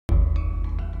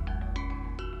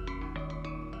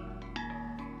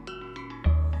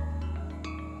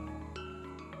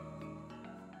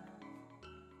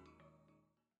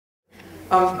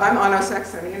I'm Anna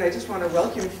Saxony, and I just want to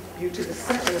welcome you to the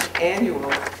second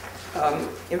annual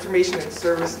Information and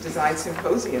Service Design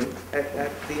Symposium at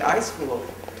the iSchool.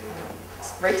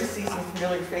 It's great to see some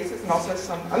familiar faces and also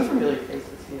some unfamiliar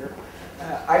faces here.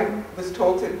 I was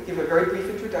told to give a very brief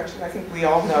introduction. I think we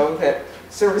all know that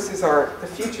services are the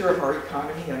future of our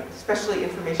economy, especially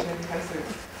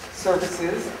information-intensive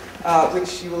services,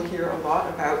 which you will hear a lot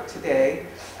about today.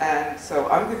 And so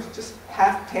I'm going to just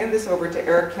hand this over to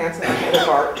Eric Hansen, head of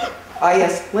our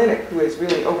IS clinic, who has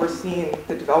really overseen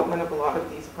the development of a lot of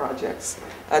these projects,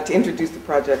 to introduce the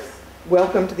projects.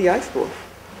 Welcome to the iSchool.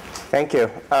 Thank you.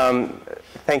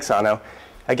 Thanks, Anno.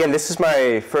 Again, this is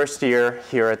my first year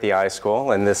here at the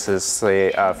iSchool, and this is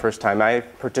the first time I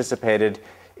participated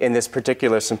in this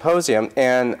particular symposium.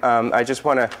 And I just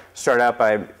want to start out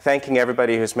by thanking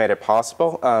everybody who's made it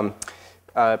possible,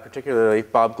 particularly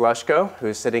Bob Glushko,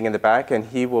 who's sitting in the back, and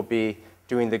he will be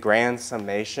doing the grand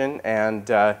summation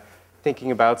and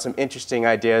thinking about some interesting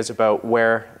ideas about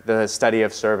where the study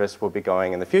of service will be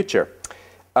going in the future.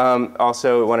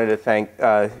 Also wanted to thank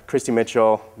Christy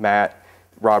Mitchell, Matt,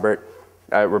 Robert,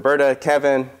 Roberta,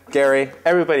 Kevin, Gary,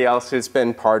 everybody else who's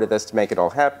been part of this to make it all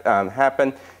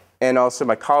happen, and also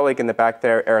my colleague in the back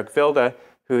there, Eric Vilda,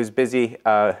 who's busy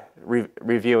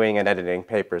reviewing and editing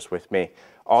papers with me.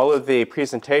 All of the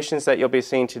presentations that you'll be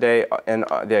seeing today and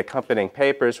the accompanying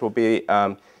papers will be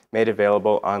made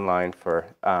available online for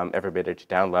everybody to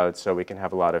download, so we can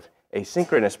have a lot of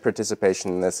asynchronous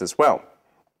participation in this as well.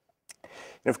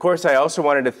 And of course, I also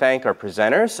wanted to thank our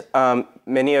presenters,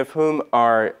 many of whom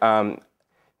are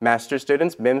master's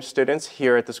students, MIM students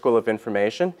here at the School of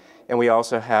Information. And we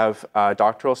also have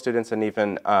doctoral students and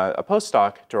even a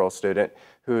postdoctoral student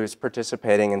who's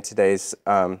participating in today's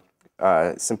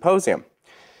symposium.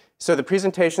 So the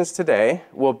presentations today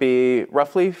will be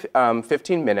roughly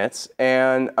 15 minutes,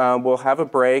 and we'll have a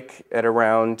break at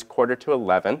around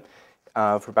 10:45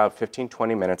 for about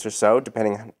 15-20 minutes or so,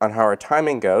 depending on how our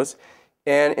timing goes.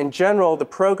 And in general, the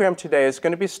program today is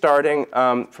going to be starting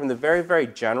from the very, very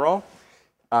general,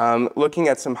 looking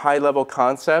at some high-level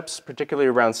concepts, particularly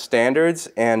around standards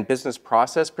and business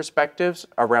process perspectives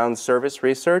around service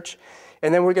research.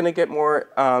 And then we're going to get more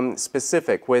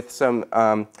specific with some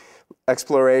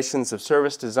explorations of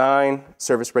service design,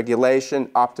 service regulation,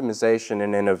 optimization,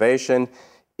 and innovation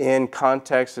in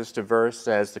contexts as diverse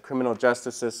as the criminal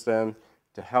justice system,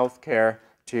 to healthcare,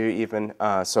 to even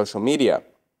social media.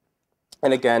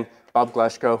 And again, Bob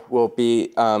Glushko will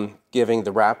be giving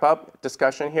the wrap-up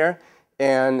discussion here.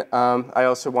 And I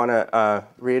also want to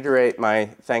reiterate my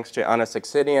thanks to Anna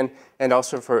Saxenian and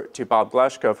also to Bob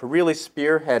Glushko for really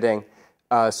spearheading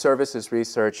services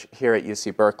research here at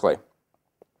UC Berkeley.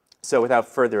 So without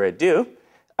further ado,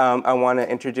 I want to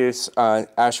introduce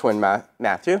Ashwin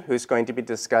Matthew, who's going to be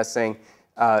discussing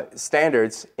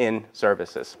standards in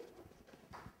services.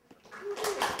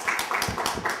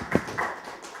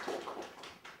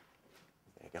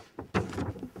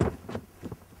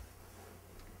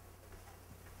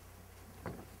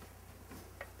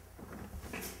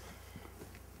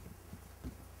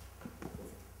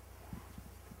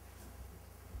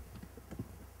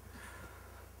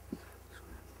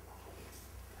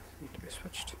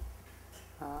 Switched.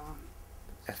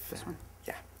 This one?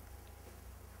 Yeah.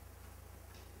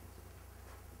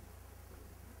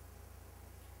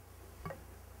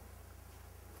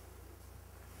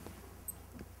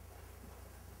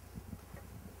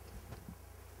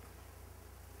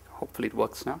 Hopefully it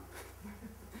works now.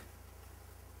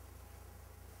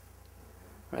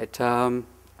 Right.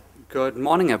 Good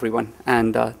morning, everyone,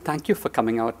 and thank you for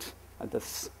coming out at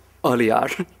this early hour.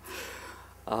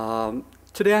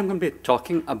 Today I'm going to be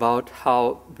talking about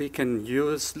how we can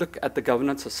look at the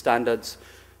governance of standards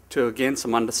to gain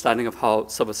some understanding of how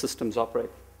service systems operate.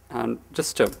 And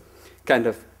just to kind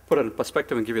of put it in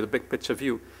perspective and give you the big picture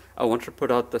view, I wanted to put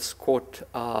out this quote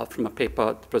from a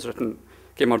paper that was written,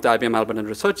 came out of the IBM Albert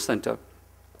Research Center,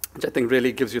 which I think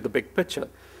really gives you the big picture.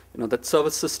 You know, that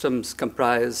service systems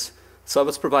comprise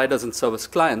service providers and service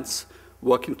clients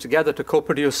working together to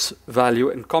co-produce value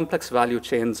in complex value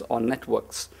chains or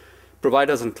networks.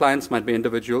 Providers and clients might be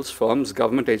individuals, firms,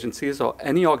 government agencies, or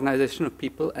any organization of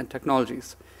people and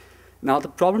technologies. Now, the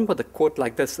problem with a quote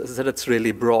like this is that it's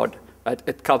really broad. Right?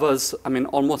 It covers,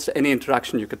 almost any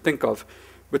interaction you could think of,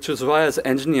 which is why, as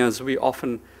engineers, we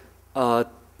often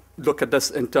look at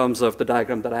this in terms of the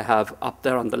diagram that I have up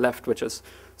there on the left, which is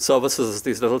services,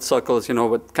 these little circles,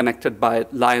 connected by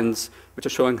lines, which are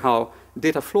showing how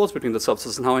data flows between the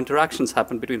services and how interactions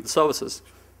happen between the services.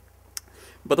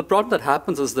 But the problem that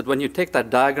happens is that when you take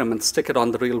that diagram and stick it on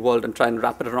the real world and try and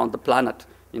wrap it around the planet,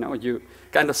 you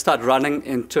kind of start running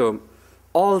into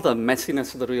all the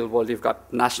messiness of the real world. You've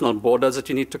got national borders that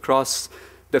you need to cross,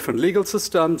 different legal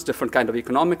systems, different kind of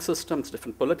economic systems,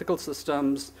 different political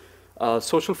systems,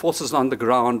 social forces on the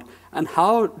ground. And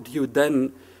how do you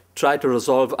then try to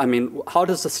resolve, I mean, how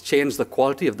does this change the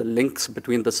quality of the links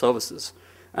between the services?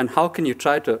 And how can you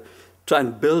try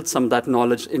and build some of that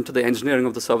knowledge into the engineering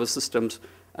of the service systems?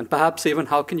 And perhaps even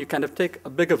how can you kind of take a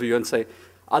bigger view and say,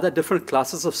 are there different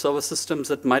classes of service systems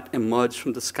that might emerge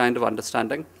from this kind of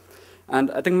understanding?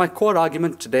 And I think my core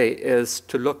argument today is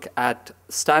to look at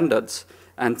standards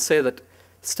and say that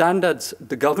standards,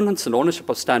 the governance and ownership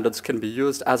of standards can be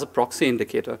used as a proxy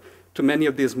indicator to many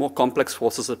of these more complex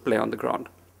forces that play on the ground.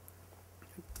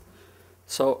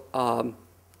 So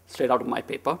straight out of my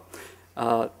paper,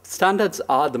 standards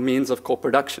are the means of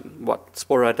co-production. What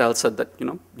Sporer et al. Said that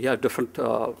you have different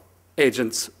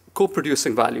agents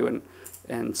co-producing value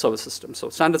in service systems. So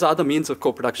standards are the means of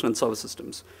co-production in service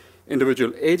systems.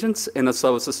 Individual agents in a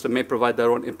service system may provide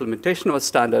their own implementation of a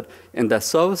standard in their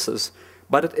services,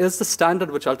 but it is the standard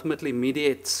which ultimately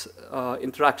mediates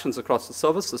interactions across the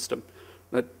service system.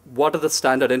 What are the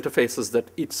standard interfaces that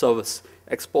each service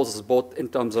exposes, both in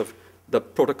terms of the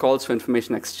protocols for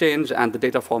information exchange and the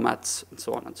data formats, and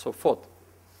so on and so forth.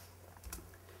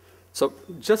 So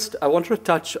I wanted to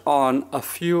touch on a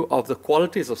few of the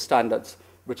qualities of standards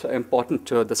which are important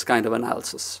to this kind of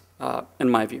analysis, in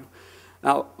my view.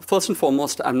 Now, first and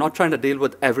foremost, I'm not trying to deal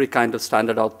with every kind of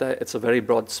standard out there. It's a very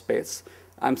broad space.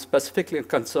 I'm specifically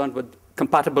concerned with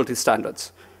compatibility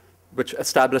standards, which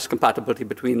establish compatibility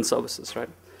between services, right?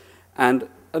 And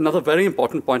another very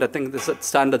important point, I think, is that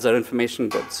standards are information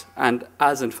goods. And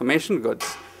as information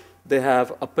goods, they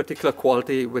have a particular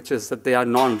quality, which is that they are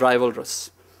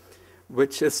non-rivalrous,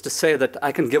 which is to say that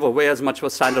I can give away as much of a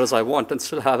standard as I want and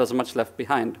still have as much left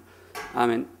behind. I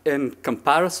mean, in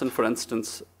comparison, for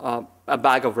instance, a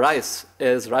bag of rice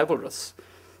is rivalrous,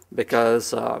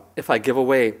 because if I give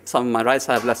away some of my rice,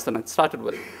 I have less than I started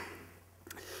with.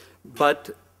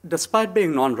 But despite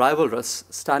being non-rivalrous,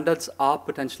 standards are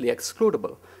potentially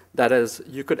excludable. That is,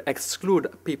 you could exclude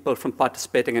people from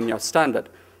participating in your standard.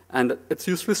 And it's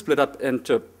usually split up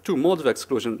into two modes of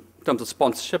exclusion in terms of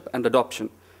sponsorship and adoption.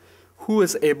 Who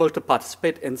is able to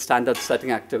participate in standard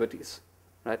setting activities,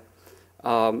 right?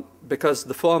 Because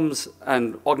the firms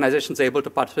and organizations able to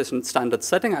participate in standard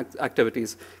setting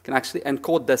activities can actually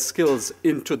encode their skills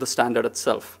into the standard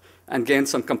itself and gain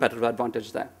some competitive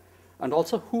advantage there. And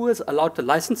also, who is allowed to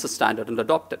license a standard and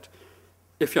adopt it?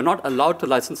 If you're not allowed to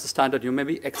license a standard, you may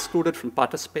be excluded from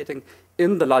participating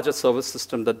in the larger service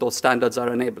system that those standards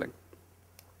are enabling.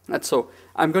 And so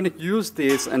I'm going to use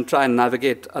these and try and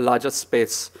navigate a larger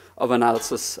space of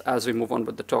analysis as we move on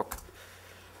with the talk.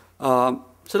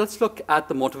 So let's look at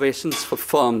the motivations for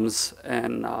firms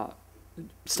and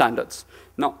standards.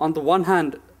 Now, on the one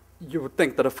hand, you would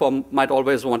think that a firm might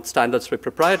always want standards to be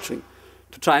proprietary,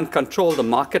 to try and control the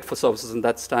market for services in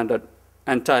that standard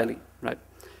entirely, right?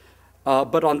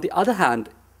 But on the other hand,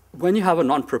 when you have a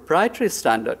non-proprietary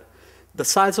standard, the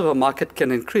size of a market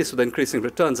can increase with increasing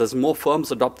returns as more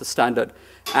firms adopt the standard.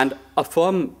 And a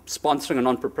firm sponsoring a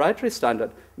non-proprietary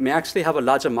standard may actually have a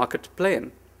larger market to play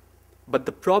in. But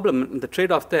the problem and the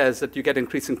trade-off there is that you get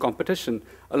increasing competition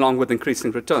along with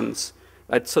increasing returns,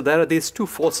 right? So there are these two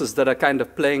forces that are kind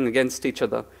of playing against each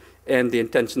other in the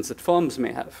intentions that firms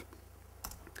may have.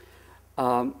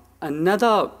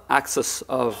 Another axis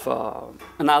of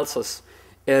analysis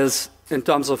is in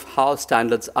terms of how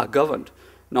standards are governed.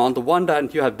 Now, on the one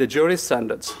hand, you have de jure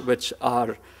standards, which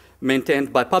are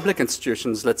maintained by public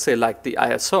institutions, let's say like the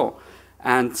ISO.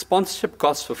 And sponsorship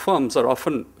costs for firms are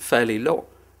often fairly low,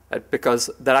 right? Because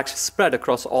they're actually spread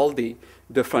across all the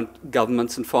different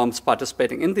governments and firms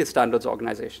participating in these standards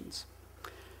organizations.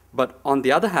 But on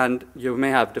the other hand, you may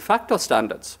have de facto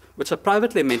standards, which are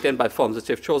privately maintained by firms which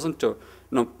have chosen to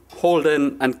hold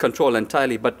in and control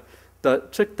entirely. But the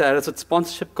trick there is that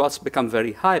sponsorship costs become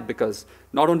very high because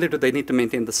not only do they need to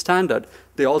maintain the standard,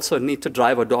 they also need to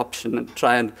drive adoption and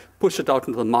try and push it out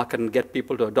into the market and get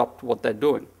people to adopt what they're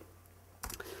doing.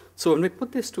 So when we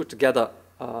put these two together,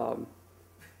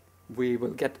 we will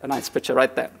get a nice picture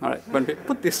right there. All right. When we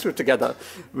put these two together,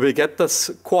 we get this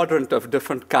quadrant of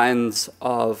different kinds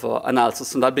of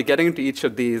analysis. And I'll be getting into each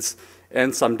of these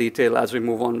in some detail as we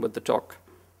move on with the talk.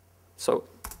 So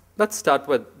let's start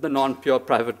with the non-pure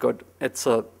private good. It's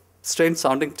a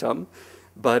strange-sounding term,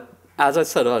 but as I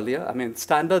said earlier, I mean,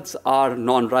 standards are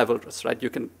non-rivalrous, right? You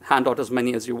can hand out as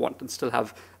many as you want and still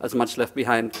have as much left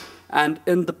behind. And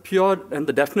in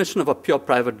the definition of a pure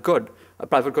private good, a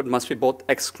private good must be both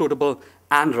excludable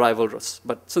and rivalrous.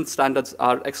 But since standards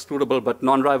are excludable but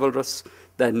non-rivalrous,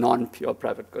 they're non-pure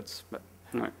private goods. But,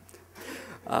 anyway.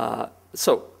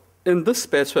 So in this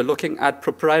space, we're looking at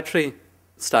proprietary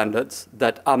standards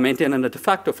that are maintained in a de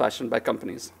facto fashion by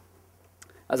companies.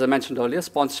 As I mentioned earlier,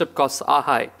 sponsorship costs are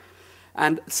high.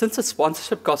 And since the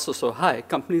sponsorship costs are so high,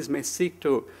 companies may seek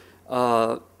to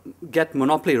get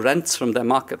monopoly rents from their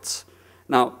markets.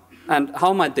 Now, and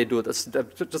how might they do this?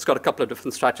 They've just got a couple of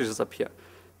different strategies up here.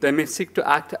 They may seek to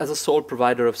act as a sole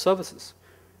provider of services.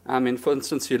 I mean, for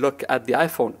instance, you look at the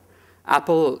iPhone.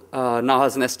 Apple now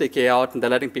has an SDK out, and they're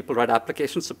letting people write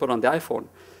applications to put on the iPhone.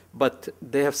 But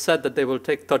they have said that they will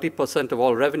take 30% of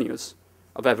all revenues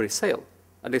of every sale.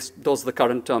 At least those are the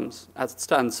current terms as it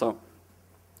stands. So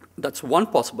that's one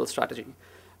possible strategy.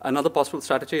 Another possible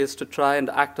strategy is to try and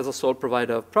act as a sole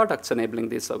provider of products enabling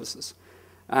these services.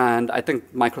 And I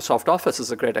think Microsoft Office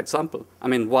is a great example. I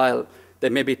mean, while they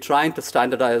may be trying to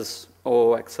standardize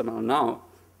XML now,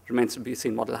 remains to be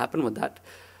seen what will happen with that.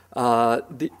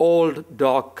 The old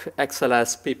doc,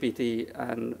 XLS, PPT,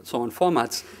 and so on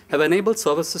formats have enabled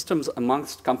service systems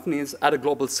amongst companies at a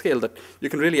global scale that you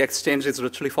can really exchange these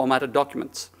richly formatted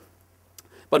documents.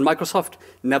 But Microsoft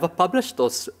never published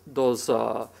those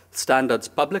standards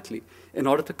publicly in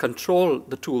order to control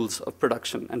the tools of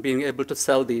production and being able to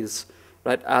sell these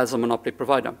right, as a monopoly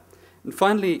provider. And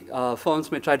finally,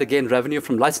 firms may try to gain revenue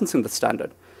from licensing the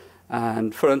standard.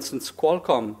 And for instance,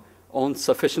 Qualcomm owns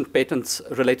sufficient patents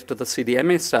related to the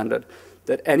CDMA standard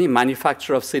that any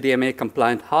manufacturer of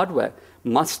CDMA-compliant hardware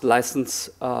must license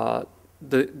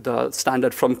the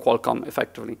standard from Qualcomm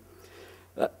effectively.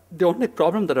 The only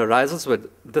problem that arises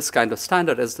with this kind of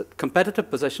standard is that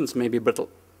competitive positions may be brittle.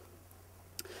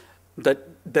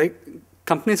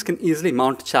 Companies can easily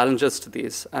mount challenges to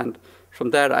these, and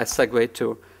from there I segue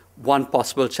to one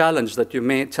possible challenge, that you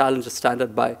may challenge a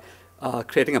standard by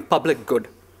creating a public good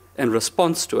in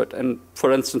response to it. And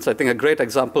for instance, I think a great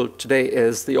example today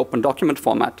is the open document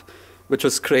format, which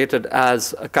was created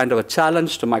as a kind of a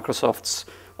challenge to Microsoft's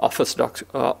Office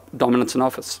dominance in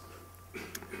Office.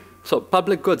 So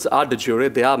public goods are de jure.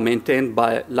 They are maintained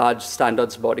by large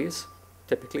standards bodies,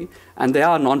 typically, and they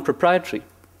are non-proprietary.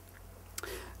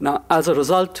 Now, as a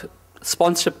result,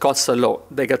 sponsorship costs are low.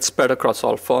 They get spread across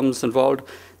all firms involved.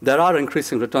 There are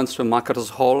increasing returns to a market as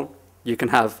a whole. You can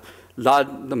have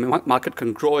the market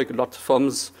can grow, you get lots of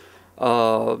firms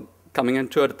coming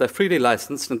into it. They're freely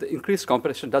licensed, and the increased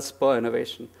competition does spur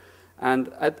innovation.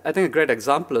 And I think a great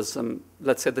example is,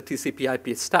 let's say, the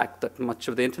TCP/IP stack that much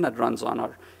of the internet runs on,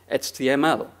 or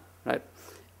HTML, right?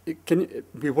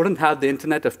 We wouldn't have the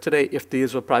internet of today if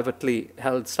these were privately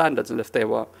held standards and if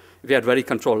we had very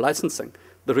controlled licensing.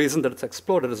 The reason that it's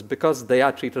exploded is because they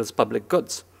are treated as public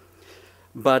goods.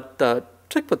 But the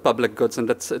trick with public goods, and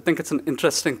I think it's an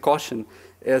interesting caution,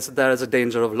 is there is a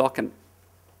danger of lock-in.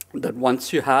 That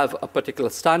once you have a particular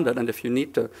standard, and if you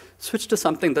need to switch to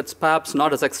something that's perhaps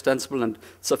not as extensible and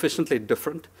sufficiently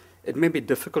different, it may be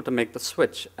difficult to make the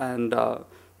switch. And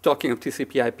talking of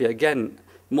TCP/IP again,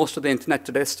 most of the internet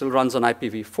today still runs on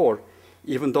IPv4,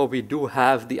 even though we do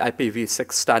have the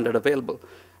IPv6 standard available.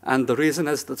 And the reason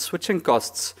is that switching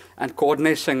costs and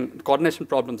coordination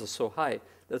problems are so high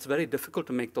that it's very difficult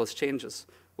to make those changes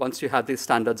once you have these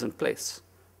standards in place.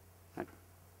 Right.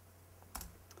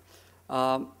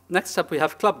 Next up, we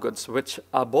have club goods, which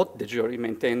are both de jure,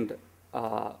 maintained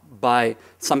by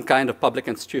some kind of public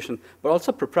institution, but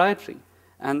also proprietary.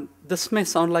 And this may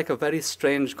sound like a very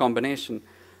strange combination,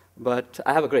 but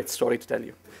I have a great story to tell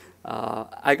you.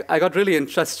 I got really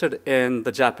interested in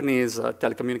the Japanese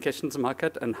telecommunications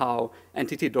market and how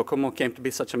NTT Docomo came to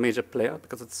be such a major player,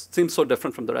 because it seems so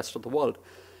different from the rest of the world.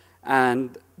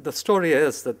 And the story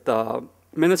is that the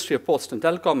Ministry of Post and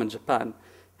Telecom in Japan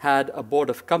had a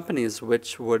board of companies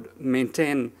which would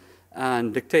maintain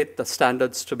and dictate the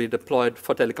standards to be deployed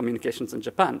for telecommunications in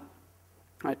Japan.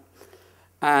 Right?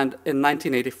 And in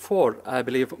 1984, I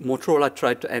believe Motorola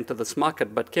tried to enter this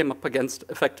market, but came up against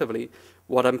effectively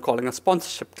what I'm calling a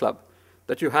sponsorship club,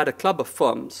 that you had a club of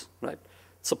firms, right,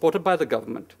 supported by the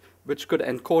government, which could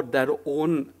encode their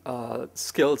own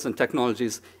skills and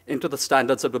technologies into the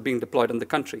standards that were being deployed in the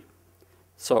country.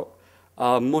 So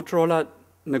Motorola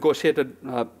negotiated,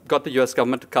 got the US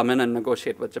government to come in and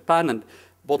negotiate with Japan, and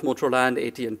both Motorola and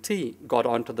AT&T got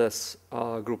onto this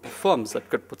group of firms that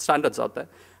could put standards out there.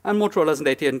 And Motorola's and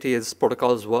AT&T's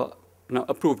protocols were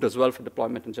approved as well for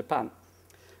deployment in Japan.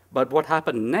 But what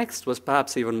happened next was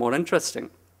perhaps even more interesting.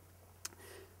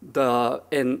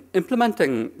 In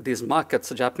implementing these markets,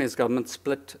 the Japanese government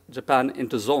split Japan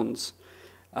into zones,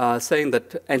 saying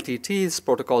that NTT's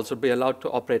protocols would be allowed to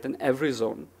operate in every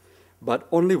zone, but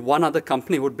only one other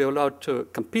company would be allowed to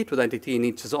compete with NTT in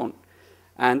each zone.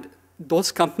 And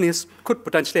those companies could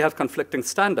potentially have conflicting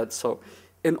standards. So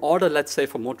in order, let's say,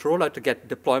 for Motorola to get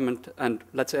deployment and,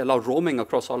 let's say, allow roaming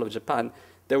across all of Japan,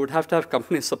 they would have to have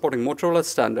companies supporting Motorola's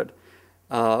standard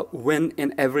win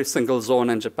in every single zone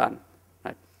in Japan.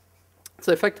 Right?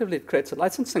 So effectively, it creates a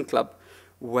licensing club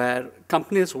where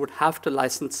companies would have to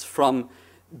license from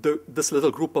this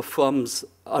little group of firms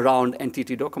around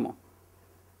NTT Docomo.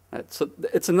 Right? So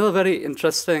it's another very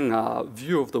interesting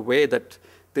view of the way that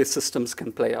these systems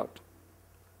can play out.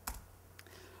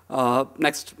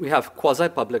 Next, we have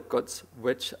quasi-public goods,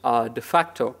 which are de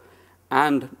facto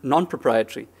and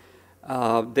non-proprietary.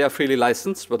 They are freely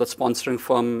licensed with a sponsoring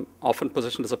firm often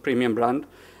positioned as a premium brand.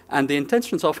 And the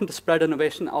intention is often to spread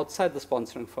innovation outside the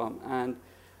sponsoring firm. And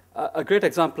a great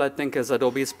example, I think, is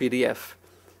Adobe's PDF.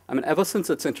 I mean, ever since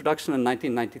its introduction in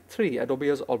 1993, Adobe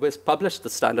has always published the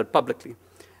standard publicly.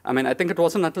 I mean, I think it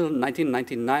wasn't until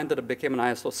 1999 that it became an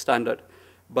ISO standard.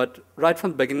 But right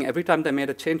from the beginning, every time they made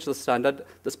a change to the standard,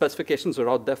 the specifications were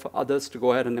out there for others to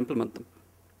go ahead and implement them.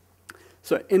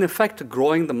 So in effect,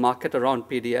 growing the market around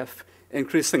PDF,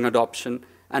 increasing adoption,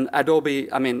 and Adobe,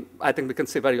 I mean, I think we can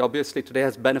see very obviously today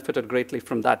has benefited greatly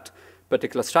from that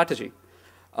particular strategy.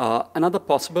 Another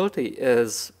possibility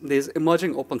is these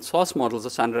emerging open source models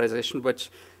of standardization, which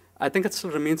I think it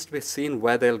still remains to be seen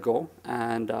where they'll go.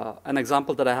 And an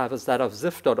example that I have is that of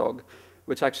Ziff.org,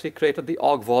 which actually created the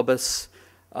Ogg Vorbis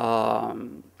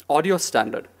audio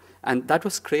standard. And that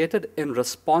was created in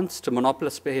response to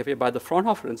monopolist behavior by the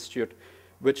Fraunhofer Institute,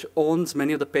 which owns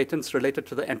many of the patents related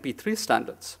to the MP3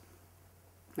 standards.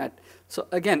 Right? So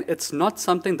again, it's not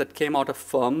something that came out of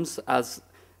firms, as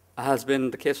has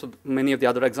been the case with many of the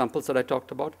other examples that I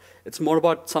talked about. It's more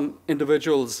about some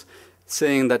individuals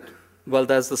saying that, well,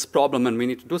 there's this problem and we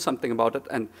need to do something about it,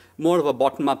 and more of a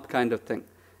bottom-up kind of thing.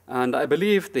 And I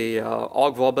believe the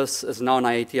Ogg Vorbis is now an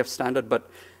IATF standard, but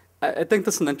I think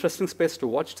this is an interesting space to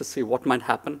watch to see what might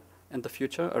happen in the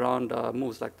future around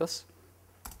moves like this.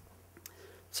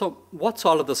 So what's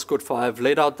all of this good for? I've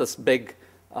laid out this big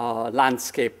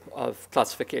landscape of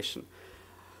classification.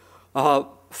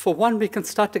 For one, we can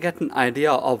start to get an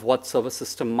idea of what server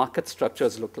system market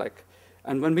structures look like.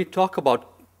 And when we talk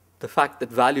about the fact that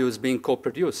value is being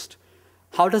co-produced,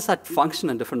 how does that function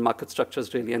in different market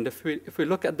structures really? And if we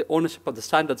look at the ownership of the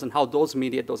standards and how those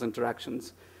mediate those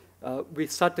interactions, we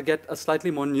start to get a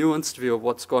slightly more nuanced view of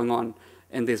what's going on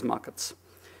in these markets.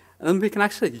 And then we can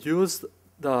actually use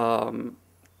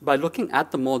by looking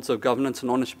at the modes of governance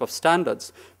and ownership of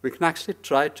standards, we can actually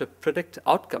try to predict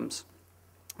outcomes.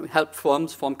 We help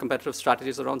firms form competitive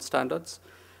strategies around standards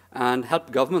and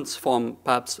help governments form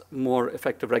perhaps more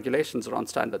effective regulations around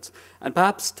standards. And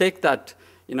perhaps take that,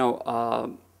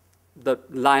 the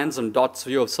lines and dots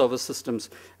view of server systems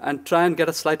and try and get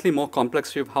a slightly more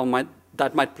complex view of how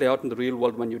that might play out in the real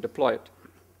world when you deploy it.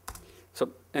 So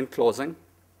in closing,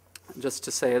 just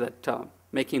to say that,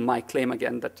 making my claim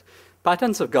again, that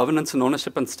patterns of governance and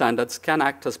ownership and standards can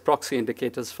act as proxy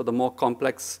indicators for the more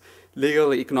complex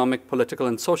legal, economic, political,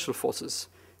 and social forces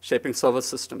shaping server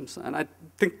systems. And I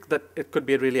think that it could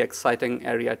be a really exciting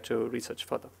area to research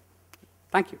further.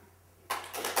 Thank you.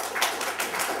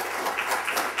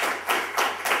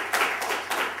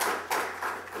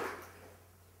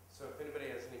 So if anybody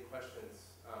has any questions,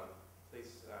 please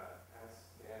ask,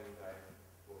 and I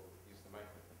will use the mic.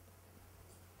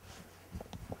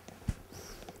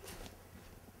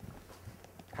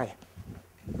 Hi.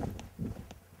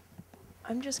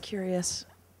 I'm just curious.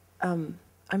 Can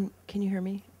you hear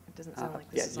me? It doesn't sound like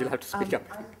this. Yeah, you'll have to speak up.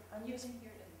 I'm using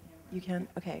here to the camera. You can?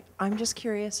 Okay. I'm just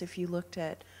curious if you looked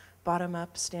at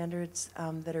bottom-up standards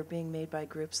that are being made by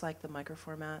groups like the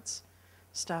microformats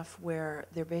stuff, where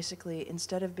they're basically,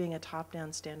 instead of being a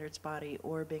top-down standards body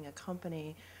or being a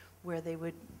company where they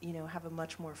would, have a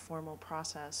much more formal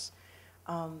process,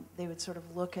 they would sort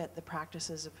of look at the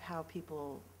practices of how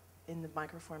people in the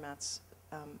microformats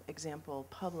example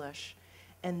publish,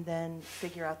 and then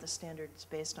figure out the standards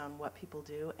based on what people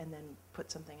do, and then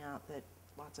put something out that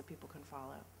lots of people can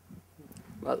follow.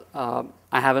 Well,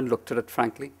 I haven't looked at it,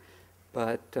 frankly,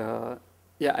 but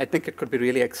yeah, I think it could be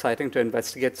really exciting to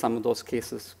investigate some of those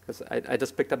cases, because I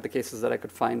just picked up the cases that I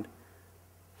could find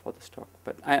for this talk.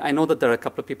 But I know that there are a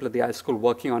couple of people at the iSchool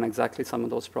working on exactly some of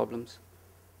those problems,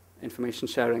 information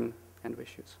sharing kind of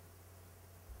issues.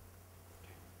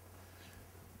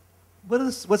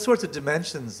 What sorts of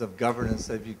dimensions of governance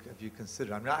have you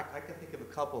considered? I mean, I can think of a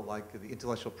couple, like the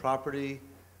intellectual property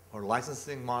or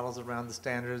licensing models around the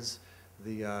standards,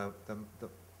 the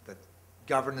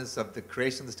governance of the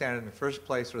creation of the standard in the first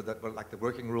place, or like the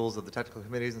working rules of the technical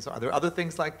committees and so on. Are there other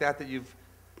things like that that you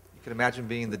can imagine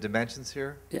being the dimensions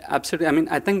here? Yeah, absolutely. I mean,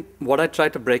 I think what I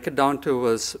tried to break it down to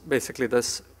was basically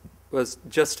this, was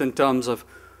just in terms of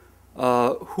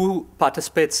who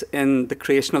participates in the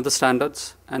creation of the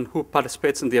standards and who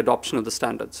participates in the adoption of the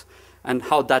standards, and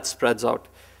how that spreads out.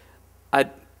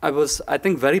 I was, I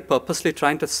think, very purposely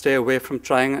trying to stay away from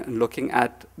trying and looking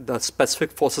at the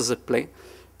specific forces at play,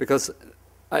 because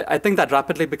I think that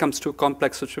rapidly becomes too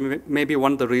complex, which may be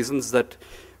one of the reasons that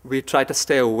we try to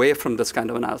stay away from this kind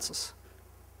of analysis.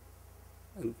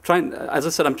 And as I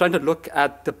said, I'm trying to look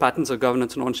at the patterns of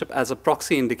governance and ownership as a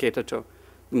proxy indicator to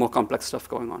the more complex stuff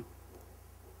going on.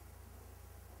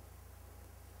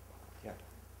 Yeah.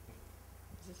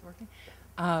 Is this working?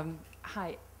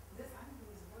 Hi.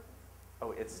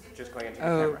 Oh, it's just going into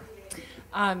the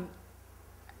camera.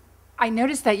 I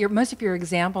noticed that most of your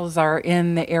examples are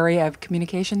in the area of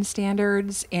communication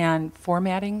standards and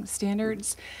formatting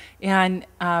standards. And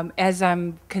as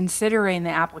I'm considering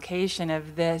the application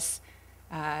of this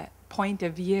point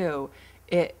of view,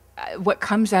 what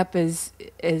comes up is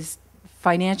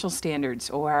financial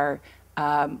standards, or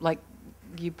like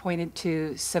you pointed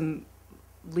to some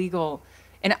legal,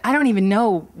 and I don't even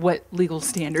know what legal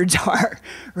standards are,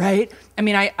 right? I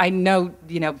mean, I know,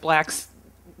 Black's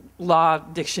Law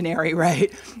Dictionary,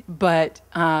 right? But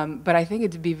I think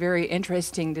it'd be very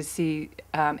interesting to see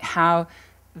how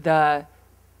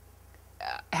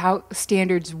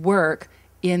standards work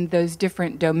in those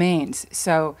different domains.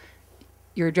 So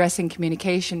you're addressing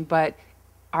communication, but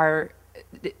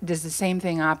does the same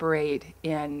thing operate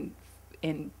in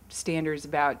standards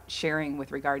about sharing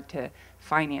with regard to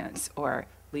finance or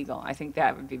legal? I think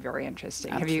that would be very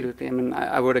interesting. Absolutely. I mean,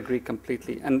 I would agree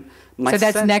completely. And so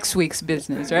that's next week's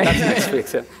business, right? That's next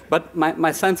week's, yeah. But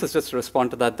my sense is, just to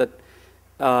respond to that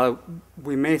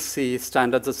we may see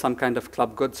standards as some kind of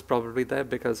club goods probably there,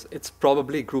 because it's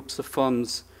probably groups of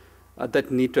firms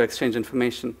that need to exchange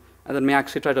information, and that may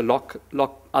actually try to lock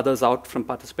others out from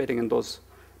participating in those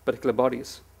particular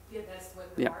bodies. Yeah, that's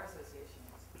what the Bar Association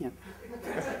is. Yeah.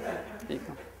 There you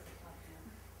go.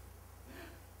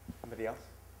 Somebody else?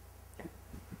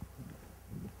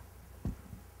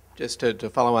 Just to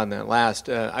follow on that last,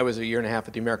 I was a year and a half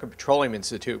at the American Petroleum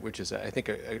Institute, which is, I think,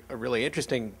 a really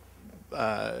interesting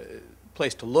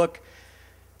place to look.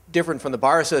 Different from the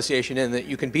Bar Association in that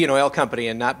you can be an oil company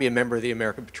and not be a member of the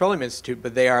American Petroleum Institute,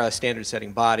 but they are a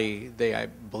standard-setting body. I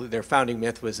believe their founding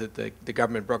myth was that the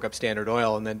government broke up Standard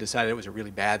Oil and then decided it was a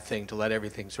really bad thing to let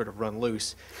everything sort of run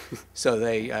loose. So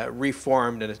they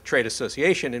reformed a trade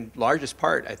association, in largest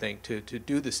part, I think, to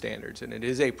do the standards. And it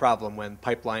is a problem when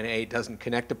Pipeline A doesn't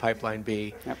connect to Pipeline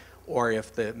B, yep, or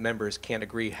if the members can't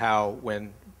agree how,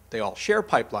 when they all share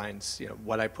pipelines,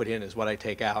 what I put in is what I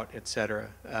take out, et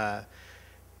cetera.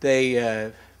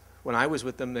 When I was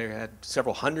with them, they had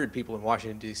several hundred people in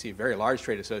Washington, D.C., a very large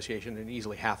trade association, and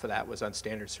easily half of that was on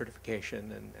standard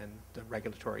certification and the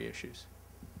regulatory issues.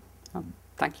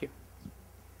 Thank you.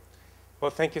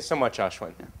 Well, thank you so much,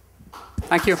 Ashwin. Yeah.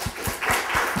 Thank you.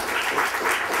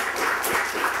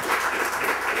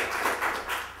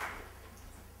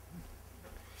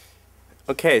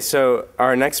 Okay, so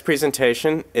our next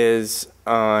presentation is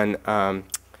on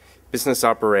business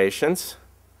operations,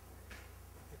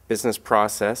 business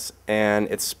process, and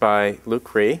it's by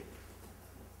Luke Ree.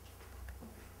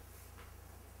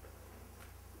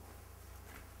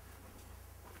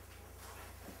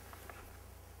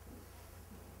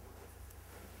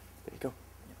 There you go.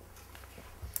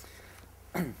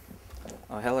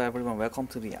 Hello everyone, welcome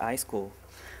to the iSchool.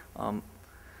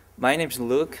 My name is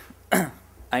Luke.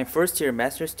 I'm first year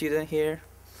master's student here,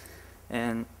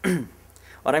 and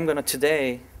what I'm gonna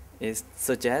today is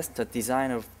suggest the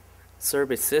design of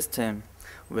service system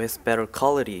with better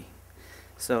quality.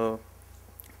 So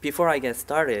before I get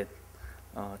started,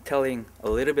 telling a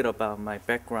little bit about my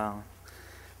background.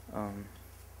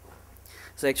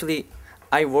 So actually,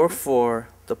 I work for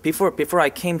before I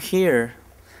came here,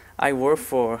 I worked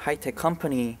for a high-tech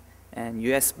company and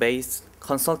US-based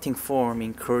consulting firm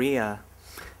in Korea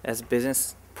as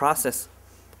business process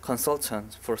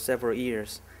consultant for several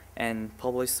years, and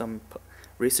published some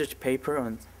research paper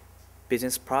on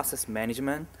business process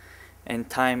management and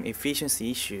time efficiency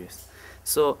issues.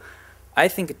 So I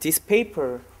think this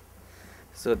paper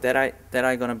that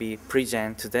I gonna be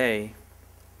present today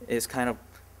is kind of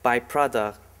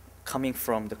byproduct coming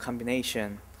from the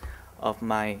combination of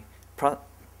my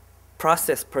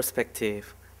process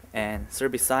perspective and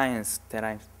service science that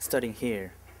I'm studying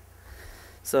here.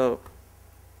 So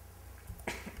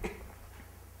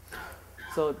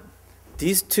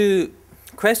these two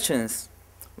questions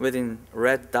within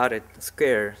red dotted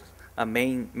square are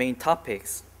main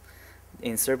topics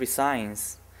in service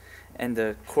science and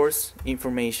the course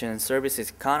information services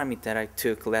economy that I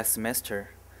took last semester.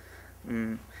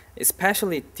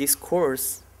 Especially this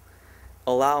course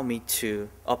allow me to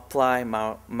apply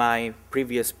my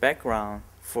previous background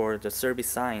for the service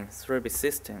science, service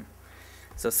system.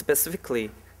 So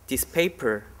specifically, this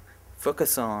paper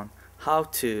focuses on how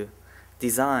to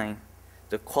design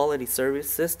the quality service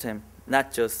system,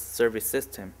 not just service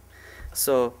system.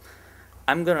 So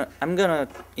I'm gonna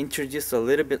introduce a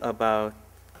little bit about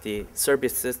the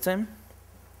service system,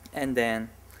 and then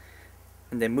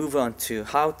move on to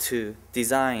how to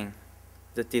design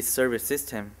this service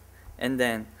system, and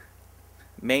then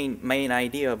main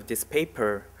idea of this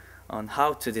paper on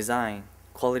how to design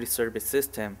quality service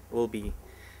system will be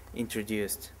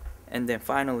introduced. And then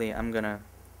finally, I'm gonna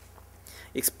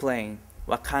explain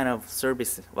what kind of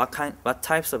services, what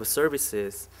types of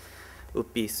services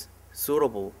would be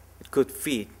suitable, could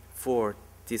fit for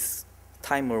this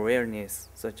time awareness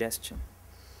suggestion.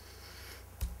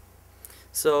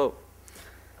 So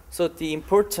the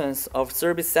importance of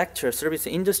service sector, service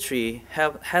industry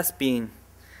has been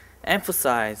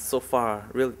emphasized so far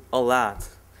really a lot.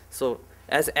 So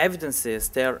as evidences,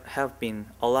 there have been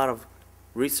a lot of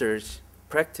research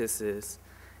practices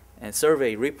and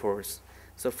survey reports.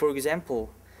 So for example,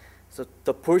 so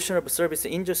the portion of the service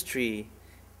industry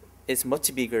is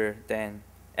much bigger than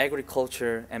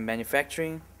agriculture and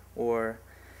manufacturing, or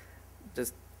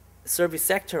the service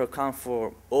sector account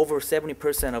for over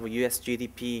 70% of US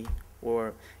GDP,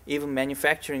 or even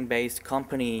manufacturing-based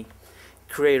company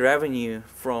create revenue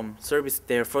from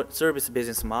their service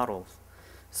business models.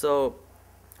 So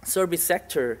service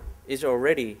sector is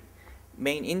already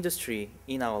main industry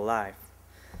in our life.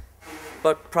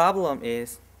 But problem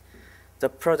is the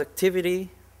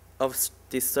productivity of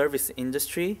this service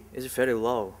industry is very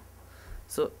low.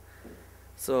 So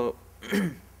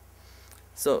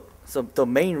the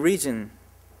main reason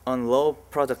on low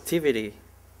productivity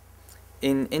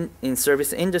in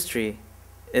service industry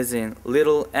is in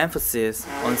little emphasis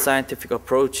on scientific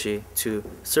approach to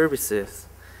services.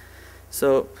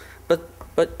 So, but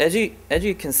as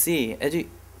you can see, as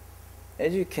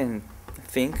you can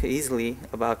think easily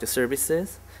about the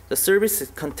services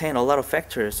contain a lot of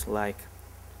factors like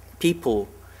people,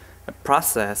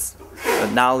 process,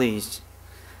 knowledge,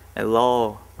 and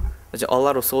law, a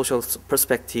lot of social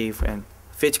perspective and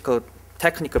physical,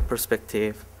 technical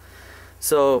perspective.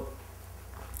 So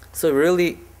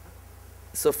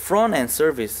front-end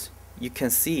service, you can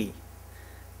see,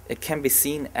 it can be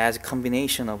seen as a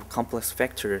combination of complex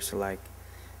factors like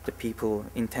the people,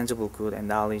 intangible good, and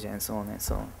knowledge, and so on and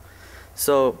so on.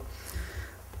 So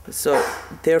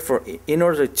therefore, in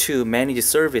order to manage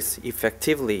service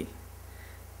effectively,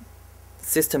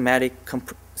 systematic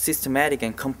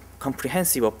and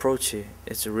comprehensive approach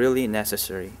is really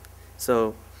necessary.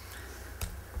 So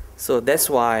that's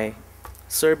why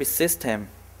service system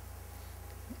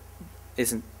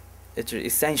is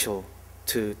essential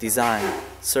to design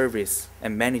service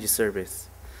and manage service.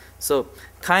 So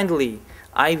kindly,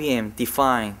 IBM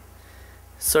define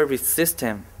service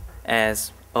system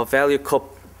as a value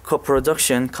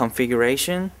co-production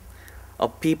configuration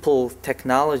of people,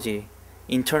 technology,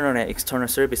 internal and external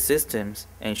service systems,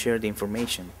 and shared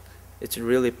information. It's a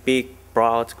really big,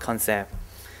 broad concept.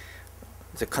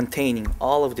 It's containing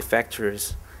all of the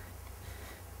factors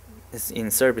in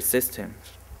service systems.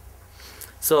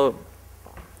 So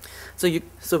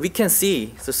we can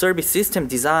see the service system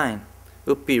design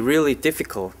would be really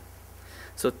difficult.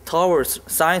 So towards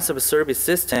science of a service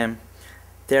system,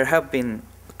 there have been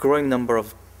a growing number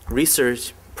of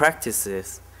research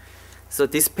practices. So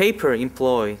this paper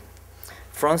employed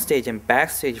front stage and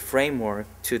backstage framework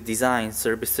to design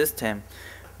service system,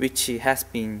 which has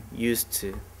been used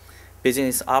to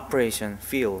business operation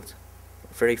field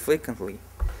very frequently.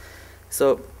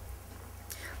 So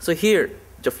here,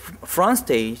 the front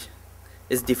stage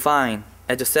is defined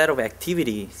as a set of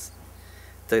activities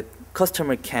the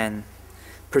customer can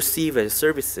perceive as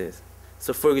services.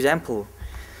 So for example,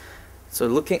 so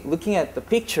looking at the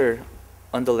picture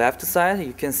on the left side,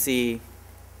 you can see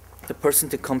the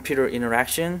person-to-computer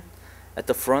interaction at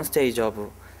the front stage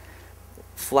of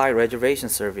flight reservation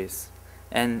service.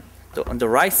 And on the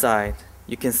right side,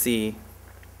 you can see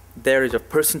there is a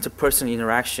person-to-person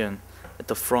interaction at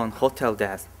the front hotel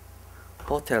desk.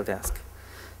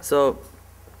 So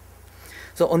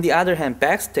on the other hand,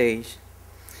 backstage,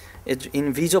 it's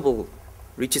invisible,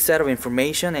 rich set of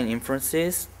information and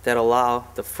inferences that allow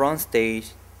the front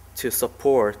stage to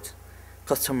support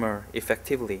customer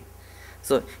effectively.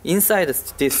 So inside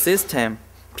this system,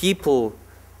 people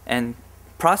and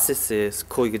processes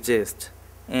coexist,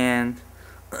 and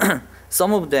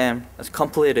some of them is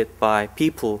completed by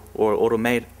people or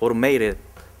automated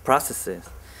processes.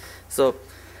 So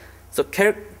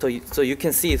you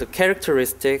can see the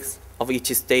characteristics of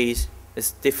each stage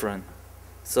is different.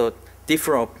 So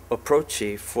different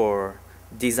approaches for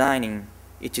designing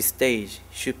each stage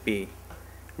should be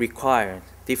required.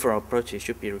 Different approaches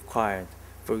should be required.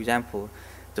 For example,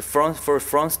 for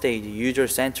front stage,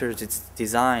 user-centered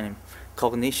design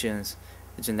cognitions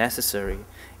is necessary.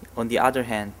 On the other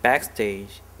hand,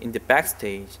 in the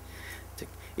backstage, the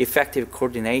effective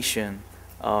coordination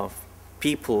of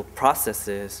people,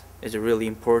 processes is really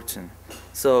important.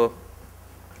 So,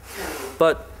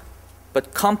 but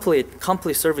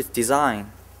complete service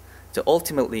design,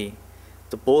 ultimately,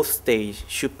 the both stages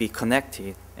should be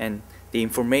connected, and the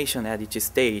information at each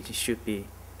stage should be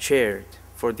shared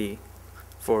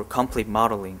for complete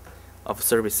modeling of a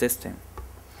service system.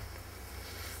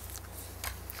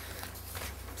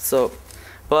 So,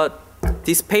 but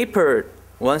this paper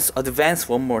wants to advance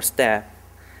one more step,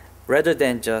 rather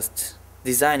than just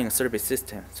designing a service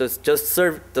system. So it's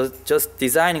just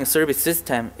designing a service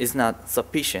system is not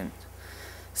sufficient.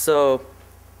 So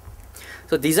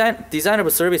design of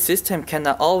a service system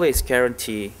cannot always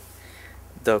guarantee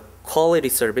the quality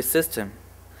service system.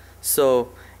 So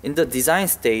in the design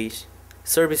stage,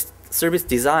 service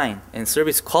design and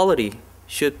service quality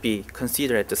should be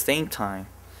considered at the same time.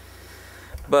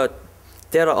 But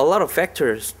there are a lot of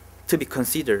factors to be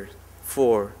considered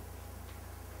for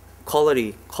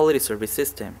quality service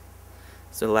system.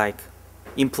 So like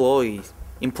employees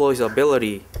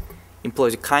ability,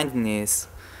 employee kindness,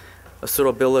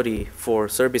 suitability for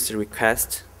service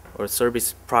request or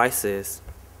service prices,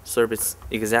 service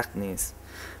exactness.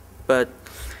 But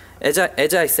as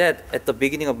I said at the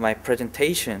beginning of my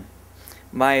presentation,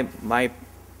 my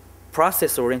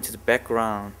process-oriented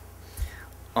background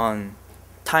on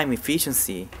time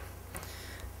efficiency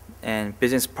and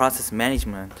business process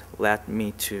management led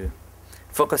me to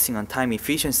focusing on time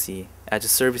efficiency as a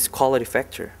service quality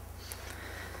factor.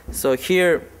 So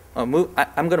here, I'm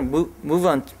going to move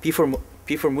on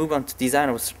before move on to design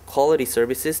of quality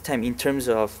service system in terms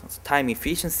of time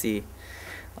efficiency.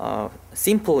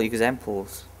 Simple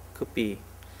examples could be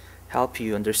help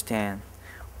you understand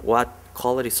what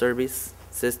quality service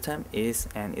system is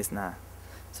and is not.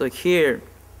 So here,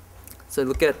 so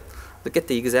look at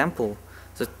the example.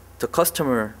 So the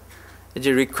customer is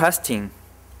requesting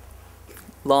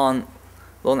loan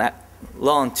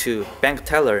to bank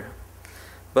teller,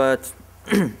 but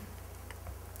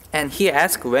and he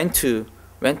asks when to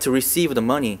receive the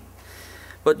money.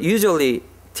 But usually,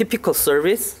 typical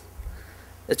service,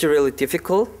 it's really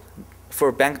difficult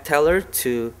for bank teller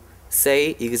to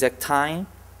say exact time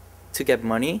to get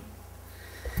money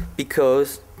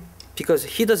because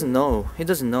he doesn't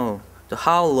know the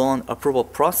how loan approval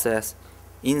process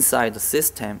inside the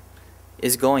system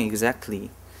is going exactly.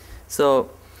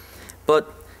 So,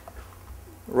 but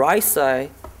right side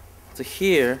to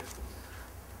here,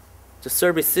 the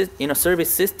service in a service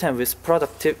system with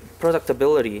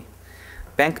productability,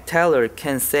 bank teller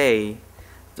can say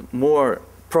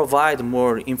provide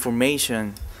more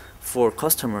information for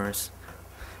customers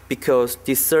because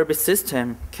this service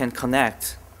system can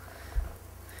connect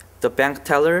the bank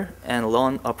teller and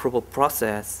loan approval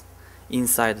process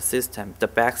inside the system, the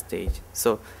backstage.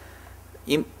 So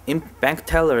in bank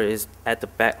teller is at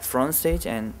the front stage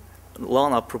and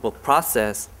loan approval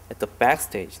process at the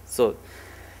backstage. So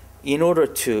in order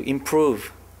to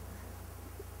improve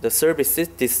this service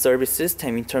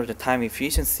system in terms of time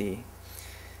efficiency,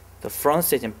 the front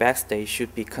stage and backstage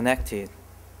should be connected,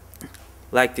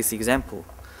 like this example.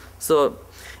 So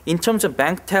in terms of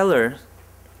bank teller,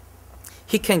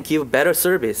 he can give better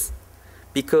service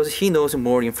because he knows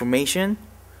more information,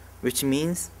 which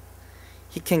means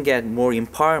he can get more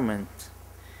empowerment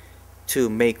to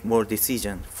make more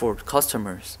decisions for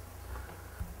customers.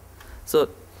 So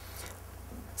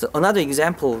another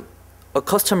example, a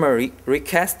customer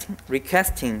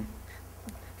requesting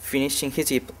finishing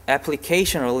his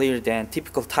application earlier than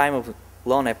typical time of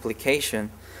loan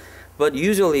application, but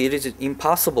usually it is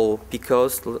impossible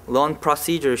because loan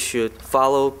procedures should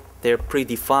follow their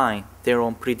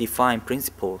own predefined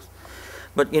principles.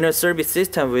 But in a service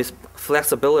system with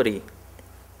flexibility,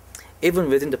 even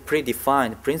within the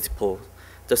predefined principles,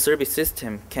 the service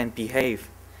system can behave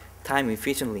time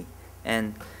efficiently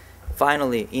and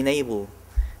finally enable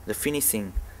the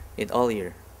finishing it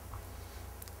earlier.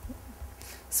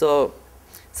 So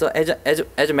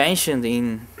as mentioned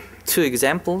in two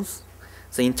examples,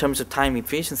 so in terms of time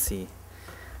efficiency,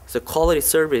 the quality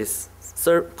service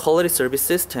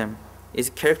system is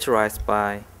characterized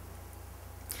by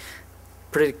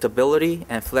predictability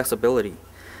and flexibility.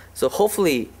 So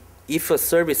hopefully, if a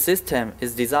service system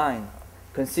is designed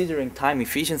considering time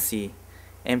efficiency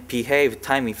and behave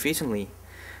time efficiently,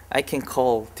 I can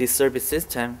call this service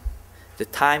system the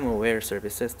time-aware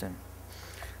service system.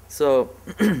 So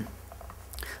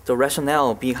the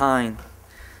rationale behind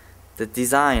the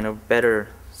design of better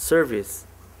service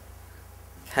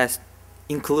has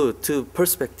include two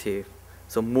perspectives.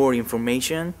 So more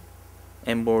information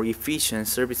and more efficient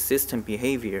service system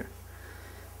behavior.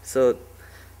 So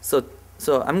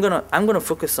I'm gonna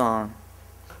focus on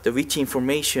the which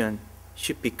information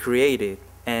should be created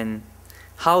and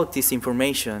how this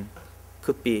information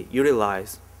could be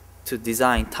utilized to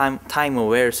design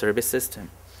time-aware service system.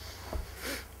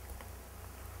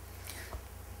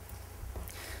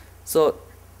 So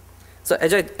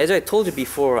as I told you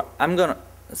before,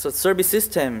 so service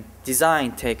system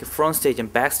design take front stage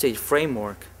and backstage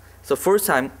framework. So first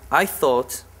time I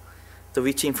thought the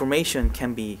which information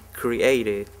can be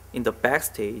created in the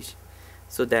backstage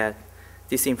so that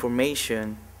this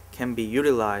information can be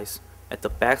utilized at the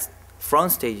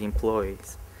front stage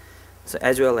employees, so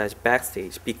as well as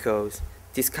backstage, because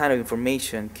this kind of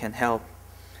information can help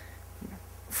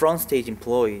front stage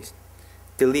employees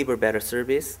deliver better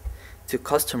service to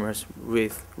customers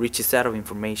with rich set of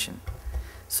information.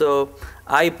 So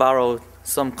I borrowed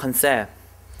some concept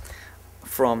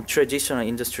from traditional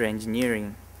industrial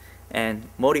engineering and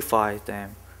modified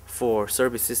them for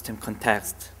service system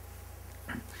context.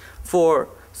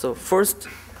 So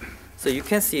you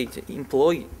can see the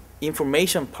employee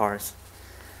information parts.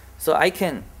 So I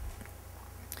can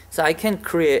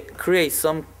create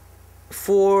some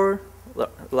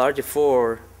large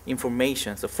four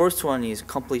information. The first one is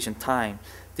completion time.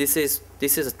 This is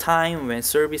a time when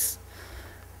service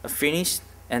finished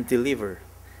and delivered.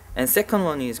 And second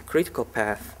one is critical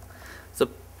path. So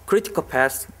critical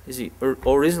path is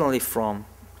originally from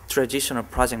traditional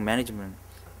project management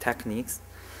techniques.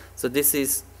 So this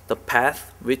is the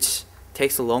path which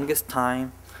takes the longest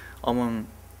time among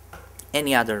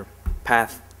any other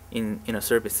path in a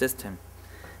service system.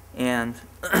 And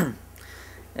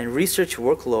and research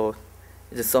workload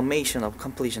is a summation of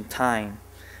completion time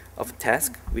of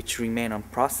tasks which remain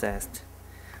unprocessed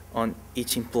on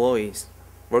each employee's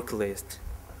work list.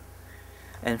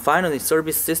 And finally,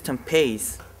 service system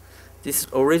pace. This is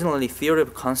originally theory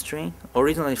of constraint,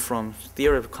 originally from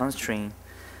theory of constraint.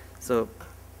 So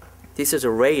this is a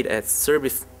rate as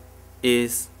service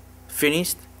is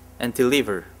finished and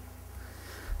delivered.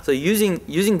 So using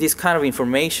this kind of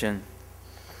information,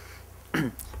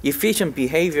 efficient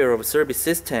behavior of a service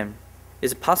system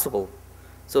is possible.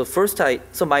 So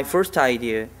my first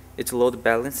idea is load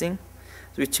balancing,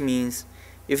 which means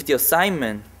if the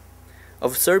assignment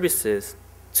of services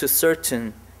to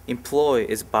certain employee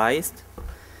is biased,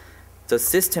 the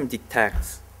system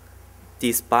detects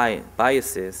these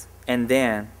biases and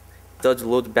then does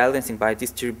load balancing by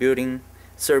distributing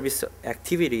service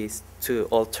activities to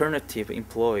alternative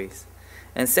employees.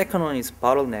 And second one is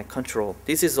bottleneck control.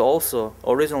 This is also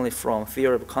originally from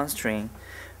theory of constraint.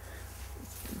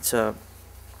 So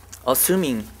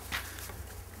assuming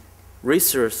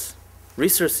resources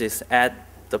at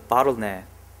the bottleneck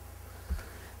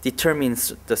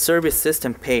determines the service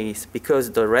system pace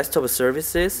because the rest of the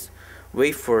services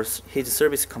wait for his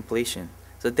service completion.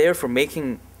 So therefore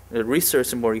making the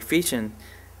resource more efficient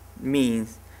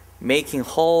means making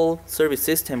whole service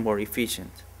system more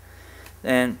efficient.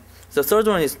 And the third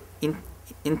one is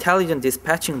intelligent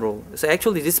dispatching rule. So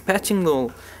actually dispatching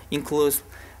rule includes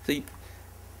the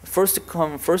first to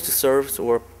come, first to serve,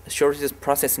 or shortest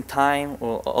processing time,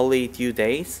 or only due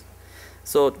days.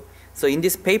 So in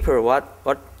this paper,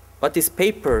 what this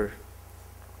paper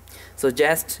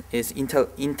suggests is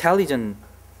intelligent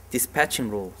dispatching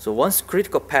rule. So once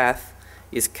critical path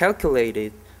is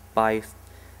calculated by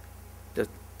the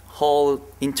whole,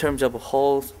 in terms of a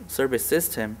whole service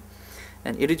system,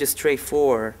 and it is just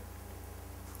straightforward,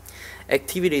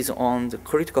 activities on the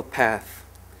critical path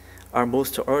are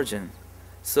most urgent.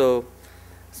 So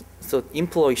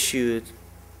employees should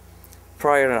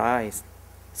prioritize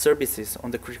services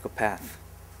on the critical path.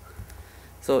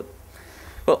 But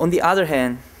on the other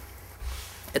hand,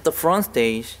 at the front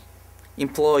stage,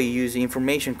 employees use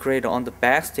information created on the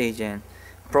backstage and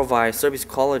provide service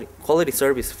quality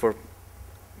service for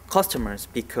customers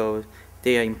because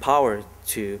they are empowered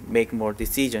to make more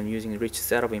decisions using a rich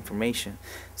set of information.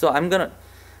 So I'm gonna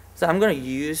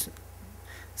use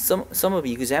some of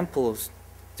the examples,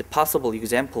 the possible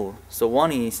example. So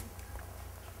one is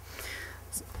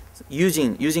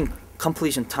using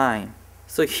completion time.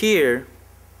 So here,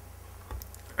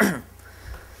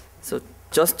 so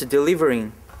just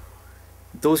delivering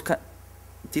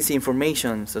this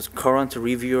information, so current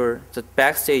reviewer, the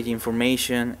backstage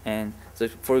information, and so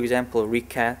for example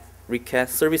recap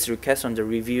service request under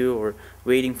review or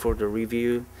waiting for the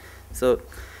review. So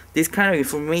this kind of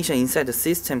information inside the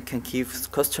system can give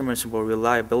customers more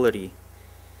reliability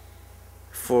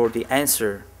for the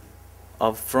answer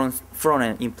of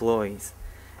front-end employees.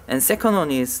 And second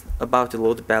one is about the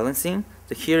load balancing.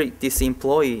 So here, this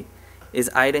employee is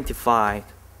identified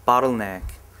bottleneck.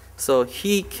 So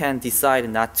he can decide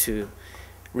not to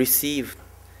receive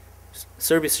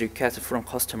service requests from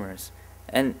customers.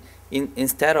 And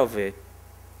instead of it,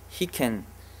 he can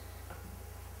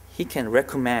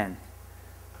recommend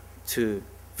to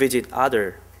visit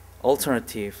other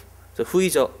alternative. So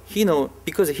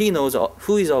because he knows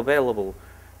who is available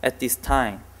at this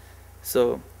time.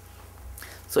 So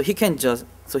he can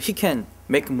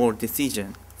make more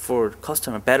decision for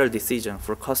better decision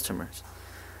for customers.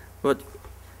 But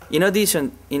in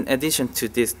addition to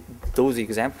those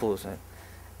examples,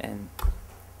 and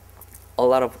a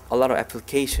lot of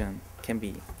application can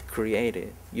be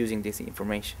created using this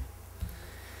information.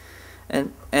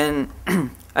 And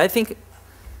I think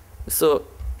so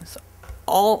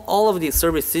all of these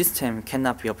service system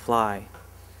cannot be applied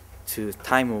to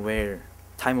time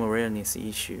awareness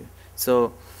issue.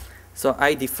 So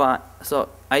I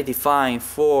define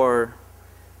 4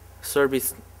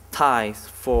 service types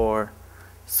for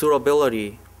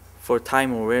suitability for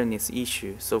time awareness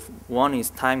issue. So one is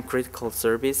time critical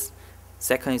service,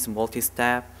 second is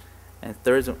multi-step, and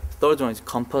third one is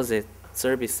composite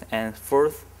service, and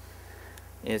fourth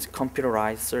is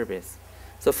computerized service.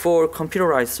 So for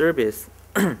computerized service,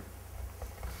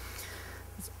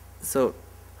 so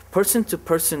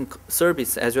person-to-person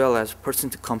service as well as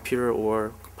person-to-computer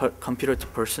or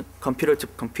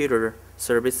computer-to-computer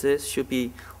services should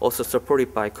be also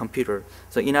supported by computer.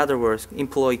 So in other words,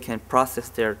 employee can process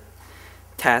their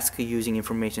task using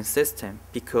information system,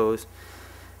 because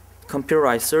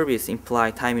computerized service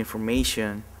imply time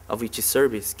information of each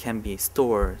service can be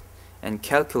stored and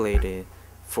calculated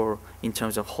in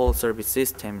terms of whole service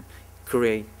system,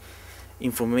 create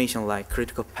information like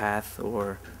critical path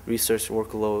or research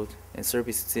workload and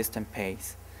service system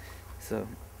pace. So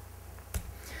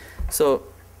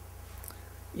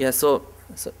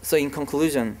in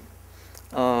conclusion,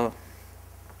 I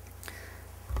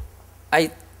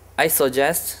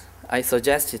suggest a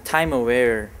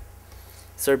time-aware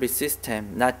service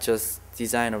system, not just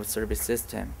design of service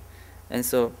system. And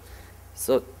so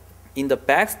in the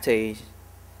backstage,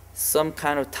 some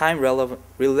kind of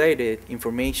time-related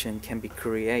information can be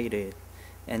created,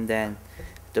 and then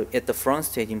at the front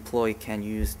stage, employee can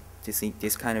use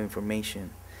this kind of information,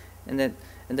 and then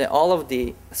all of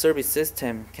the service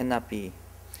system cannot be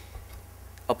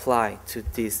applied to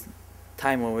this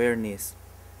time awareness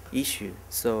issue.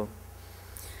 So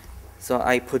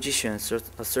I position a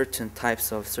certain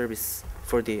types of service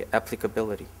for the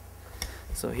applicability.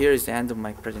 So here is the end of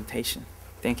my presentation.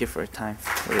 Thank you for your time.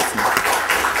 For listening.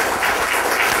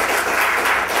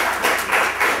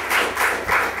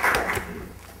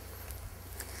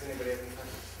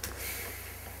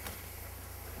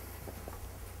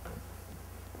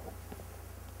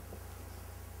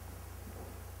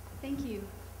 Thank you.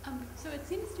 So it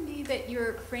seems to me that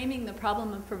you're framing the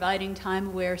problem of providing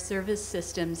time-aware service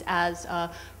systems as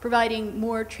providing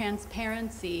more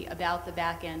transparency about the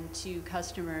back end to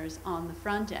customers on the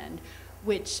front end,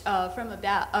 which from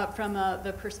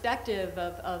the perspective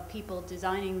of people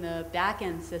designing the back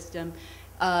end system,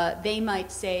 they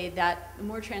might say that the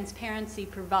more transparency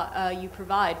you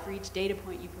provide for each data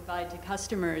point you provide to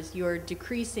customers, you're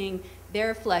decreasing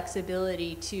their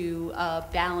flexibility to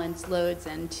balance loads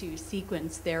and to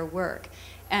sequence their work.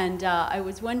 And I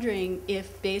was wondering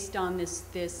if, based on this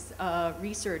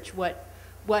research, what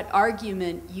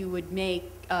argument you would make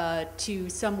to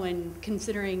someone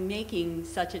considering making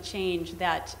such a change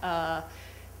that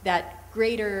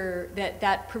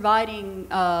that providing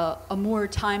a more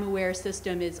time-aware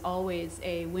system is always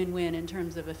a win-win in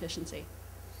terms of efficiency.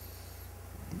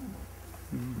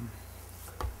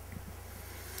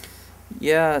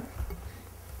 Yeah.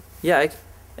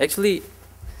 Actually,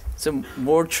 so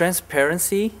more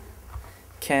transparency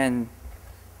can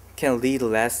lead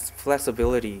less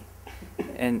flexibility,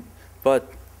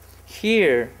 but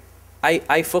here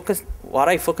what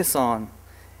I focus on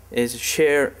is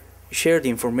share the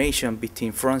information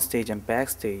between front stage and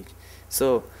backstage.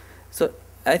 So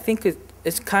I think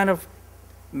it's kind of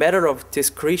matter of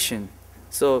discretion.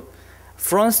 So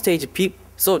front stage people,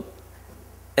 so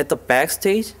at the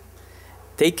backstage,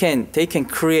 they can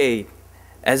create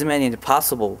as many as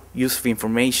possible useful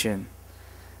information.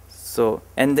 So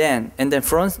and then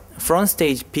front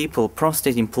stage people, front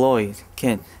stage employees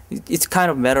can. It's kind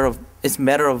of matter of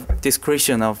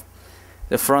discretion of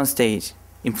the front stage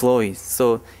employees.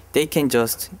 So they can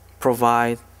just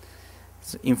provide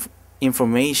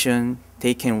information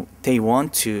they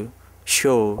want to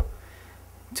show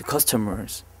to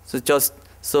customers. So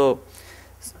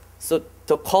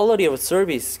the quality of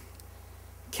service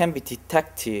can be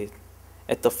detected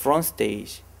at the front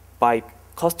stage by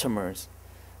customers.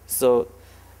 So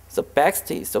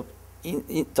backstage, the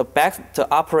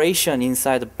operation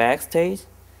inside the backstage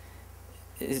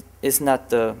is not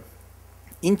the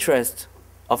interest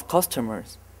of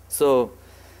customers. So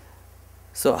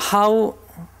how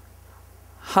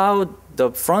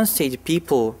the front stage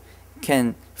people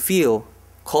can feel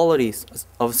qualities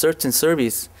of certain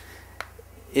service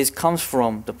comes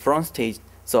from the front stage.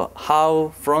 So how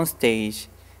front stage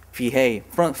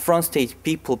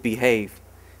people behave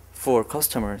for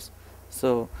customers.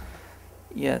 So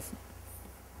yes,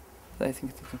 I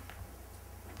think.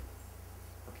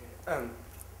 Okay.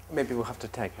 Maybe we'll have to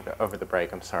take it over the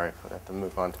break. I'm sorry for that. To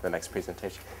move on to the next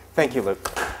presentation. Thank you, Luke.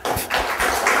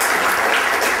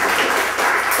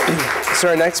 So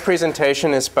our next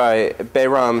presentation is by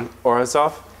Bayram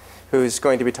Orazov, who's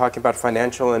going to be talking about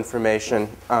financial information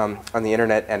on the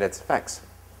internet and its effects.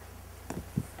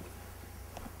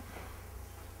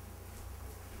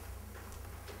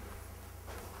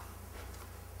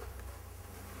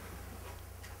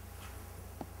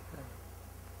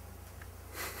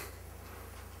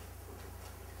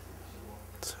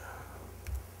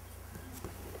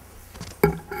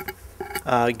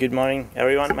 Good morning,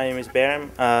 everyone. My name is Bayram.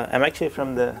 I'm actually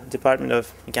from the Department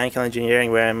of Mechanical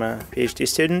Engineering, where I'm a PhD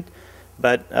student,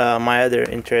 but my other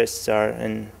interests are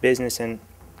in business and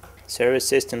service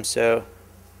systems. So,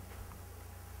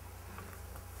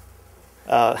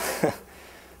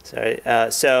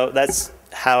 so that's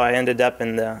how I ended up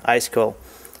in the iSchool.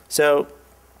 So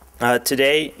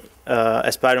today,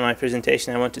 as part of my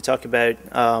presentation, I want to talk about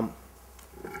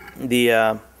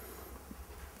the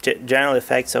general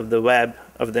effects of the web,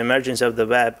 of the emergence of the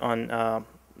web on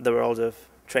the world of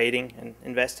trading and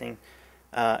investing,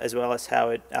 as well as how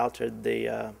it altered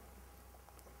the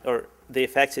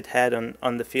effects it had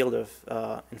on the field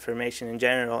of information in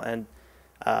general and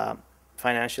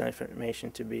financial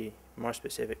information, to be more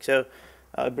specific. So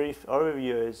a brief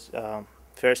overview is,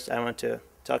 first I want to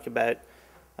talk about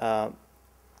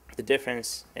the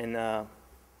difference in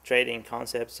trading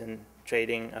concepts and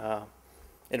trading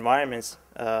environments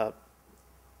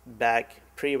back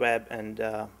pre-web and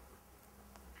the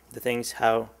things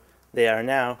how they are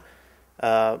now.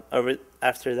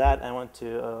 After that, I want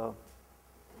to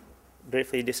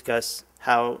briefly discuss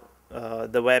how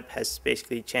the web has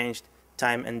basically changed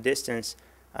time and distance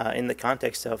in the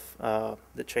context of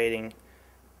the trading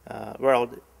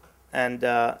world. And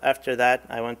after that,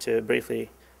 I want to briefly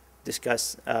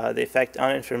discuss the effect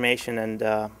on information and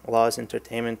laws,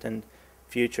 entertainment, and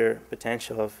future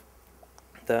potential of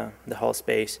the whole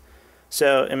space.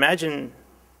 So imagine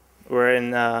we're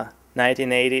in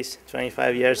 1980s,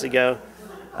 25 years ago.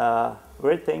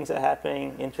 Weird things are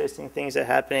happening, interesting things are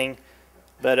happening,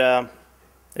 but a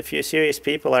few serious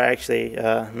people are actually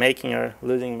making or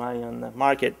losing money on the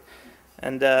market.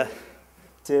 And to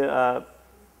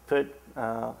put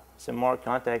some more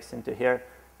context into here,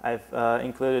 I've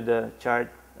included a chart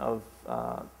of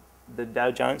the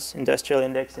Dow Jones Industrial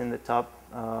Index in the top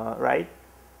right,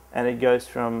 and it goes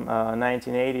from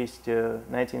 1980 to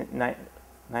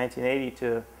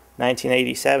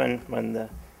 1987 when the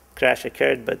crash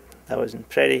occurred, but that wasn't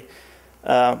pretty.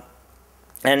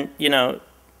 And you know,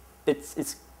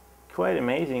 it's quite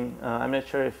amazing. I'm not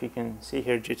sure if you can see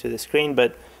here due to the screen,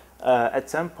 but at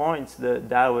some points the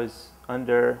Dow was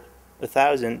under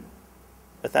 1,000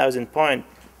 point,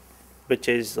 which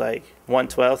is like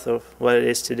 1/12 of what it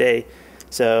is today.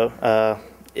 So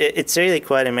it's really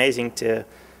quite amazing to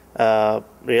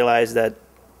realize that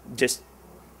just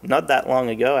not that long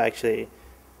ago, actually,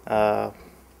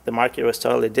 the market was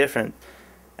totally different.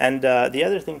 And the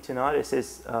other thing to notice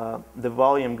is the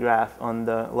volume graph on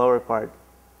the lower part.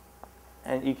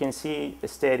 And you can see a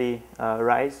steady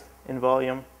rise in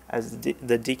volume as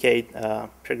the decade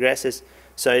progresses.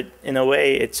 So in a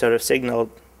way, it sort of signaled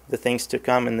the things to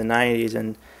come in the 90s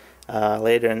and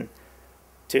later in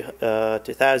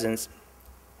 2000s.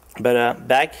 But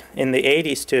back in the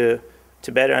 80s, to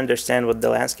better understand what the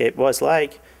landscape was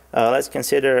like, let's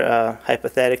consider a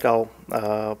hypothetical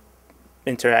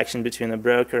interaction between a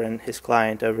broker and his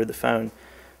client over the phone.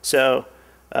 So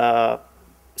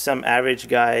some average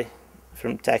guy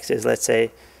from Texas, let's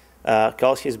say,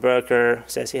 calls his broker,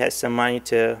 says he has some money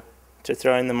to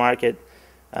throw in the market,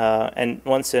 and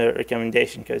wants a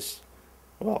recommendation because,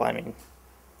 well, I mean,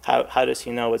 how does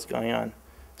he know what's going on?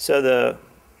 So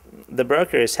the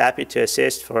broker is happy to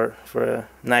assist for a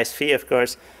nice fee, of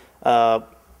course.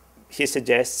 He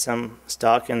suggests some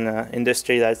stock in the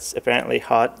industry that's apparently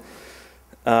hot.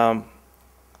 And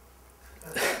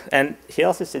he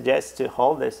also suggests to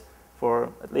hold this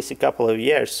for at least a couple of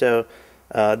years. So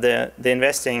the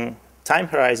investing time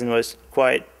horizon was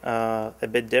quite a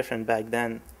bit different back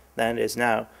then than it is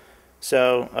now.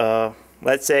 So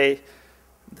let's say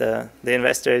the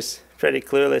investor is pretty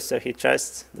clueless, so he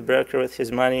trusts the broker with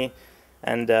his money,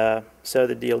 and so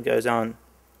the deal goes on.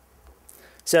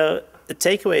 So the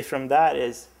takeaway from that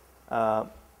is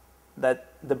that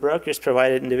the brokers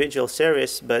provided individual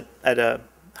service, but at a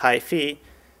high fee.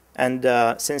 And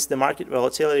since the market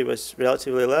volatility was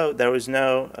relatively low, there was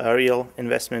no real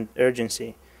investment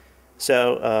urgency.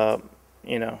 So,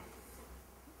 you know,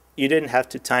 you didn't have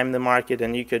to time the market,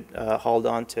 and you could hold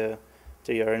on to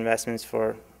your investments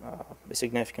for a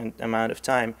significant amount of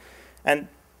time. And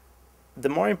the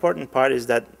more important part is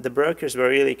that the brokers were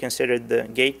really considered the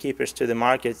gatekeepers to the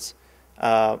markets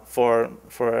for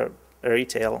a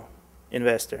retail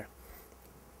investor.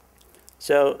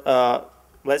 So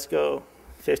let's go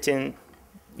 15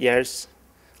 years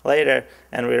later,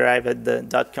 and we arrive at the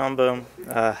dot-com boom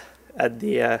at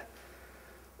the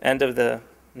end of the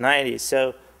 90s.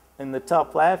 So in the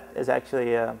top left is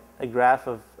actually a graph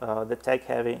of the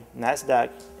tech-heavy NASDAQ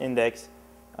index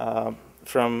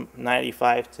from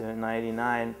 95 to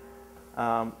 99.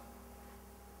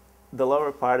 The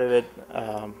lower part of it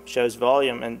shows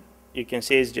volume, and you can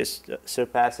see it's just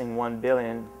surpassing 1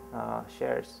 billion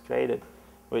shares traded,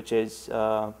 which is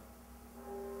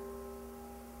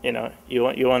you know, you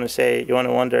want to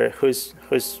wonder who's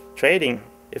trading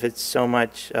if it's so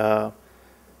much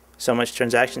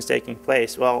transactions taking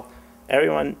place. Well,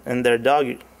 everyone and their dog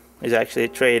is actually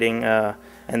trading,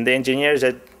 and the engineers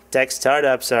at tech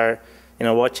startups are, you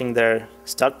know, watching their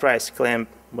stock price climb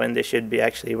when they should be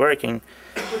actually working.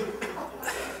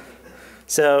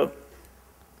 So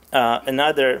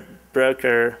another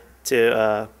broker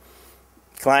to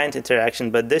client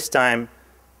interaction, but this time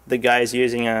the guy is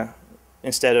using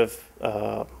instead of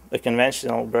a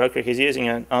conventional broker, he's using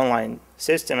an online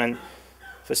system, and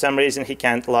for some reason he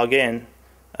can't log in,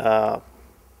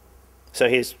 so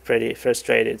he's pretty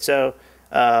frustrated. So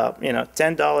you know,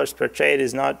 $10 per trade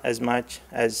is not as much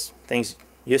as things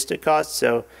used to cost,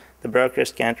 so the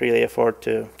brokers can't really afford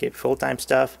to keep full-time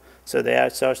staff, so they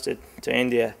outsourced it to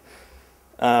India.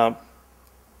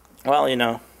 Well, you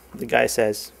know, the guy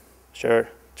says, sure,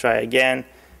 try again,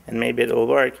 and maybe it will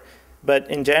work. But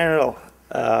in general,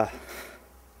 you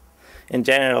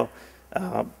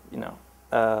know,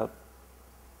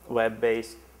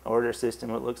 web-based order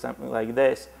system would look something like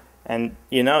this, and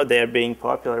you know they're being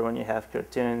popular when you have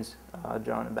cartoons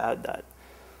drawn about that.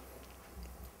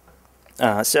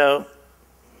 So,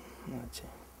 let's see.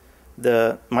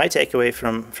 My takeaway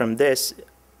from this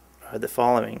are the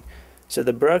following. So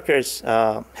the brokers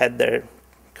had their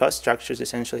cost structures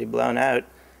essentially blown out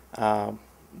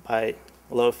by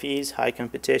low fees, high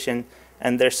competition,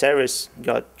 and their service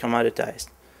got commoditized,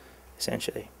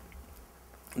 essentially.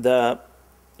 The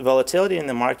volatility in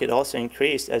the market also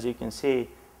increased, as you can see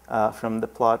from the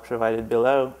plot provided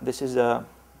below. This is a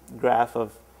graph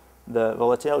of the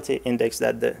volatility index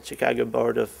that the Chicago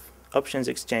Board of Options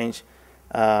Exchange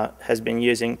has been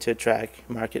using to track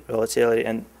market volatility.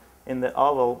 And in the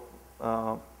oval,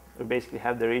 we basically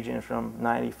have the region from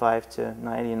 95 to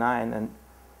 99, and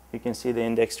you can see the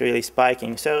index really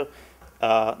spiking. So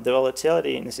the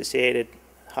volatility necessitated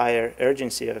higher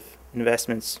urgency of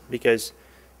investments because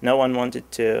no one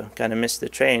wanted to kind of miss the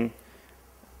train,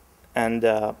 and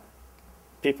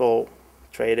people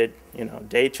traded, you know,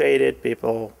 day traded,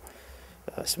 people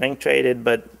swing traded,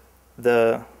 but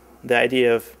the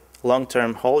idea of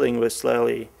long-term holding was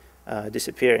slowly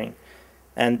disappearing.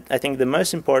 And I think the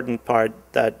most important part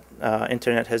that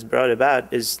internet has brought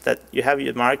about is that you have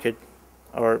your market,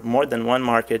 or more than one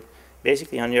market,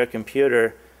 basically on your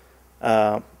computer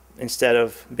instead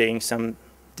of being some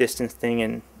distant thing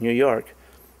in New York.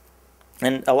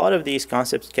 And a lot of these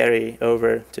concepts carry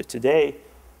over to today,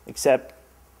 except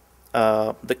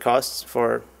the costs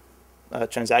for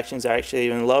transactions are actually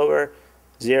even lower,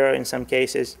 zero in some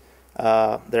cases.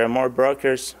 There are more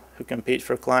brokers who compete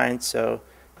for clients, so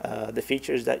the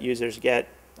features that users get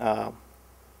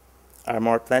are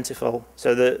more plentiful.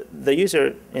 So the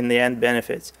user, in the end,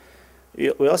 benefits. We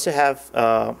also have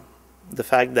the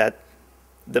fact that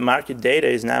the market data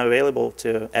is now available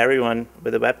to everyone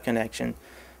with a web connection.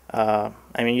 I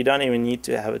mean, you don't even need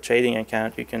to have a trading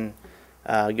account. You can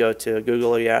go to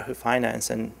Google or Yahoo Finance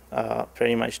and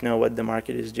pretty much know what the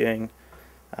market is doing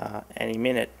any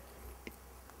minute.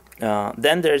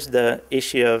 Then there's the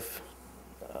issue of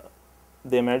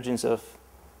the emergence of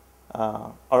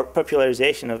or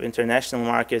popularization of international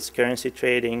markets, currency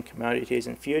trading, commodities,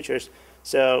 and futures.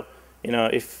 So,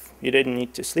 if you didn't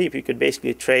need to sleep, you could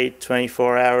basically trade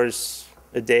 24 hours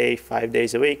a day, 5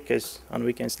 days a week, because on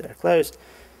weekends they're closed.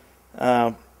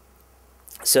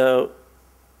 So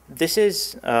this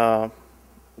is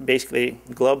basically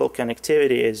global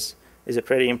connectivity is a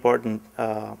pretty important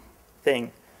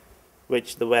thing,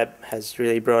 which the web has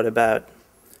really brought about.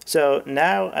 So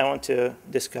now I want to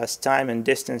discuss time and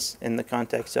distance in the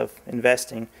context of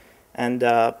investing. And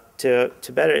to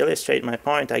better illustrate my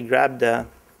point, I grabbed a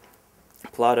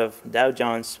plot of Dow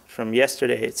Jones from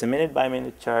yesterday. It's a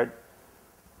minute-by-minute chart,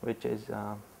 which is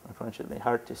unfortunately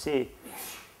hard to see.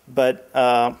 But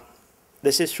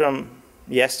this is from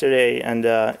yesterday, and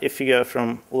if you go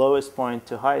from lowest point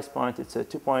to highest point, it's a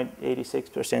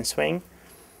 2.86% swing,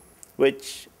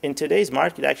 which in today's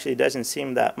market actually doesn't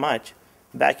seem that much.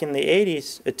 Back in the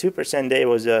 80s, a 2% day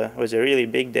was a really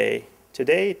big day.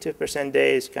 Today, 2%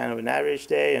 day is kind of an average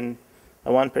day, and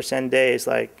a 1% day is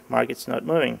like market's not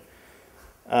moving.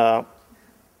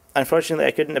 Unfortunately,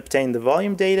 I couldn't obtain the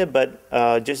volume data, but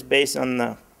just based on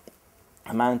the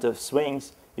amount of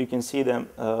swings, you can see them,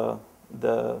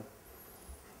 the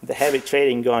heavy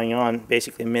trading going on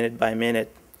basically minute by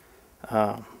minute.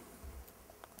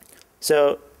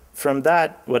 So from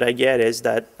that, what I get is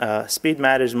that speed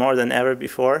matters more than ever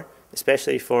before,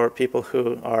 especially for people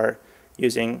who are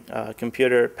using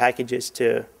computer packages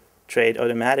to trade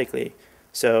automatically.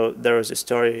 So there was a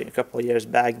story a couple of years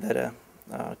back that a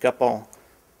couple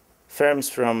firms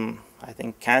from, I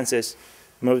think, Kansas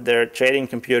moved their trading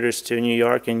computers to New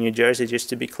York and New Jersey just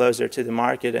to be closer to the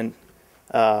market, and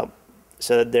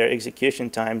so that their execution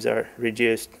times are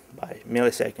reduced by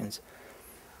milliseconds.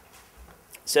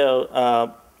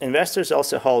 So investors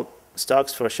also hold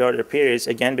stocks for shorter periods,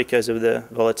 again because of the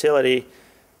volatility,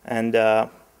 and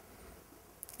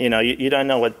you don't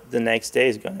know what the next day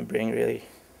is going to bring, really.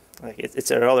 Like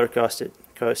it's a roller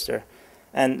coaster.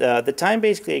 And the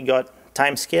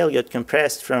time scale got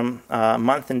compressed from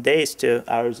months and days to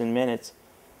hours and minutes,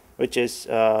 which is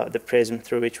the prism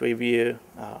through which we view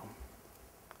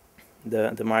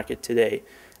the market today.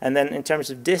 And then in terms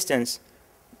of distance,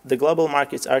 the global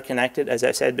markets are connected, as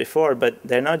I said before, but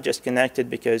they're not just connected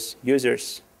because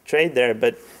users trade there,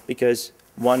 but because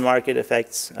one market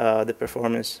affects the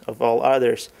performance of all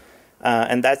others.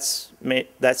 And that's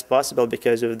possible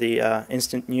because of the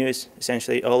instant news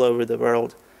essentially all over the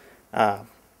world.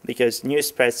 Because news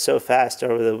spreads so fast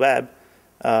over the web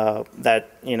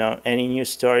that any news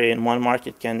story in one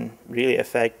market can really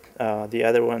affect the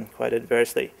other one quite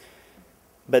adversely.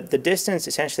 But the distance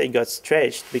essentially got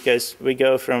stretched because we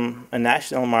go from a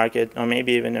national market or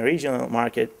maybe even a regional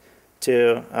market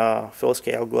to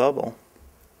full-scale global.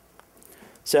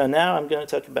 So now I'm going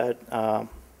to talk about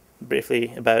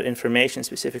briefly about information,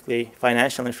 specifically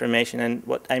financial information. And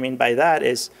what I mean by that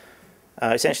is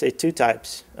essentially two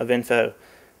types of info.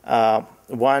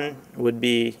 One would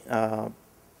be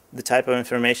the type of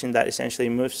information that essentially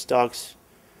moves stocks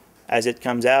as it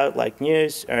comes out, like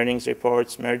news, earnings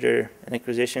reports, merger and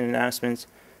acquisition announcements,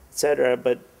 etc.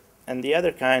 And the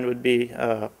other kind would be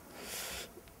sort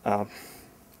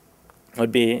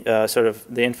of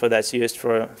the info that's used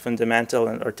for fundamental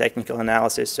or technical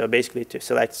analysis, so basically to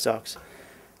select stocks.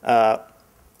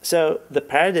 So the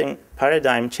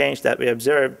paradigm change that we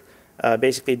observed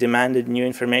basically demanded new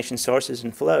information sources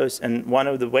and flows, and one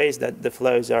of the ways that the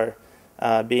flows are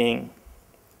being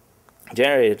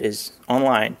generated is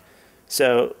online.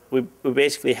 So we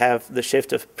basically have the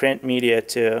shift of print media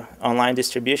to online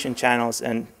distribution channels,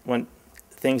 and when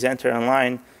things enter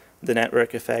online, the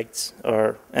network effects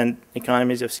and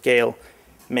economies of scale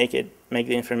make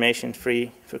the information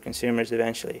free for consumers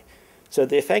eventually. So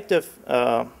the effect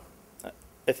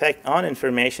on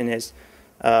information is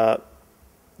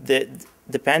the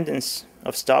dependence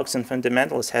of stocks and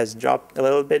fundamentals has dropped a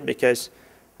little bit because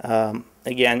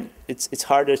again, it's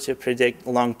harder to predict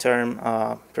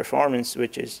long-term performance,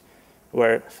 which is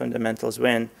where fundamentals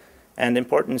win. And the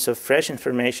importance of fresh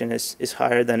information is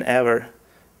higher than ever.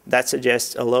 That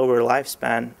suggests a lower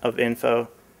lifespan of info,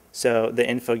 so the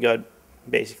info got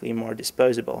basically more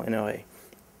disposable in a way.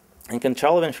 And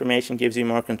control of information gives you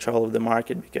more control of the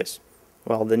market because,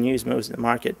 well, the news moves the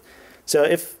market. So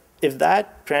if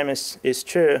that premise is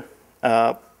true,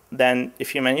 then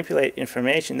if you manipulate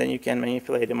information, then you can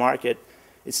manipulate the market.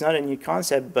 It's not a new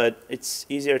concept, but it's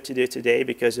easier to do today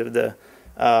because of the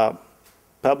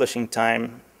publishing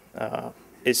time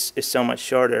is so much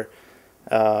shorter.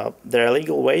 There are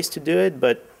legal ways to do it,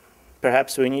 but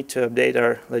perhaps we need to update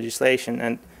our legislation.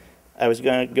 And I was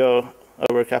going to go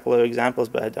over a couple of examples,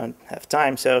 but I don't have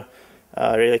time. So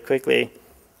really quickly,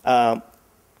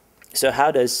 so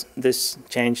how does this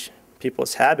change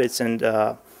people's habits, and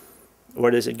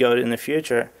where does it go in the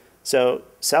future? So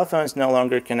cell phones no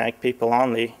longer connect people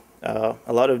only.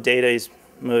 A lot of data is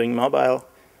moving mobile.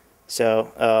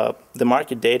 So the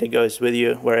market data goes with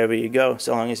you wherever you go,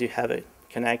 so long as you have a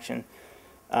connection.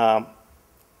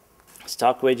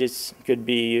 Stock widgets could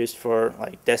be used for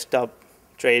like desktop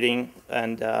trading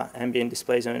and ambient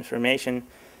displays of information.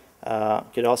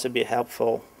 Could also be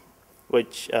helpful,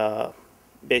 which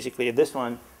basically this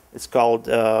one is called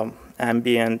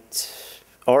ambient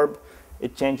orb.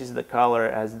 It changes the color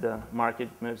as the market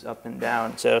moves up and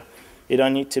down. So you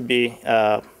don't need to be,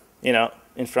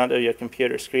 in front of your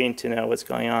computer screen to know what's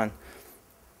going on.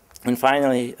 And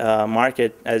finally,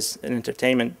 market as an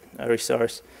entertainment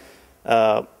resource.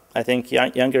 I think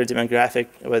younger demographic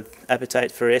with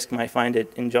appetite for risk might find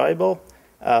it enjoyable.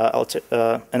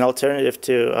 An alternative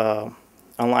to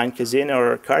online casino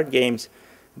or card games,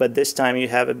 but this time you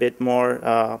have a bit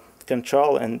more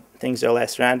control and things are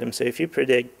less random. So if you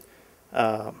predict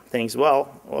things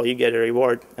well, you get a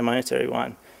reward, a monetary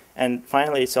one. And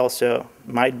finally, it's also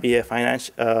might be a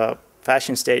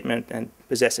fashion statement and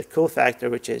possess a cool factor,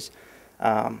 which is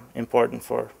important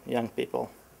for young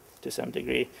people to some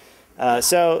degree.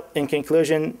 So in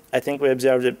conclusion, I think we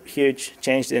observed a huge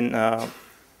change in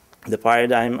the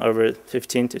paradigm over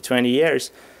 15 to 20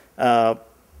 years.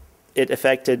 It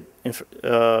affected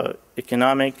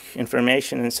economic,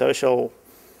 information, and social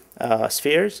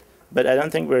spheres, but I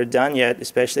don't think we're done yet,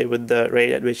 especially with the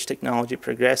rate at which technology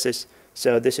progresses.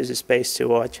 So this is a space to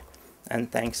watch, and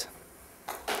thanks.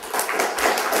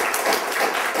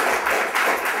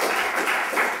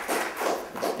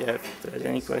 Yeah, if there's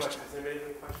any questions.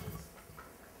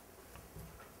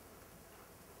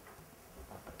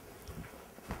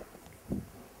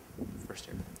 First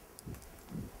here.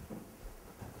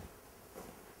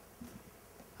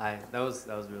 Hi, that was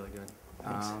really good.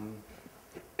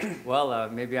 Well,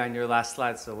 maybe on your last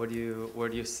slide. So, where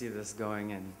do you see this going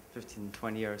in 15,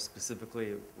 20 years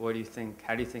specifically? What do you think?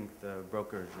 How do you think the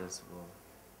brokerages will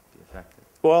be affected?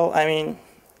 Well, I mean,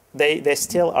 they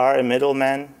still are a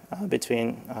middleman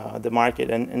between the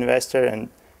market and investor, and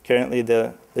currently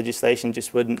the legislation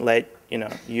just wouldn't let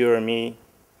you or me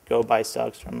go buy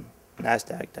stocks from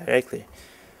NASDAQ directly.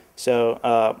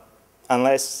 So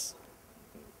unless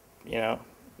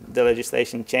the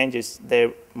legislation changes,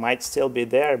 they might still be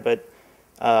there, but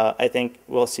I think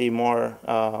we'll see more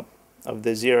of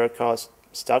the zero-cost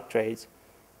stock trades,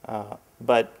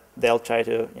 but they'll try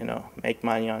to make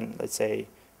money on, let's say,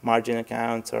 margin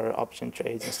accounts or option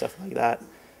trades and stuff like that.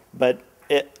 But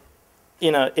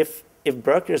if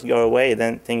brokers go away,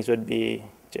 then things would be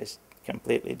just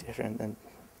completely different, and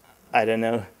I don't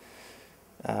know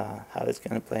how it's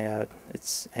going to play out.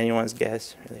 It's anyone's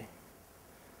guess, really.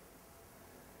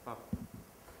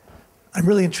 I'm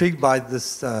really intrigued by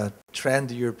this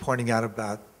trend you're pointing out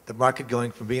about the market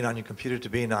going from being on your computer to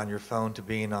being on your phone to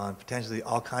being on potentially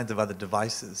all kinds of other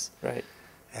devices. Right.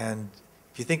 And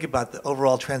if you think about the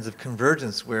overall trends of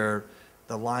convergence where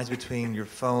the lines between your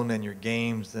phone and your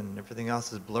games and everything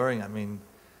else is blurring, I mean,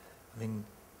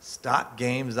 stock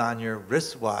games on your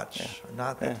wristwatch are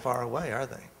not that far away, are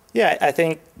they? Yeah, I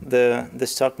think the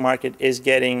stock market is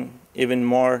getting even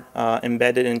more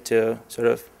embedded into sort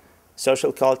of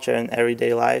social culture and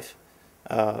everyday life.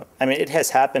 I mean, it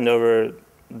has happened over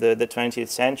the 20th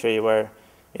century where,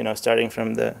 starting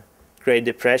from the Great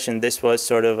Depression, this was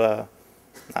sort of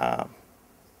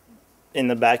in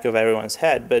the back of everyone's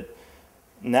head. But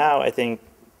now I think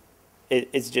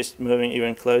it's just moving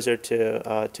even closer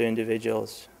to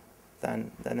individuals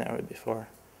than ever before.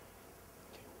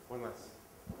 One last.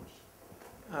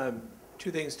 Two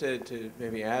things to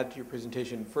maybe add to your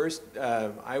presentation. First,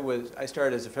 I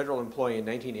started as a federal employee in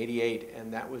 1988,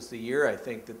 and that was the year, I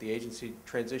think, that the agency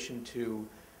transitioned to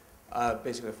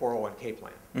basically a 401k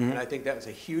plan. Mm-hmm. And I think that was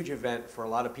a huge event for a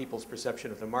lot of people's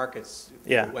perception of the markets.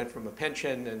 Yeah. It went from a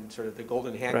pension and sort of the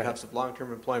golden handcuffs of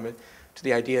long-term employment to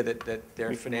the idea that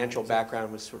their financial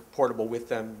background was sort of portable with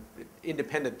them,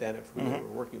 independent then of who they were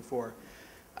working for.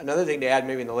 Another thing to add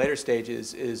maybe in the later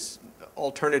stages is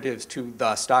alternatives to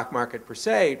the stock market per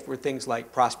se were things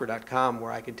like Prosper.com,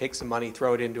 where I can take some money,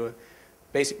 throw it into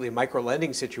basically a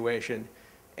micro-lending situation,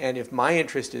 and if my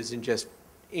interest is in just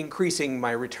increasing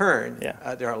my return,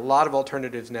 there are a lot of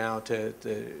alternatives now to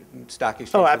the stock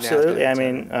exchange. Oh, absolutely. I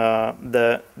mean,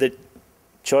 the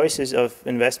choices of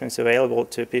investments available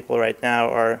to people right now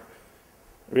are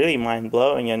really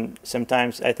mind-blowing, and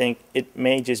sometimes I think it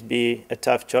may just be a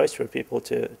tough choice for people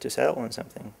to settle on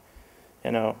something.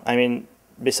 I mean,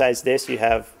 besides this, you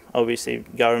have obviously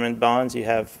government bonds, you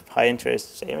have high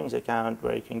interest savings account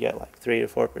where you can get like 3 to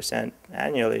 4%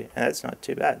 annually, and that's not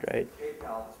too bad, right?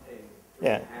 PayPal's paying.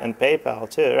 Yeah, and PayPal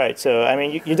too, right? So I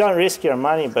mean, you don't risk your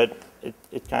money, but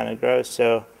it kind of grows.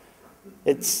 So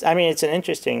it's an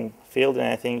interesting field, and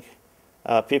I think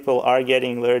people are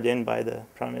getting lured in by the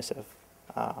promise of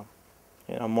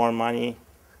more money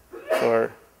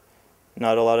for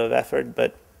not a lot of effort,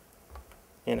 but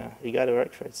you got to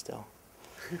work for it still.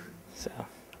 So.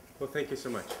 Well, thank you so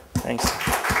much. Thanks.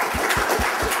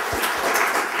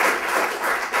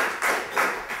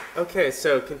 Okay,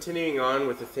 so continuing on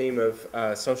with the theme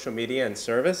of social media and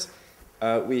service,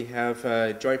 we have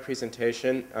a joint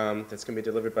presentation that's going to be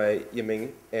delivered by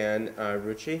Yiming and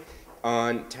Ruchi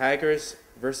on taggers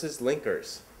versus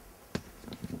linkers.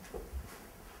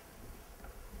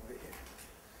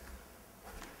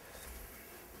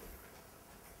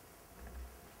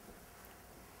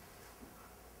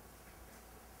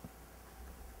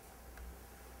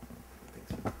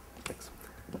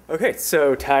 Okay,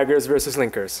 so taggers versus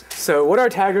linkers. So what are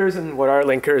taggers and what are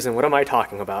linkers and what am I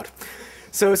talking about?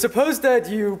 So suppose that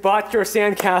you bought your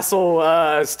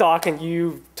sandcastle stock and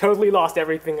you totally lost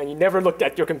everything and you never looked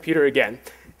at your computer again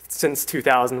since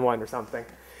 2001 or something.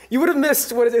 You would have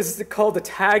missed what is called the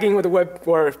tagging of the web,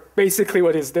 or basically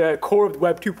what is the core of the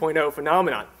Web 2.0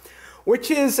 phenomenon,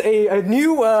 which is a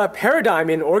new paradigm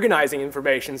in organizing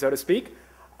information, so to speak.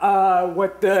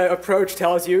 What the approach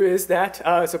tells you is that,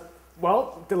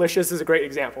 well, Delicious is a great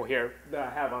example here that I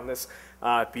have on this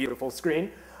beautiful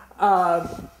screen.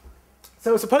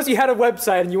 So suppose you had a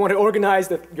website and you want to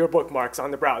organize your bookmarks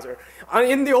on the browser.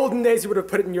 In the olden days, you would have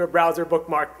put it in your browser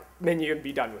bookmark menu and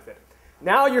be done with it.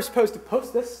 Now you're supposed to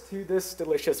post this to this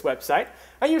Delicious website,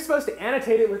 and you're supposed to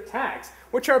annotate it with tags,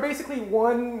 which are basically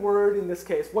one word, in this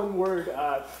case, one word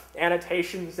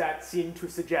annotations that seem to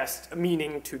suggest a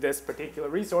meaning to this particular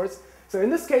resource. So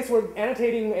in this case, we're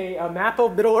annotating a map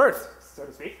of Middle Earth, so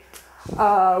to speak.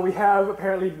 We have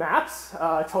apparently maps,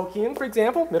 Tolkien, for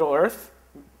example, Middle Earth,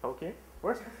 Tolkien, of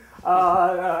course.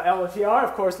 LGR,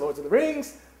 of course, Lords of the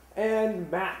Rings, and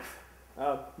map,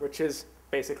 which is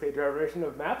basically a derivation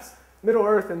of maps, Middle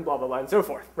Earth, and blah, blah, blah, and so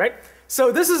forth, right?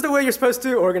 So this is the way you're supposed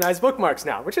to organize bookmarks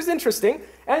now, which is interesting,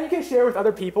 and you can share with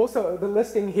other people. So the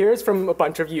listing here is from a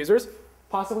bunch of users,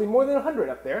 possibly more than 100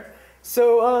 up there.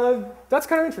 So that's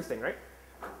kind of interesting, right?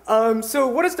 So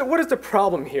what is the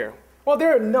problem here? Well,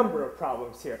 there are a number of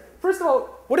problems here. First of all,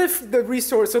 what if the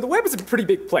resource, so the web is a pretty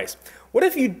big place. What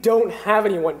if you don't have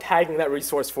anyone tagging that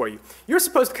resource for you? You're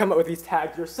supposed to come up with these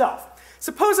tags yourself.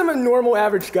 Suppose I'm a normal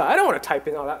average guy. I don't want to type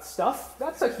in all that stuff.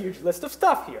 That's a huge list of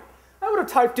stuff here. I would have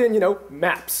typed in,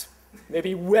 maps,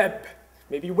 maybe web,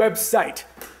 maybe website.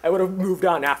 I would have moved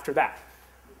on after that.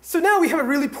 So now we have a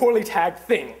really poorly tagged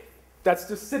thing that's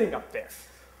just sitting up there.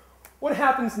 What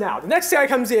happens now? The next guy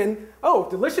comes in, oh,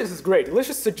 Delicious is great.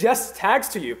 Delicious suggests tags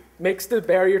to you, makes the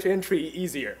barrier to entry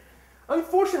easier.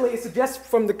 Unfortunately, it suggests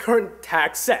from the current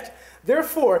tag set.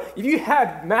 Therefore, if you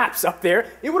had maps up there,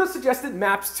 it would have suggested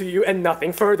maps to you and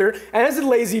nothing further. And as a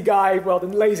lazy guy, well, the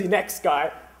lazy next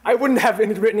guy, I wouldn't have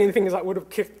written anything as I would have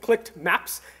clicked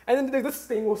maps, and then this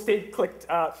thing will stay clicked,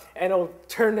 and it'll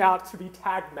turn out to be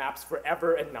tagged maps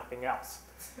forever and nothing else.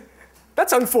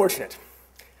 That's unfortunate.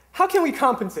 How can we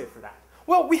compensate for that?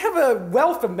 Well, we have a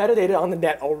wealth of metadata on the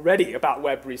net already about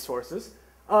web resources.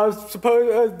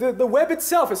 The web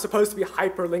itself is supposed to be a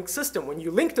hyperlink system. When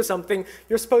you link to something,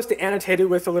 you're supposed to annotate it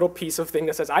with a little piece of thing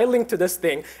that says, I linked to this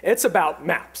thing. It's about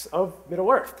maps of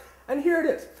Middle Earth. And here it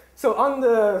is. So on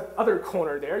the other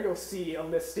corner there, you'll see a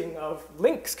listing of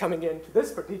links coming into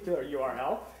this particular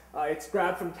URL. It's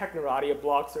grabbed from Technorati, a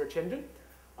blog search engine.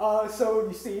 So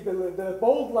you see the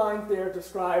bold lines there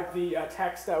describe the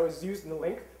text that was used in the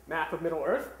link, map of Middle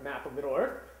Earth, map of Middle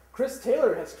Earth. Chris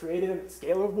Taylor has created a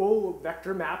scalable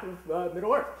vector map of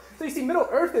Middle Earth. So you see Middle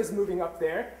Earth is moving up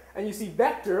there, and you see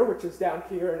vector, which is down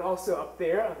here and also up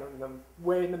there,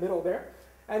 way in the middle there.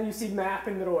 And you see map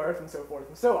in Middle Earth and so forth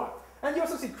and so on. And you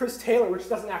also see Chris Taylor, which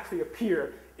doesn't actually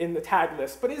appear in the tag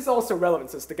list, but is also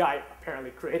relevant since the guy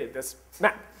apparently created this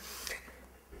map.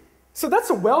 So that's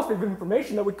a wealth of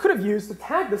information that we could have used to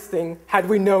tag this thing had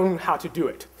we known how to do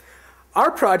it. Our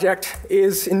project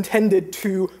is intended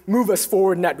to move us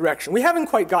forward in that direction. We haven't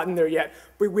quite gotten there yet,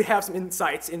 but we have some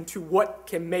insights into what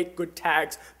can make good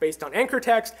tags based on anchor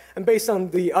text and based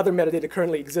on the other metadata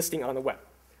currently existing on the web.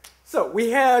 So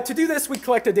to do this, we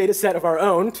collect a data set of our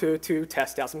own to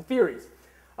test out some theories.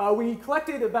 We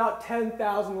collected about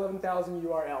 10,000, 11,000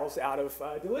 URLs out of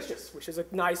Delicious, which is a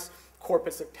nice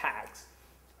corpus of tags.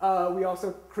 We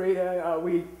also create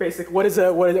what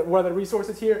are the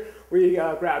resources here? We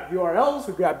grab URLs,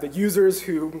 we grab the users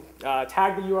who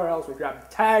tag the URLs, we grab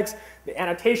the tags, the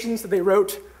annotations that they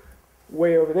wrote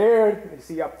way over there. You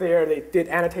see up there, they did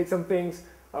annotate some things.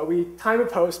 We time and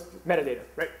post metadata,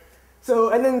 right? So,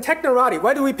 and then Technorati,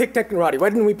 why do we pick Technorati? Why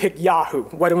didn't we pick Yahoo?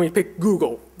 Why didn't we pick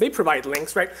Google? They provide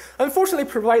links, right? Unfortunately,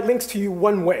 they provide links to you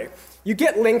one way. You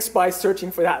get links by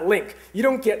searching for that link. You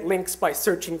don't get links by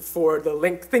searching for the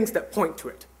link, things that point to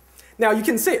it. Now you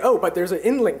can say, oh, but there's an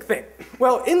in-link thing.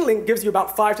 Well, in-link gives you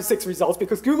about 5 to 6 results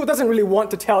because Google doesn't really want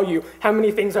to tell you how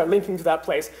many things are linking to that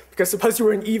place, because suppose you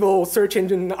were an evil search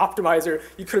engine optimizer,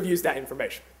 you could have used that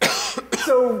information.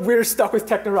 So we're stuck with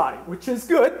Technorati, which is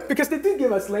good because they do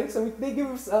give us links, and they give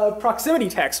us proximity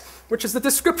text, which is the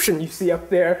description you see up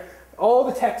there, all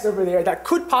the text over there that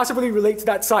could possibly relate to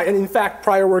that site. And in fact,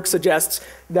 prior work suggests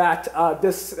that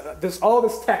all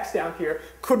this text down here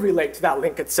could relate to that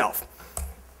link itself.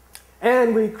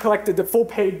 And we collected the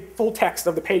full text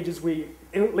of the pages we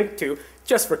linked to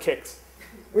just for kicks.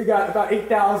 We got about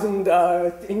 8,000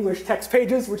 English text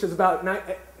pages, which is about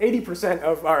 80%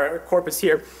 of our corpus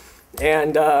here.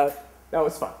 And that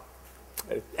was fun.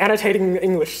 Annotating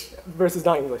English versus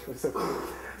non-English was so cool.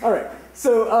 All right,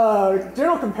 so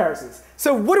general comparisons.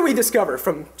 So what do we discover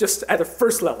from just at the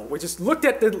first level? We just looked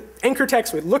at the anchor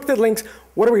text, we looked at links,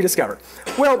 what do we discover?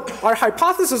 Well, our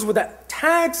hypothesis was that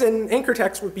tags and anchor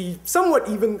text would be somewhat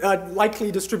even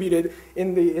likely distributed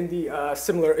in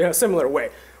the similar way.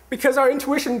 Because our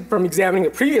intuition from examining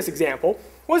the previous example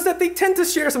was that they tend to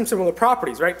share some similar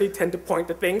properties, right? They tend to point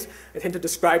to things, they tend to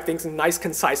describe things in nice,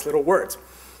 concise little words.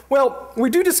 Well, we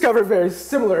do discover very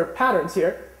similar patterns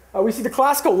here. We see the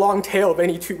classical long tail of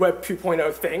any Web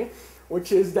 2.0 thing,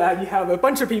 which is that you have a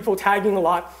bunch of people tagging a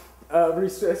lot,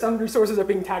 some resources are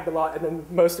being tagged a lot, and then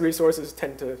most resources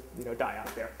tend to die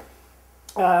out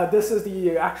there. This is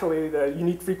actually the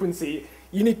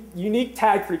unique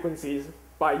tag frequencies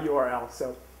by URL.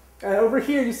 So over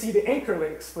here you see the anchor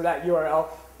links for that URL,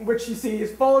 which you see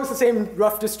follows the same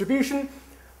rough distribution,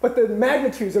 but the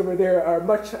magnitudes over there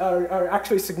are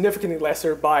actually significantly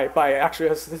lesser by actually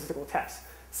a statistical test.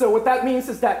 So what that means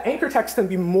is that anchor text can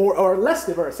be more or less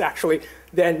diverse, actually,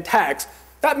 than tags.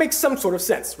 That makes some sort of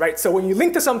sense, right? So when you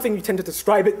link to something, you tend to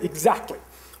describe it exactly.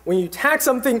 When you tag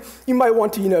something, you might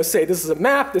want to say, this is a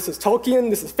map, this is Tolkien,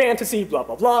 this is fantasy, blah,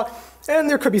 blah, blah. And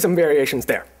there could be some variations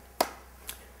there.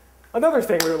 Another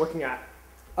thing we were looking at,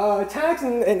 tags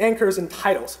and anchors and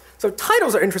titles. So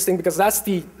titles are interesting because that's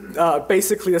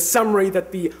basically the summary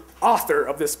that the author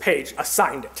of this page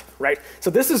assigned it, right? So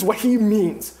this is what he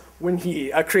means when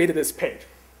he created this page.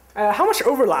 How much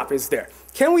overlap is there?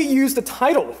 Can we use the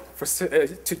title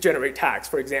to generate tags,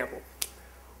 for example?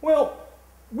 Well,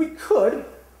 we could.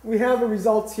 We have the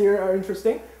results here are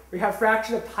interesting. We have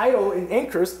fraction of title in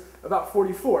anchors about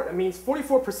 44. That means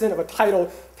 44% of a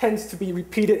title tends to be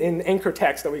repeated in anchor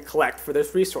text that we collect for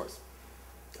this resource.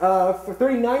 For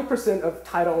 39% of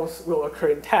titles will occur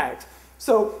in tags.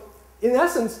 So in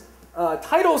essence,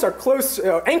 titles are close,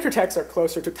 anchor texts are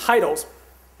closer to titles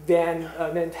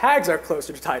than tags are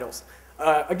closer to titles.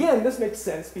 Again, this makes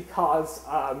sense because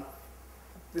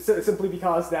simply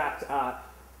because that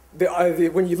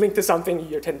when you link to something,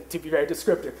 you tend to be very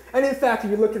descriptive. And in fact,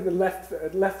 if you look at the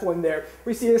left one there,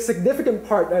 we see a significant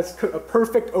part that's a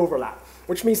perfect overlap,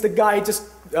 which means the guy just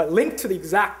linked to the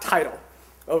exact title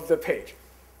of the page.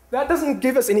 That doesn't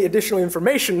give us any additional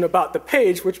information about the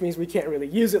page, which means we can't really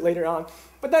use it later on.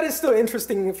 But that is still an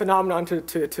interesting phenomenon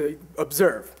to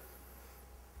observe.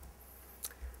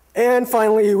 And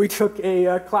finally, we took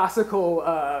a classical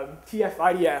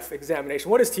TF-IDF examination.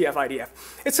 What is TF-IDF?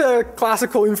 It's a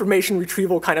classical information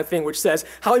retrieval kind of thing, which says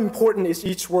how important is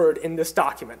each word in this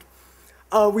document.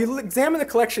 We examine the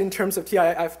collection in terms of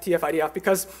TF-IDF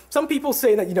because some people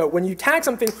say that when you tag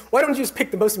something, why don't you just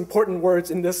pick the most important words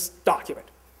in this document?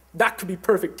 That could be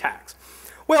perfect tags.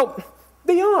 Well,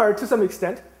 they are to some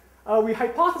extent. We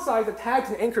hypothesized that tags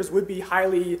and anchors would be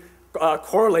highly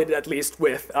correlated at least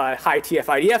with high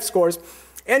TF-IDF scores,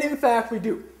 and in fact we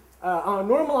do. On a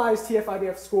normalized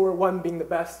TF-IDF score, 1 being the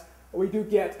best, we do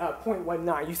get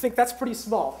 0.19. You think that's pretty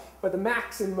small, but the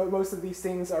max in most of these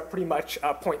things are pretty much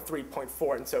 0.3,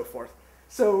 0.4, and so forth.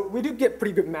 So we do get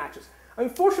pretty good matches.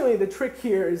 Unfortunately, the trick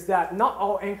here is that not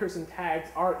all anchors and tags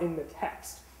are in the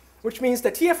text, which means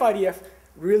that TF-IDF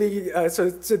really, so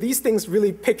these things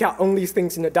really pick out only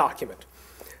things in the document.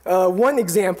 One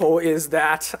example is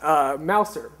that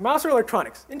Mouser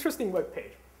Electronics, interesting web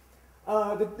page.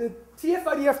 The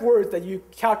TF-IDF words that you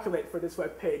calculate for this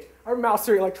web page are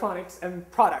Mouser Electronics and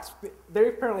products. They're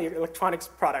apparently an electronics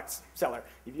products seller,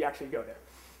 if you actually go there.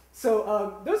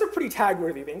 So those are pretty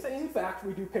tag-worthy things, and in fact,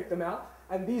 we do pick them out,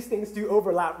 and these things do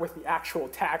overlap with the actual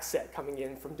tag set coming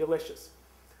in from Delicious.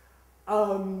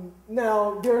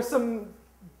 Now, there are some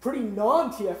pretty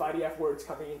non-TF-IDF words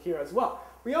coming in here as well.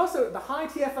 We also, the high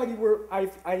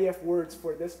TF-IDF words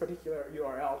for this particular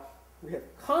URL, we have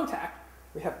contact,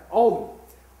 we have Alden.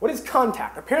 What is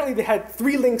contact? Apparently they had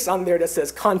 3 links on there that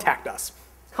says contact us.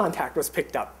 Contact was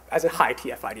picked up as a high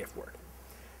TF-IDF word.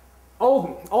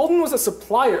 Alden. Alden was a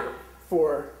supplier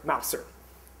for Mouser.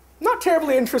 Not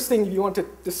terribly interesting if you want to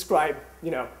describe,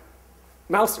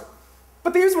 Mouser.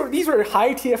 But these were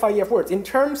high TF-IDF words. In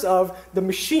terms of the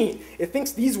machine, it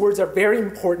thinks these words are very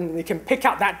important, and it can pick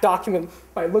out that document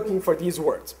by looking for these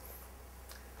words.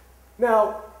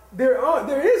 Now,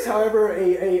 there is, however,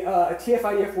 a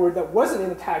TF-IDF word that wasn't in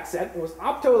the tag set. It was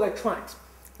optoelectronics.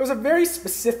 It was a very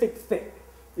specific thing.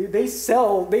 They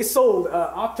sold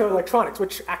optoelectronics,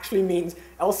 which actually means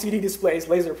LCD displays,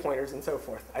 laser pointers, and so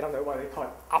forth. I don't know why they call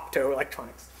it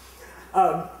optoelectronics.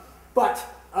 But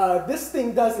this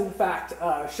thing does, in fact,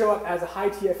 show up as a high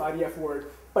TF-IDF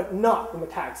word, but not in the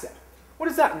tag set. What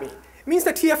does that mean? It means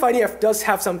that TF-IDF does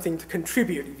have something to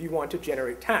contribute if you want to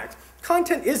generate tags.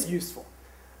 Content is useful.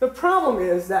 The problem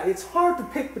is that it's hard to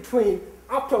pick between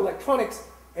optoelectronics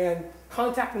and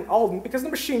contact and Alden because the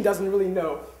machine doesn't really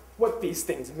know what these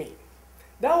things mean.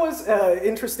 That was an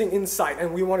interesting insight,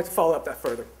 and we wanted to follow up that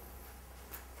further.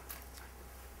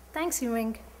 Thanks,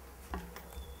 Ewing.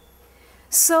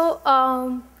 So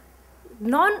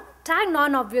tag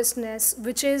non-obviousness,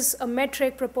 which is a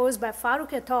metric proposed by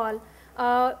Farooq et al.,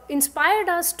 inspired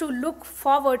us to look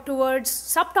forward towards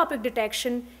subtopic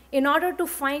detection in order to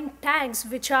find tags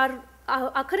which are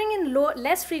occurring in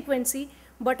less frequency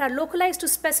but are localized to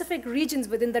specific regions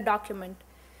within the document.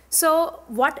 So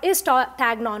what is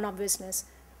tag non-obviousness?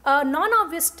 A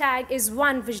non-obvious tag is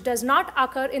one which does not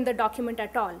occur in the document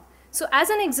at all. So as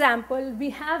an example,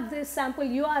 we have this sample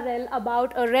URL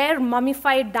about a rare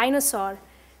mummified dinosaur.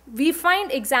 We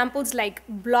find examples like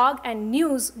blog and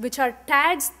news, which are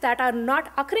tags that are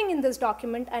not occurring in this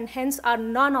document and hence are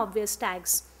non-obvious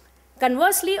tags.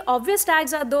 Conversely, obvious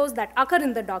tags are those that occur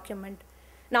in the document.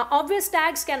 Now, obvious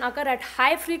tags can occur at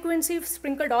high frequency,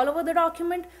 sprinkled all over the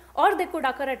document, or they could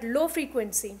occur at low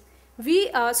frequency.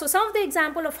 So some of the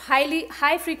example of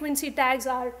high frequency tags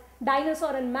are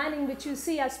dinosaur and Manning, which you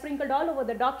see are sprinkled all over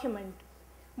the document.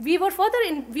 We were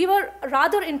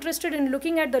rather interested in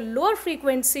looking at the lower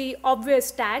frequency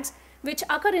obvious tags, which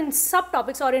occur in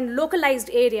subtopics or in localized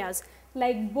areas,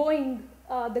 like Boeing,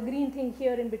 the green thing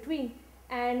here in between,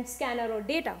 and scanner or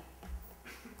data.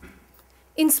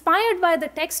 Inspired by the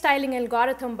text styling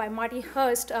algorithm by Marty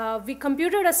Hurst, we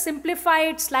computed a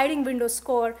simplified sliding window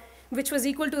score, which was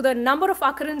equal to the number of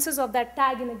occurrences of that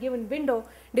tag in a given window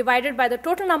divided by the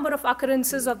total number of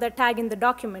occurrences of that tag in the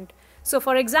document. So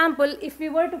for example, if we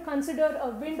were to consider a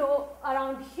window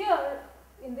around here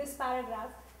in this paragraph,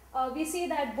 we see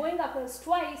that Boeing occurs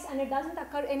twice and it doesn't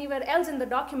occur anywhere else in the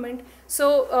document.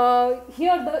 So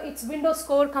here its window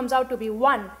score comes out to be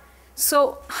 1.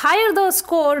 So higher the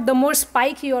score, the more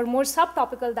spiky or more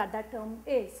subtopical that term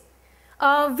is.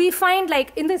 We find,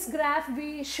 like in this graph,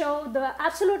 we show the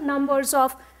absolute numbers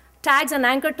of tags and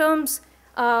anchor terms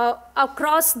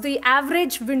across the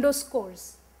average window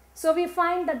scores. So we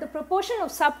find that the proportion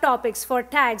of subtopics for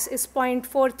tags is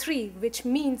 0.43, which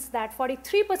means that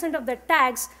 43% of the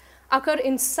tags occur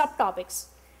in subtopics.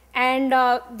 And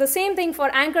the same thing for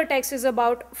anchor text is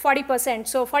about 40%.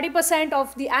 So 40%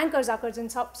 of the anchors occurs in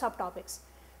subtopics.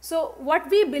 So what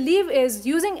we believe is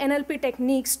using NLP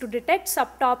techniques to detect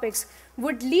subtopics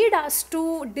would lead us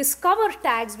to discover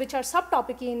tags which are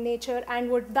subtopic in nature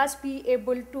and would thus be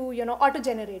able to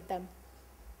auto-generate them.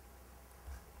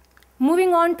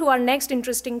 Moving on to our next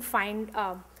interesting find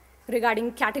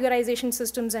regarding categorization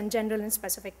systems and general and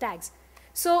specific tags.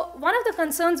 So one of the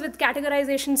concerns with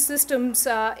categorization systems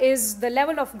is the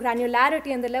level of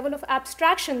granularity and the level of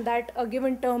abstraction that a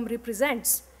given term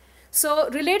represents. So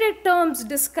related terms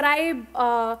describe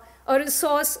a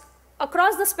resource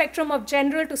across the spectrum of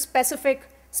general to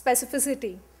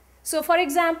specificity. So for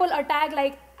example, a tag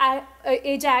like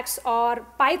Ajax or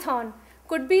Python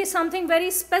could be something very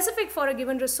specific for a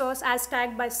given resource as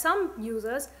tagged by some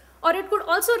users, or it could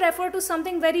also refer to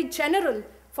something very general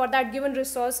for that given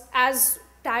resource as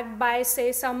tagged by,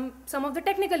 say, some of the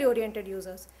technically oriented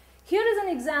users. Here is an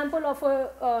example of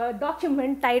a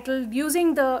document titled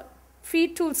Using the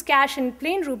Feed Tools Cache in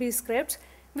Plain Ruby Scripts,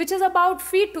 which is about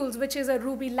feed tools, which is a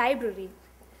Ruby library.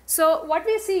 So what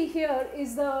we see here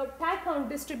is the tag count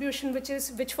distribution,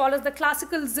 which follows the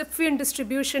classical zip field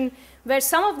distribution, where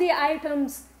some of the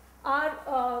items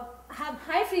are have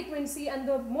high frequency, and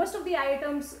most of the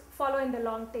items follow in the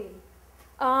long tail.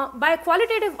 By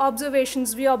qualitative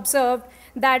observations, we observed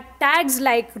that tags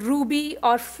like Ruby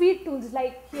or feed tools,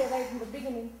 like here right in the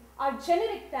beginning, are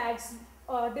generic tags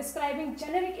describing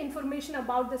generic information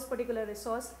about this particular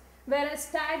resource, whereas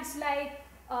tags like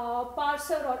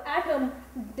parser or atom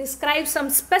describe some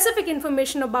specific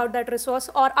information about that resource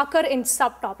or occur in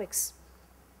subtopics.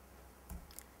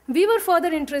 We were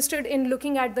further interested in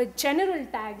looking at the general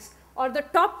tags or the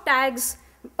top tags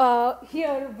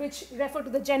here, which refer to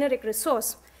the generic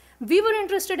resource. We were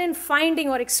interested in finding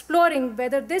or exploring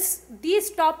whether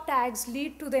these top tags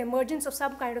lead to the emergence of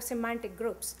some kind of semantic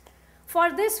groups.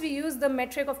 For this, we use the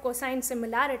metric of cosine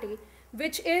similarity,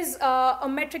 which is a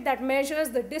metric that measures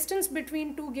the distance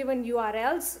between two given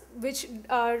URLs, which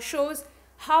shows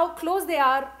how close they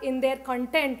are in their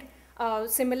content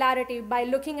similarity by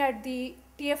looking at the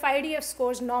TF-IDF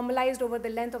scores normalized over the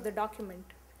length of the document.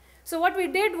 So what we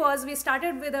did was we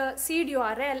started with a seed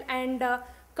URL and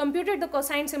computed the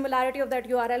cosine similarity of that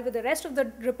URL with the rest of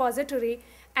the repository,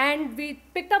 and we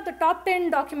picked up the top 10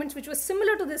 documents which were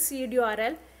similar to the seed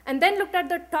URL, and then looked at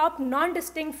the top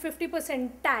non-distinct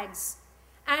 50% tags.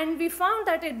 And we found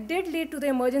that it did lead to the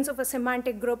emergence of a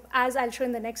semantic group, as I'll show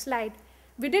in the next slide.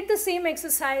 We did the same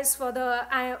exercise for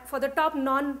the top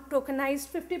non-tokenized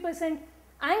 50%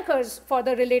 anchors for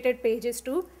the related pages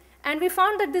too. And we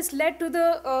found that this led to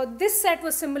this set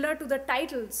was similar to the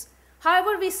titles.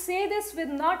 However, we say this with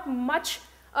not much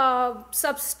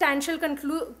substantial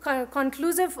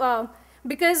conclusive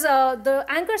because the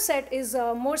anchor set is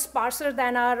more sparser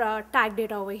than our tag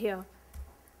data over here.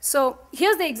 So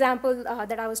here's the example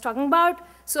that I was talking about.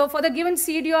 So for the given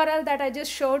seed URL that I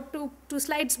just showed two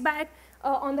slides back,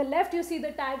 on the left you see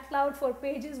the tag cloud for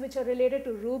pages which are related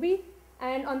to Ruby.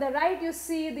 And on the right, you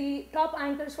see the top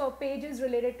anchors for pages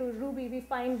related to Ruby. We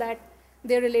find that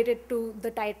they're related to the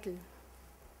title.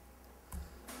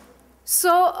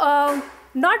 So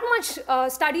not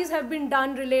much studies have been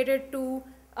done related to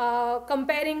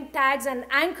comparing tags and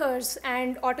anchors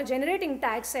and auto-generating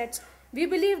tag sets. We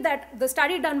believe that the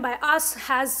study done by us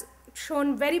has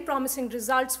shown very promising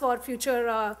results for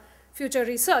future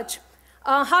research.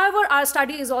 However, our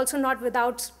study is also not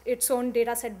without its own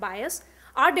data set bias.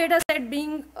 Our data set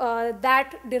being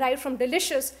that derived from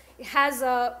Delicious has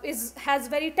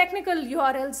very technical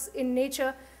URLs in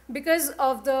nature because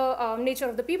of the nature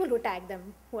of the people who tag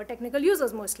them, who are technical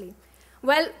users mostly.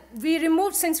 Well,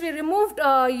 since we removed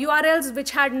URLs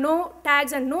which had no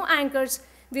tags and no anchors,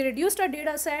 we reduced our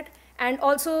data set and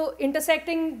also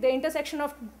the intersection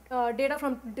of data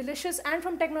from Delicious and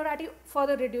from Technorati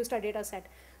further reduced our data set.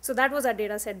 So that was our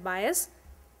data set bias.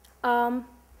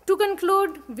 To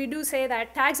conclude, we do say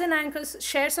that tags and anchors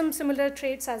share some similar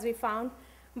traits as we found,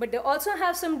 but they also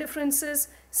have some differences,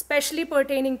 especially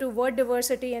pertaining to word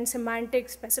diversity and semantic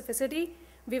specificity.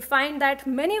 We find that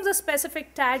many of the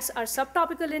specific tags are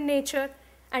subtopical in nature,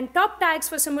 and top tags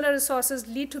for similar resources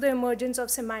lead to the emergence of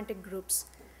semantic groups.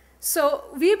 So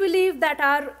we believe that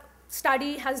our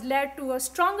study has led to a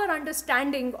stronger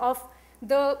understanding of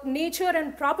the nature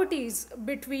and properties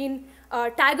between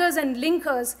taggers and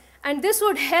linkers, and this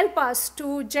would help us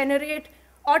to generate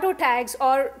auto tags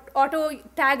or auto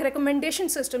tag recommendation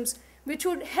systems, which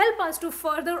would help us to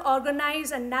further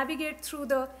organize and navigate through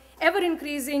the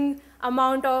ever-increasing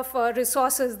amount of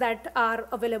resources that are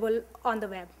available on the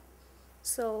web.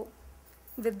 So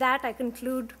with that, I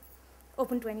conclude.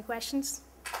 Open to any questions.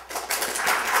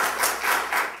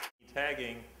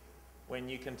 Tagging when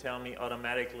you can tell me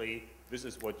automatically this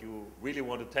is what you really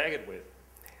want to tag it with?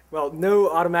 Well, no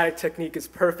automatic technique is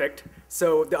perfect.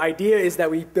 So the idea is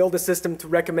that we build a system to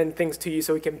recommend things to you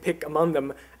so we can pick among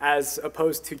them as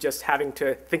opposed to just having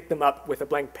to think them up with a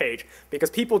blank page. Because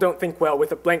people don't think well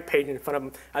with a blank page in front of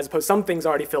them as opposed to some things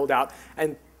already filled out.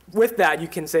 And with that, you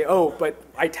can say, oh, but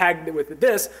I tagged it with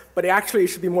this, but actually it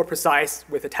should be more precise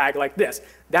with a tag like this.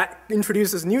 That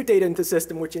introduces new data into the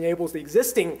system, which enables the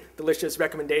existing Delicious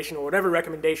recommendation or whatever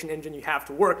recommendation engine you have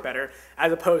to work better,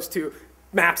 as opposed to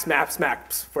maps, maps,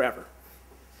 maps forever.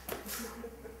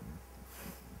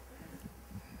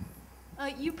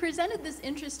 You presented this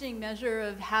interesting measure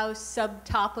of how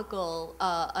subtopical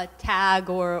a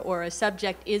tag or a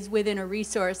subject is within a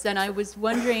resource, and I was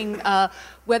wondering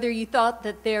whether you thought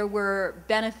that there were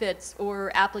benefits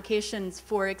or applications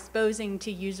for exposing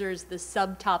to users the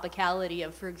subtopicality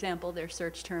of, for example, their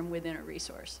search term within a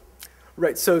resource.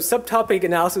 Right, so subtopic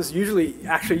analysis is usually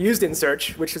actually used in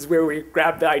search, which is where we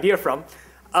grabbed the idea from.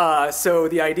 So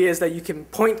the idea is that you can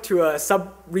point to a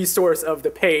sub-resource of the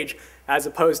page as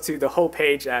opposed to the whole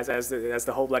page as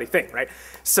the whole bloody thing, right?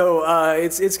 So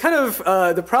it's kind of,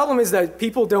 the problem is that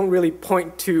people don't really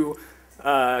point to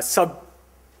sub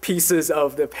pieces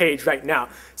of the page right now.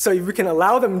 So if we can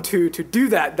allow them to do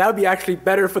that, that would be actually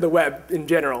better for the web in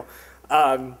general.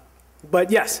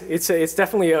 But yes, it's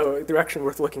definitely a direction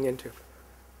worth looking into.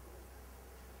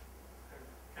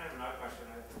 Kind of another question.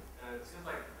 It seems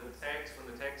like the tags from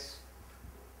the text,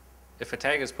 if a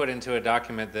tag is put into a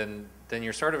document, then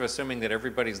you're sort of assuming that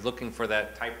everybody's looking for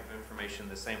that type of information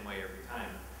the same way every time.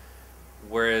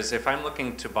 Whereas if I'm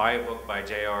looking to buy a book by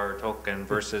J.R. Tolkien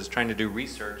versus trying to do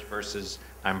research versus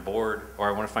I'm bored or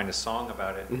I want to find a song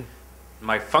about it,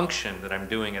 my function that I'm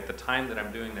doing at the time that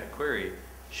I'm doing that query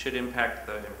should impact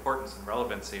the importance and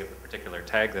relevancy of the particular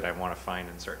tag that I want to find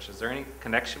and search. Is there any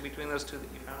connection between those two that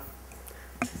you found?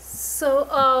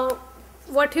 So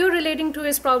what you're relating to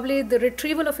is probably the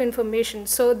retrieval of information.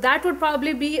 So that would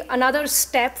probably be another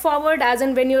step forward, as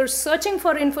in when you're searching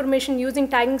for information using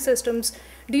tagging systems,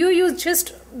 do you use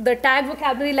just the tag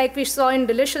vocabulary like we saw in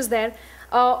Delicious there?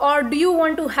 Or do you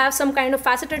want to have some kind of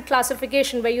faceted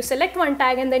classification where you select one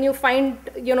tag and then you find,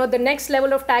 the next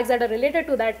level of tags that are related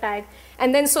to that tag?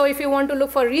 And then so if you want to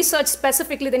look for research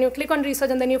specifically, then you click on research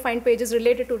and then you find pages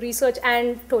related to research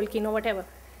and Tolkien or whatever,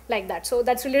 like that. So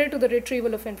that's related to the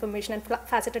retrieval of information, and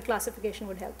faceted classification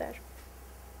would help there.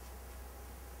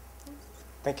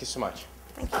 Thank you so much.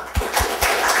 Thank you.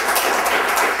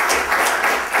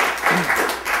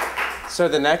 So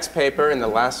the next paper and the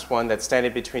last one that's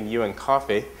standing between you and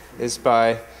coffee is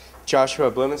by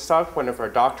Joshua Blumenstock, one of our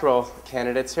doctoral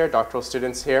candidates here, doctoral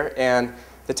students here. And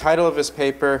the title of his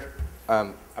paper,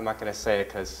 I'm not going to say it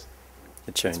because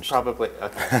it changed. Probably,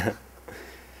 okay.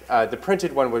 The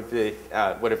printed one would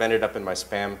have ended up in my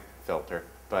spam filter.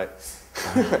 But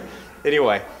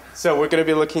anyway, so we're going to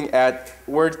be looking at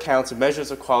word counts and measures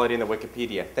of quality in the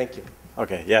Wikipedia. Thank you.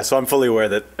 Okay, yeah, so I'm fully aware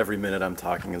that every minute I'm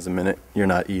talking is a minute you're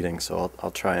not eating, so I'll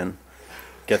try and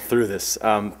get through this.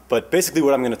 But basically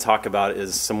what I'm going to talk about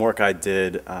is some work I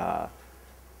did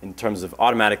in terms of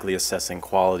automatically assessing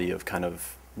quality of kind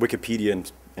of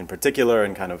Wikipedia in particular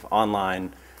and kind of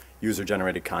online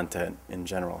user-generated content in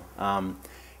general.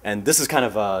 And this is kind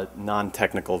of a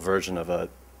non-technical version of a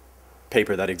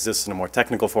paper that exists in a more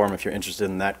technical form. If you're interested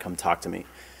in that, come talk to me.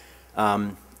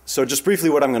 So just briefly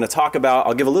what I'm going to talk about,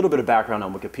 I'll give a little bit of background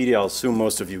on Wikipedia. I'll assume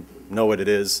most of you know what it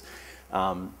is.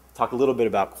 Talk a little bit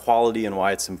about quality and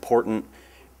why it's important,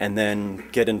 and then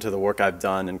get into the work I've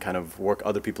done and kind of work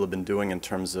other people have been doing in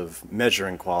terms of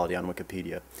measuring quality on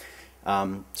Wikipedia.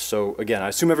 So again, I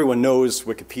assume everyone knows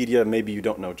Wikipedia. Maybe you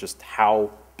don't know just how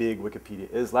big Wikipedia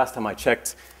is. Last time I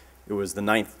checked, it was the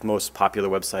 9th most popular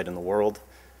website in the world.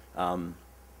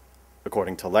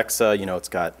 According to Alexa, it's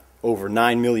got over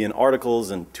 9 million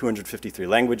articles in 253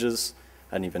 languages.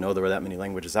 I didn't even know there were that many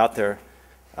languages out there.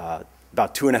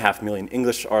 About 2.5 million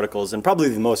English articles, and probably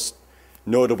the most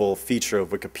notable feature of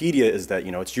Wikipedia is that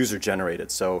it's user-generated.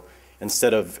 So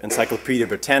instead of Encyclopedia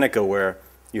Britannica, where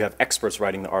you have experts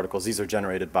writing the articles, these are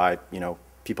generated by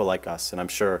people like us. And I'm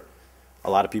sure a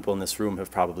lot of people in this room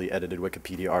have probably edited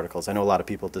Wikipedia articles. I know a lot of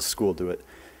people at this school do it.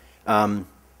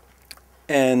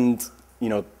 And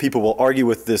people will argue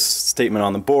with this statement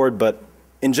on the board, but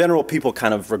in general, people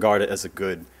kind of regard it as a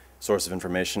good source of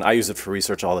information. I use it for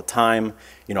research all the time.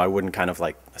 I wouldn't kind of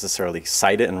necessarily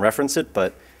cite it and reference it,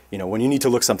 but when you need to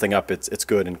look something up, it's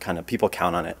good and kind of people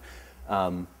count on it.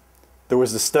 There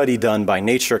was a study done by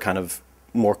Nature kind of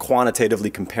more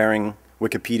quantitatively comparing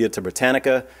Wikipedia to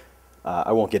Britannica.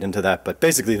 I won't get into that, but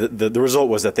basically the result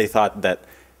was that they thought that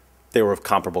they were of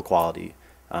comparable quality.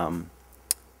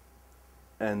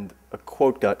 And a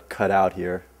quote got cut out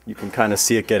here. You can kind of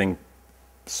see it getting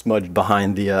smudged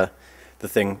behind the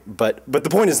thing. But the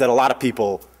point is that a lot of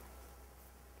people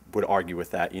would argue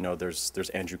with that. There's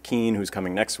Andrew Keen, who's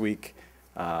coming next week,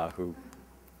 who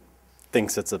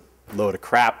thinks it's a load of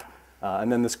crap.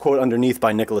 And then this quote underneath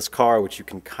by Nicholas Carr, which you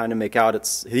can kind of make out.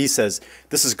 He says,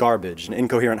 "This is garbage, an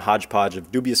incoherent hodgepodge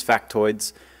of dubious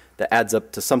factoids that adds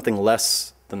up to something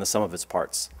less than the sum of its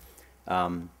parts."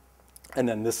 And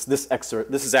then this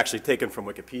excerpt, this is actually taken from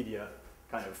Wikipedia,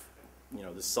 kind of,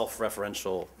 this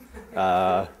self-referential,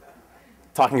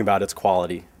 talking about its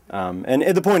quality. And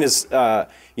the point is,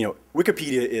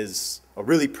 Wikipedia is a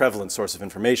really prevalent source of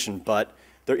information, but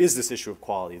there is this issue of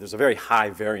quality. There's a very high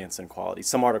variance in quality.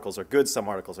 Some articles are good, some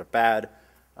articles are bad.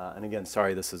 And again,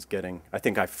 sorry, this is getting, I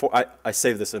think I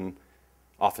saved this in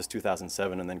Office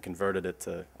 2007 and then converted it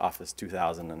to Office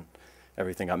 2000 and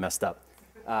everything got messed up.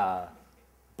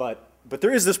 But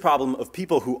there is this problem of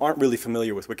people who aren't really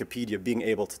familiar with Wikipedia being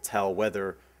able to tell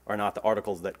whether or not the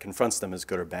article that confronts them is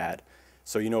good or bad.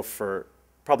 So, for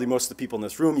probably most of the people in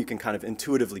this room, you can kind of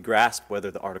intuitively grasp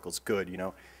whether the article's good. You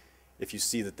know, if you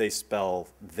see that they spell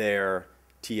their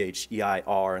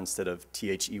T-H-E-I-R instead of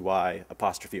T-H-E-Y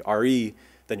apostrophe R-E,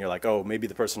 then you're like, oh, maybe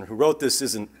the person who wrote this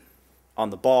isn't on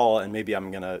the ball, and maybe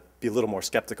I'm going to be a little more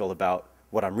skeptical about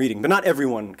what I'm reading. But not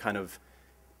everyone kind of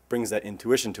brings that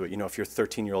intuition to it. You know, if your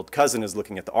 13-year-old cousin is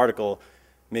looking at the article,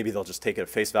 maybe they'll just take it at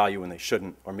face value when they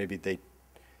shouldn't, or maybe they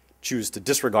choose to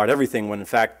disregard everything when in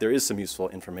fact there is some useful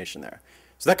information there.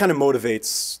 So that kind of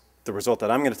motivates the result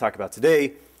that I'm going to talk about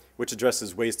today, which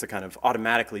addresses ways to kind of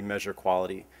automatically measure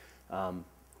quality.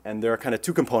 And there are kind of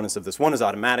two components of this. One is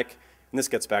automatic, and this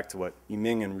gets back to what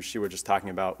Yiming and Rushi were just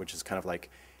talking about, which is kind of like,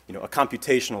 you know, a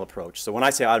computational approach. So when I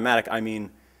say automatic, I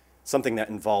mean something that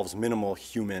involves minimal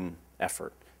human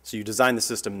effort. So you design the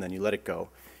system and then you let it go.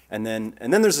 And then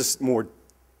there's this more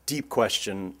deep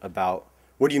question about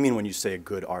what do you mean when you say a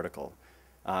good article?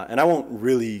 And I won't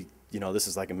really, you know, this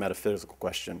is like a metaphysical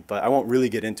question, but I won't really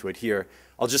get into it here.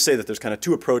 I'll just say that there's kind of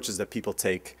two approaches that people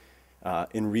take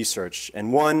in research.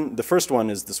 And the first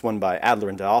one is this one by Adler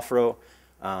and D'Alfaro,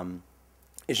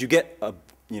 is you get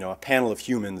a panel of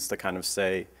humans to kind of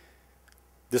say,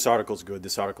 this article's good,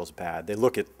 this article's bad. They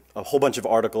look at a whole bunch of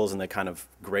articles and they kind of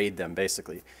grade them,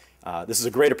 basically. This is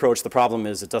a great approach. The problem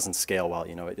is it doesn't scale well.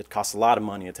 You know, it costs a lot of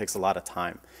money. It takes a lot of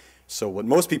time. So what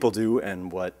most people do,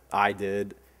 and what I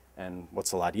did, and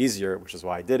what's a lot easier, which is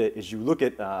why I did it, is you look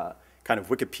at kind of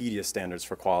Wikipedia standards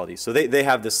for quality. So they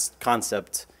have this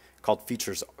concept called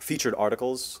featured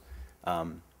articles.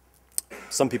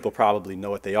 Some people probably know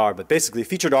what they are, but basically a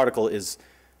featured article is,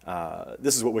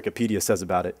 this is what Wikipedia says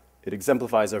about it. It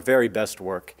exemplifies our very best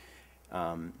work.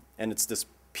 And it's this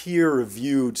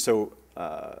peer-reviewed, so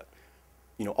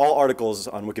you know, all articles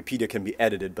on Wikipedia can be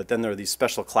edited, but then there are these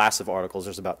special class of articles,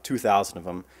 there's about 2,000 of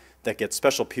them, that get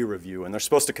special peer review, and they're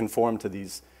supposed to conform to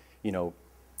these, you know,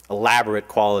 elaborate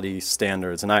quality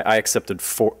standards. And I excerpted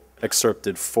four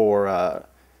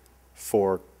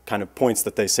kind of points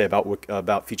that they say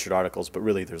about featured articles, but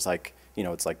really there's like, you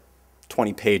know, it's like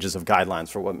 20 pages of guidelines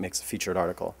for what makes a featured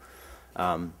article.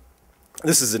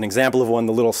 This is an example of one.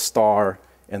 The little star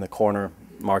in the corner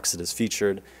marks it as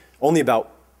featured. Only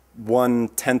about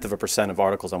 0.1% of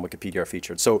articles on Wikipedia are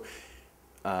featured. So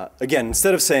again,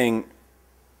 instead of saying,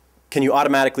 can you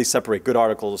automatically separate good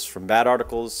articles from bad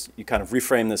articles, you kind of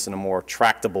reframe this in a more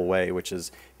tractable way, which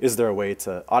is there a way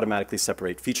to automatically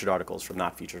separate featured articles from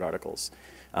not featured articles?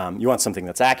 You want something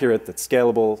that's accurate, that's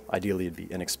scalable, ideally it'd be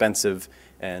inexpensive,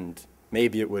 and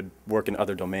maybe it would work in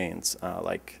other domains,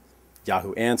 like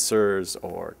Yahoo Answers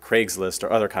or Craigslist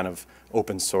or other kind of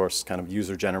open source, kind of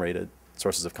user-generated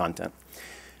sources of content.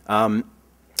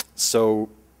 So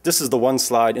this is the one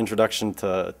slide introduction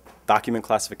to document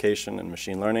classification and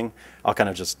machine learning. I'll kind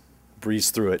of just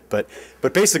breeze through it. But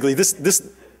basically, this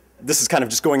is kind of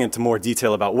just going into more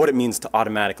detail about what it means to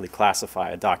automatically classify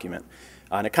a document.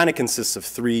 And it kind of consists of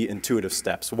three intuitive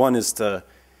steps. One is to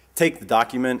take the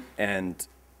document and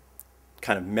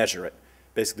kind of measure it.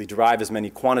 Basically derive as many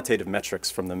quantitative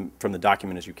metrics from the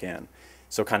document as you can.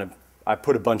 So kind of, I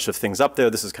put a bunch of things up there.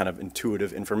 This is kind of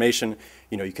intuitive information.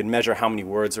 You know, you can measure how many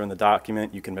words are in the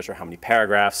document. You can measure how many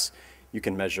paragraphs. You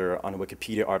can measure on a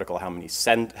Wikipedia article how many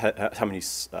sections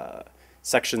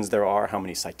there are, how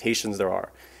many citations there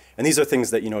are. And these are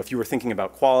things that, you know, if you were thinking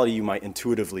about quality, you might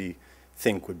intuitively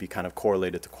think would be kind of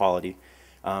correlated to quality.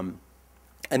 And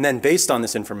then based on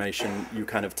this information, you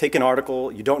kind of take an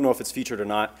article, you don't know if it's featured or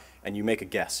not, and you make a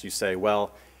guess. You say,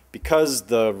 well, because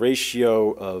the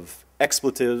ratio of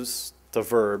expletives to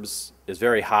verbs is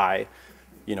very high,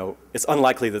 you know, it's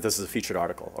unlikely that this is a featured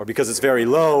article. Or because it's very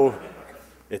low,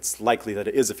 it's likely that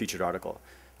it is a featured article.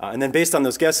 And then based on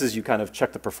those guesses, you kind of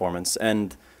check the performance.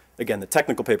 And again, the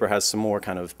technical paper has some more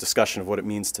kind of discussion of what it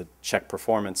means to check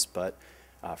performance. But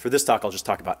for this talk, I'll just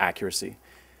talk about accuracy.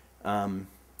 How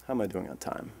am I doing on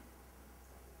time?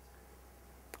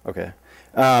 Okay.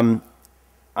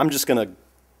 I'm just going to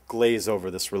glaze over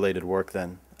this related work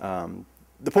then.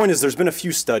 The point is there's been a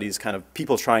few studies, kind of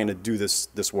people trying to do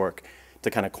this work to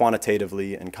kind of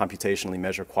quantitatively and computationally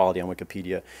measure quality on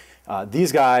Wikipedia.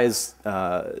 These guys,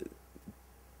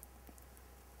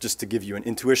 just to give you an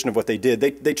intuition of what they did,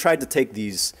 they tried to take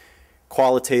these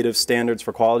qualitative standards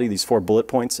for quality, these 4 bullet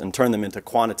points, and turn them into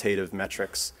quantitative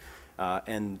metrics.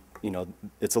 And you know,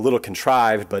 it's a little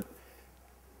contrived, but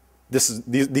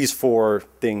these 4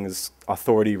 things,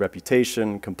 authority,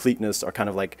 reputation, completeness, are kind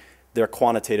of like they're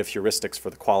quantitative heuristics for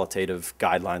the qualitative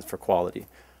guidelines for quality.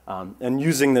 And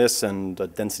using this and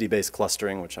density-based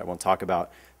clustering, which I won't talk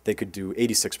about, they could do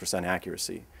 86%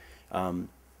 accuracy.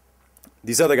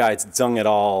 These other guys, Zheng et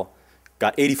al.,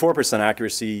 got 84%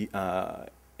 accuracy,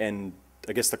 and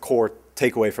I guess the core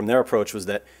takeaway from their approach was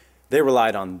that they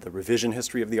relied on the revision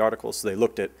history of the article. So they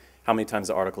looked at how many times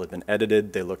the article had been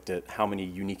edited. They looked at how many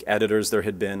unique editors there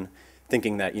had been,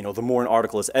 thinking that, you know, the more an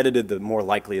article is edited, the more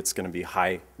likely it's going to be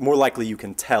more likely you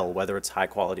can tell whether it's high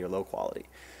quality or low quality.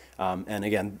 And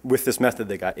again, with this method,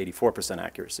 they got 84%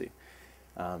 accuracy.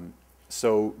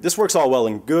 So this works all well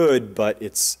and good, but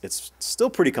it's still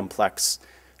pretty complex.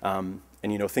 And,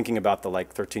 you know, thinking about the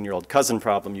like 13-year-old cousin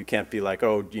problem, you can't be like,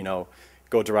 oh, you know,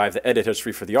 go derive the edit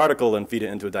history for the article and feed it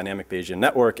into a dynamic Bayesian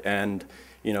network, and,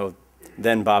 you know,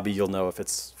 then, Bobby, you'll know if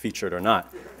it's featured or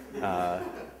not.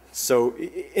 So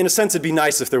in a sense, it'd be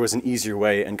nice if there was an easier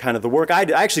way, and kind of the work, I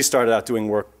actually started out doing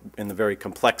work in the very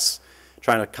complex,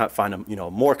 trying to find a, you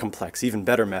know, more complex, even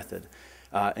better method.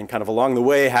 And kind of along the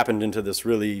way happened into this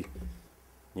really,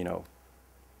 you know,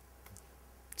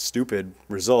 stupid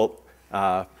result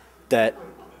that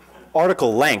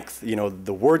article length, you know,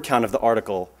 the word count of the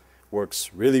article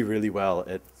works really, really well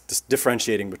at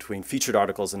differentiating between featured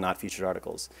articles and not featured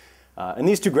articles. And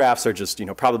these two graphs are just, you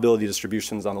know, probability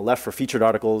distributions on the left for featured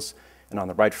articles and on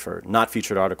the right for not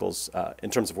featured articles in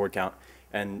terms of word count.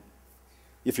 And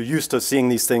if you're used to seeing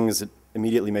these things, it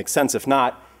immediately makes sense. If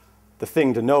not, the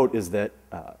thing to note is that,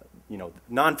 you know,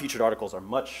 non-featured articles are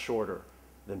much shorter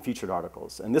than featured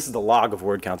articles. And this is the log of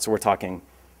word count, so we're talking,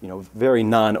 you know, very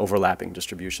non-overlapping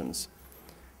distributions.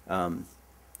 And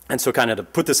so kind of to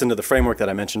put this into the framework that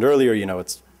I mentioned earlier, you know,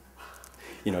 it's,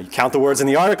 you know, you count the words in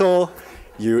the article.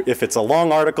 If it's a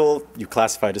long article, you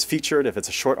classify it as featured. If it's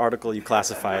a short article, you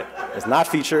classify it as not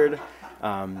featured.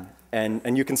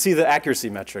 And you can see the accuracy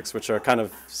metrics, which are kind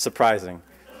of surprising.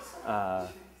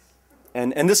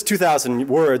 And this 2,000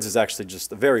 words is actually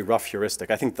just a very rough heuristic.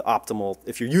 I think the optimal,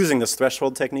 if you're using this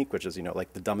threshold technique, which is, you know,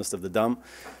 like the dumbest of the dumb,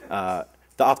 the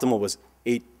optimal was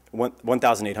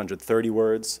 1,830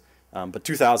 words. But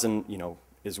 2,000, you know,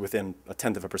 is within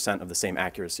 0.1% of the same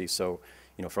accuracy. So,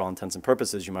 you know, for all intents and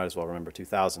purposes, you might as well remember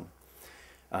 2,000.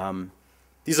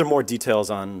 These are more details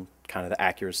on kind of the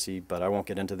accuracy, but I won't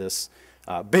get into this.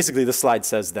 Basically, this slide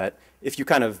says that if you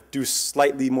kind of do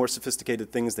slightly more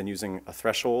sophisticated things than using a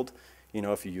threshold, you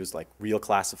know, if you use like real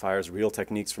classifiers, real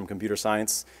techniques from computer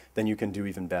science, then you can do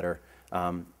even better,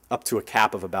 up to a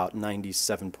cap of about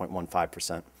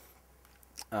 97.15%.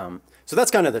 So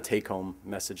that's kind of the take-home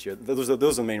message here. Those are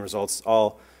the main results.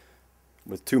 All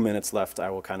with 2 minutes left, I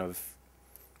will kind of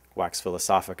wax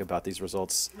philosophic about these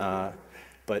results.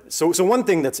 But so one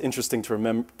thing that's interesting to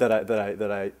remember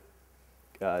that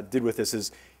I did with this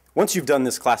is once you've done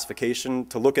this classification,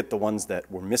 to look at the ones that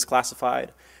were misclassified.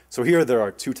 So here there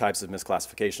are two types of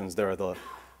misclassifications. There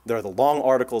are the long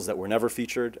articles that were never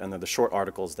featured, and there are the short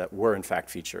articles that were in fact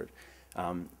featured.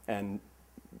 And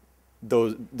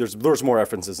there's more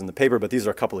references in the paper, but these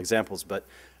are a couple examples. But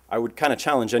I would kind of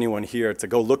challenge anyone here to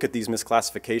go look at these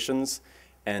misclassifications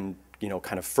and, you know,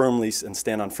 kind of firmly and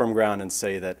stand on firm ground and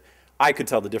say that I could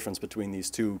tell the difference between these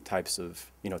two types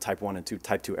of, you know, type 1 and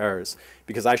type 2 errors,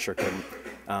 because I sure couldn't.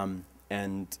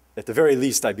 And at the very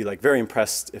least, I'd be like very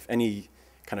impressed if any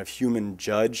kind of human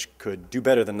judge could do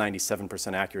better than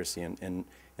 97% accuracy in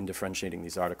differentiating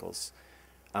these articles.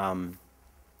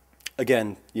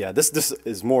 Again, yeah, this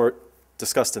is more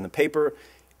discussed in the paper.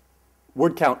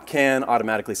 Word count can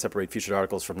automatically separate featured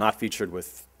articles from not featured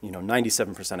with, you know,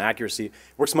 97% accuracy.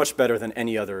 Works much better than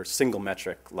any other single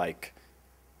metric like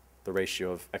the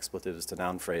ratio of expletives to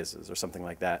noun phrases or something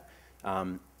like that.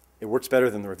 It works better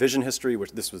than the revision history,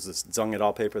 which this was this Zhang et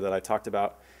al. Paper that I talked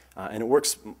about. And it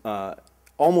works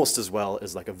almost as well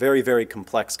as like a very, very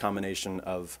complex combination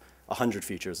of 100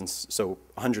 features, and so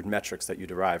 100 metrics that you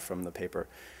derive from the paper.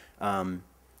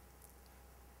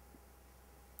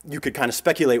 You could kind of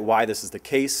speculate why this is the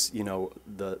case. You know,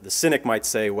 the cynic might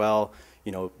say, well,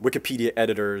 you know, Wikipedia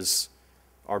editors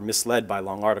are misled by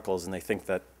long articles and they think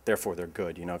that therefore they're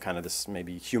good. You know, kind of this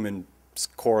maybe humans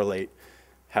correlate,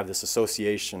 have this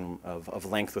association of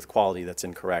length with quality that's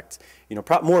incorrect. You know,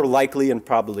 more likely, and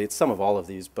probably it's some of all of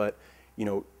these, but, you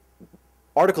know,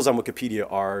 articles on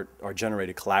Wikipedia are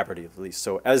generated collaboratively.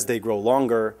 So as they grow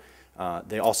longer,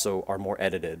 they also are more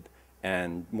edited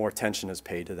and more attention is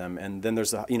paid to them. And then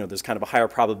there's there's kind of a higher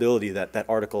probability that that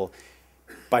article,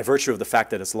 by virtue of the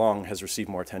fact that it's long, has received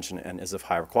more attention and is of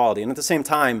higher quality. And at the same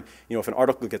time, you know, if an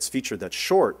article gets featured that's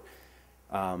short,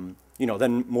 you know,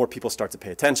 then more people start to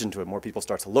pay attention to it, more people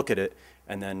start to look at it,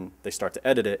 and then they start to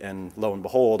edit it, and lo and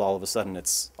behold, all of a sudden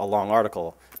it's a long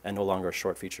article and no longer a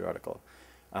short feature article.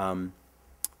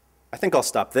 I think I'll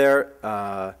stop there.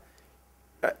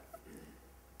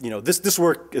 You know, this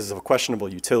work is of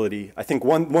questionable utility. I think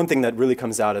one thing that really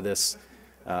comes out of this,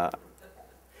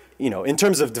 you know, in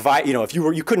terms of divide, you know, if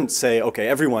you couldn't say, okay,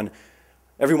 everyone,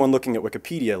 everyone looking at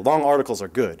Wikipedia, long articles are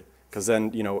good, because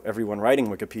then, you know, everyone writing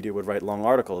Wikipedia would write long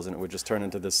articles, and it would just turn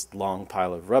into this long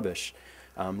pile of rubbish.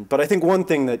 But I think one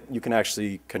thing that you can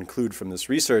actually conclude from this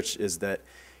research is that,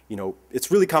 you know, it's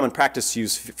really common practice to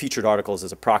use featured articles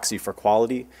as a proxy for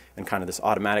quality and kind of this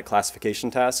automatic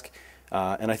classification task.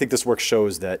 And I think this work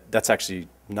shows that that's actually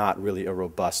not really a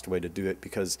robust way to do it,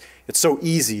 because it's so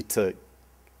easy to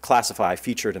classify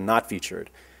featured and not featured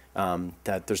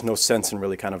that there's no sense in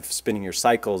really kind of spinning your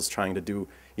cycles trying to do,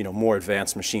 you know, more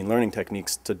advanced machine learning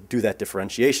techniques to do that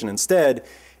differentiation. Instead,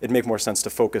 it'd make more sense to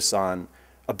focus on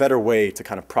a better way to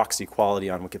kind of proxy quality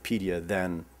on Wikipedia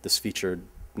than this featured,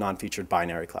 non-featured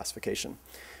binary classification.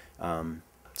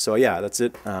 So yeah, that's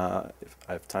it. If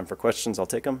I have time for questions, I'll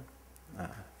take them.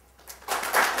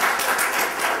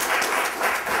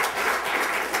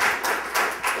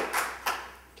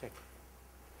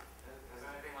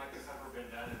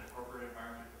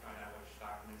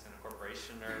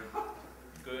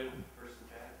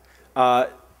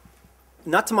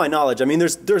 Not to my knowledge. I mean,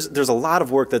 there's a lot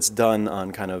of work that's done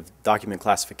on kind of document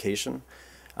classification,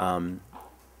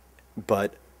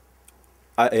 but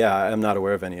yeah, I'm not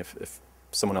aware of any. If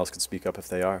someone else could speak up if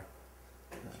they are.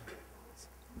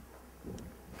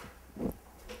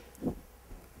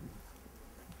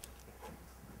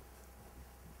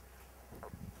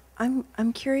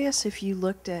 I'm curious if you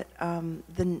looked at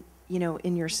you know,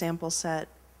 in your sample set,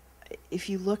 if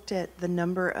you looked at the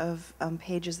number of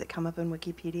pages that come up in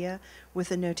Wikipedia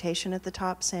with a notation at the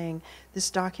top saying,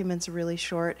 this document's really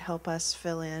short, help us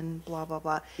fill in, blah, blah,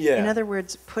 blah. Yeah. In other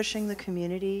words, pushing the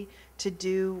community to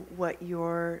do what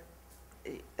you're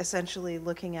essentially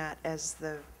looking at as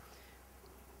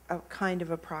a kind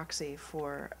of a proxy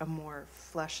for a more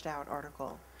fleshed out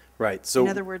article. Right. So in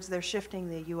other words, they're shifting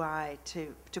the UI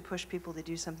to push people to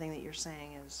do something that you're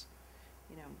saying is,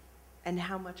 you know, and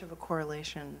how much of a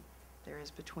correlation there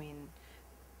is between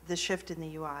the shift in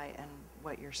the UI and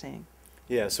what you're seeing.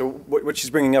 Yeah, so what she's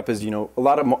bringing up is, you know, a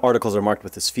lot of articles are marked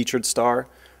with this featured star.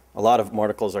 A lot of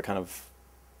articles are kind of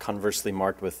conversely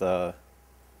marked with a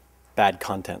bad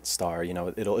content star. You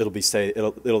know,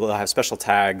 it'll have special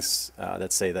tags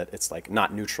that say that it's like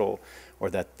not neutral, or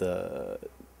that the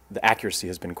accuracy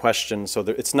has been questioned. So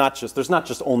there's not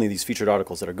just only these featured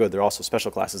articles that are good. There are also special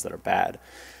classes that are bad.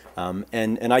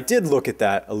 And I did look at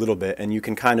that a little bit, and you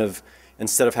can kind of,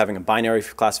 instead of having a binary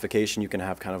classification, you can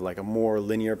have kind of like a more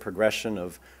linear progression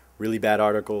of really bad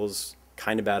articles,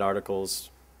 kind of bad articles,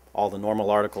 all the normal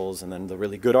articles, and then the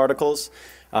really good articles.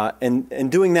 And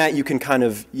doing that, you can kind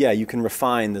of, yeah, you can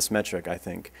refine this metric, I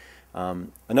think.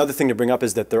 Another thing to bring up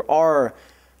is that there are,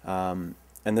 and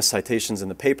the citations in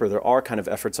the paper, there are kind of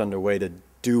efforts underway to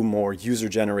do more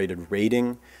user-generated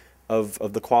rating of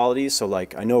the quality. So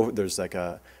like, I know there's like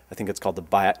I think it's called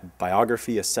the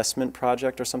Biography Assessment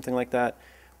Project or something like that,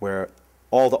 where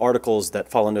all the articles that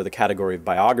fall under the category of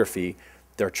biography,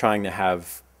 they're trying to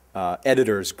have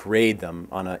editors grade them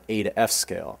on an A to F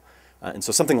scale. And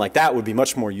so something like that would be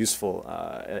much more useful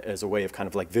as a way of kind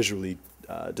of like visually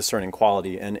discerning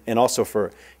quality, and also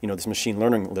for, you know, this machine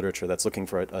learning literature that's looking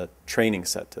for a training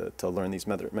set to learn these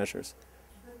measures.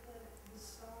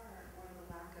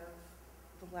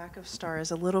 Lack of star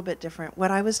is a little bit different. What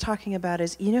I was talking about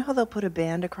is, you know how they'll put a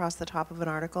band across the top of an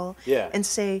article, yeah, and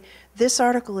say, this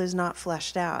article is not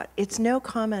fleshed out. It's no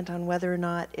comment on whether or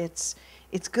not it's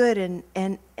good,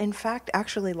 and in fact,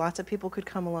 actually, lots of people could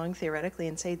come along theoretically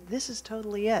and say, this is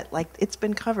totally it. Like, it's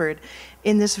been covered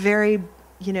in this very,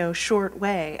 you know, short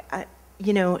way.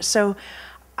 You know, so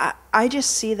I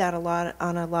just see that a lot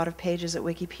on a lot of pages at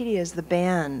Wikipedia as the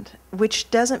band,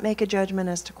 which doesn't make a judgment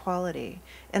as to quality.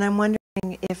 And I'm wondering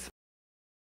if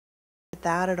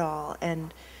that at all,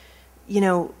 and, you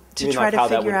know, to try like to how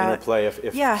figure that would out, interplay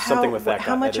if yeah, something with that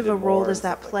how much of a edited role more does and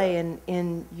that stuff play like that.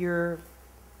 in your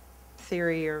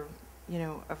theory, or, you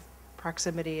know, of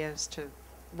proximity as to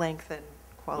length and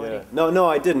quality? Yeah. No,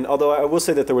 I didn't. Although I will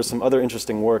say that there was some other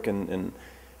interesting work, and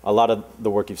a lot of the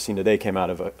work you've seen today came out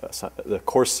of the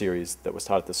course series that was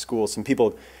taught at the school. Some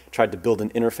people tried to build an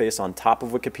interface on top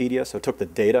of Wikipedia, so it took the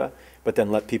data, but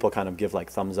then let people kind of give like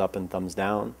thumbs up and thumbs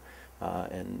down.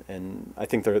 And I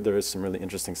think there is some really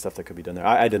interesting stuff that could be done there.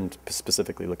 I didn't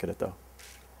specifically look at it, though.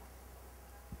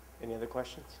 Any other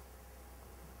questions?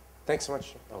 Thanks so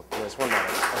much. Oh, there's one more.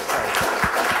 Oh,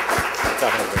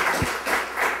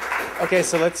 sorry. Okay,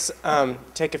 so let's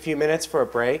take a few minutes for a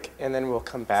break, and then we'll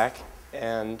come back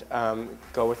and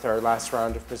go with our last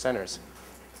round of presenters.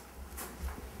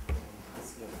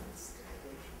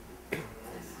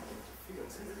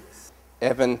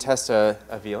 Evan Testa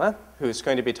Avila, who's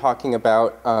going to be talking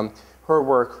about her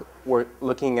work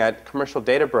looking at commercial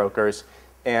data brokers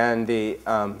and the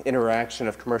interaction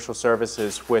of commercial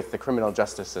services with the criminal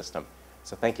justice system.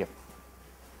 So thank you.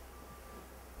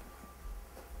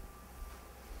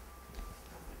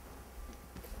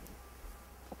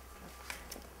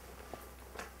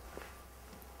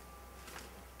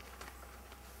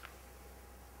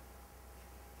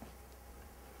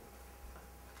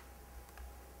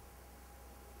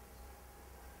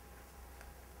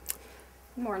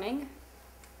 Good morning.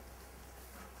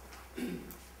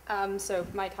 So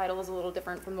my title is a little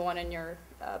different from the one in your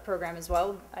program as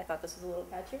well. I thought this was a little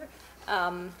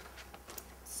catchier.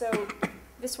 So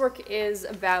this work is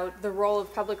about the role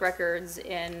of public records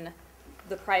in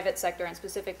the private sector, and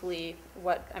specifically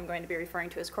what I'm going to be referring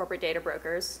to as corporate data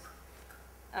brokers.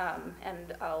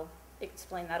 And I'll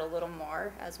explain that a little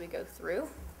more as we go through.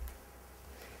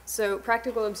 So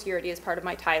practical obscurity is part of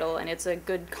my title, and it's a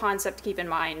good concept to keep in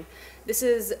mind. This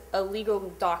is a legal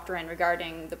doctrine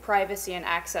regarding the privacy and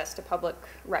access to public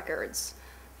records.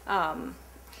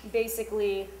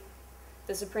 Basically,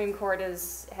 the Supreme Court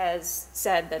has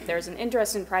said that there's an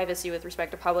interest in privacy with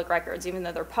respect to public records. Even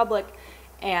though they're public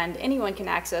and anyone can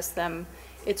access them,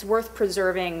 it's worth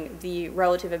preserving the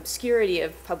relative obscurity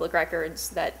of public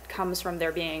records that comes from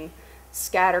their being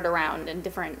scattered around in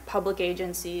different public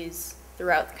agencies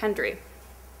throughout the country.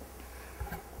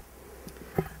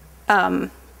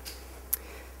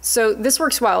 So this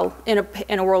works well in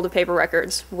a world of paper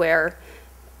records, where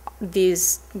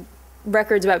these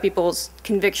records about people's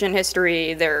conviction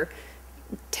history, their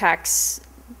tax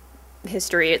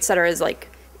history, et cetera, is like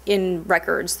in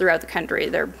records throughout the country.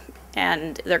 They're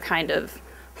kind of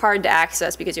hard to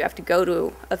access because you have to go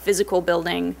to a physical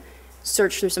building,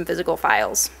 search through some physical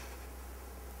files.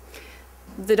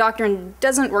 The doctrine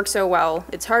doesn't work so well.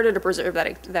 It's harder to preserve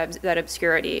that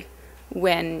obscurity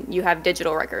when you have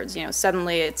digital records. You know,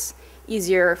 suddenly it's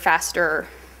easier, faster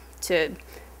to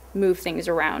move things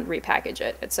around, repackage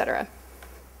it, etc.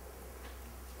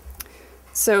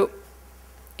 So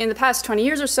in the past 20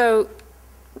 years or so,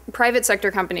 private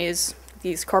sector companies,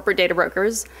 these corporate data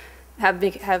brokers, have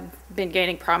been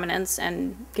gaining prominence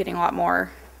and getting a lot more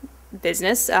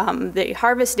business. They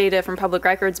harvest data from public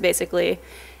records, basically,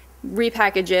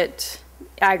 repackage it,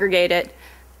 aggregate it,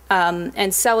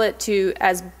 and sell it to,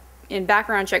 as in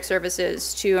background check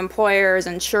services, to employers,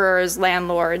 insurers,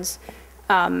 landlords,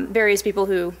 various people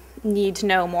who need to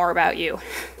know more about you.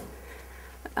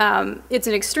 It's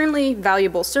an extremely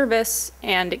valuable service,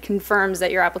 and it confirms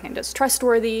that your applicant is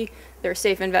trustworthy, they're a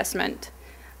safe investment.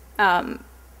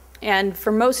 And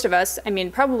for most of us, I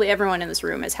mean, probably everyone in this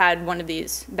room has had one of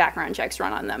these background checks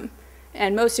run on them.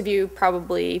 And most of you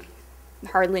probably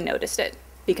hardly noticed it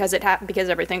because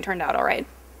everything turned out all right.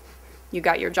 You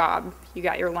got your job, you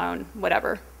got your loan,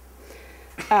 whatever.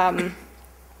 And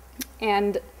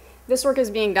this work is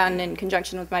being done in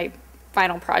conjunction with my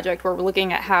final project, where we're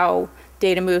looking at how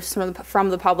data moves from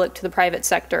the public to the private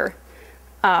sector,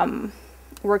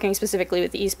 working specifically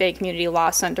with the East Bay Community Law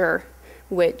Center,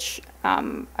 which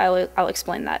I'll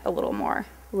explain that a little more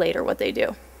later, what they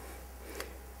do.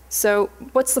 So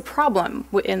what's the problem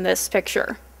in this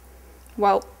picture?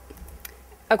 Well,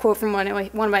 a quote from one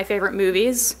of my favorite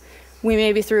movies: "We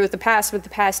may be through with the past, but the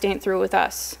past ain't through with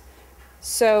us."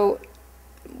 So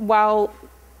while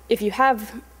if you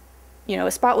have,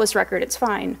 a spotless record, it's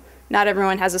fine. Not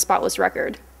everyone has a spotless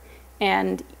record.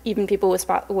 And even people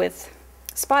with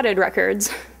spotted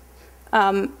records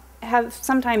have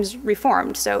sometimes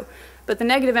reformed. But the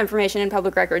negative information in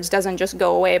public records doesn't just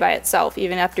go away by itself,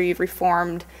 even after you've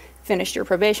reformed, finished your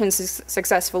probation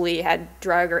successfully, had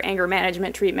drug or anger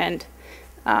management treatment,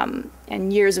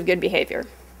 and years of good behavior.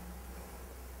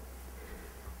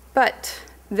 But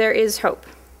there is hope.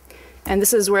 And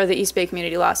this is where the East Bay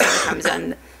Community Law Center comes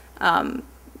in.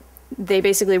 They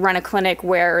basically run a clinic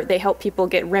where they help people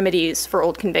get remedies for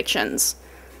old convictions.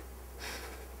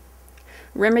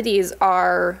 Remedies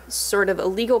are sort of a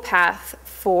legal path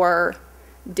for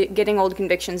getting old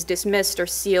convictions dismissed or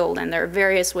sealed, and there are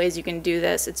various ways you can do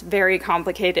this. It's very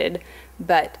complicated,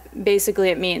 but basically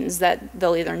it means that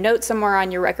they'll either note somewhere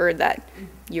on your record that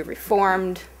you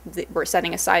reformed, that we're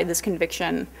setting aside this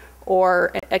conviction,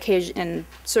 or in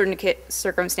certain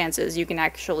circumstances you can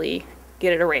actually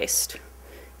get it erased.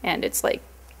 And it's like,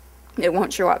 it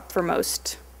won't show up in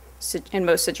most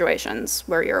situations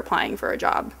where you're applying for a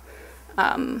job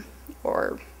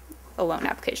or a loan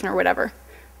application or whatever.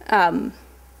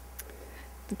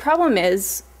 The problem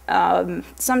is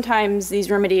sometimes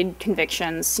these remedied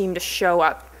convictions seem to show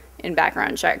up in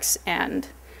background checks, and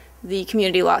the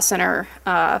Community Law Center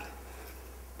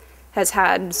has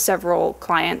had several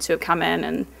clients who have come in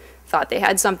and thought they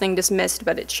had something dismissed,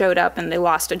 but it showed up and they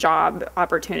lost a job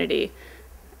opportunity.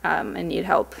 and need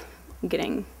help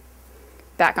getting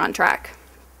back on track.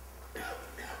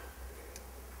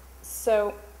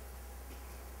 So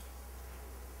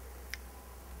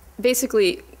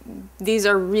basically, these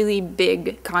are really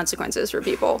big consequences for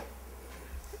people.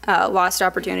 Lost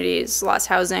opportunities, lost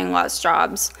housing, lost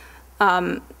jobs,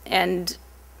 and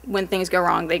when things go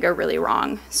wrong, they go really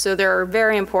wrong. So there are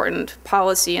very important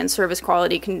policy and service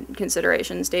quality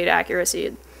considerations, data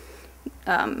accuracy,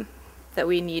 that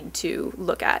we need to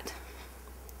look at.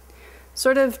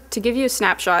 Sort of to give you a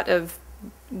snapshot of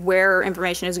where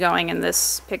information is going in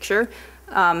this picture,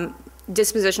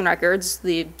 disposition records,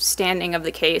 the standing of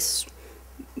the case,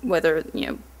 whether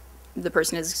the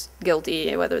person is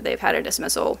guilty, whether they've had a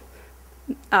dismissal,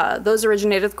 those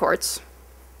originate at the courts,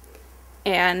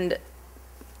 and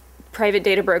private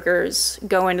data brokers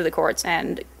go into the courts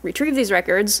and retrieve these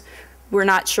records. We're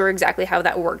not sure exactly how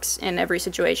that works in every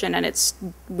situation, and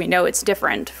we know it's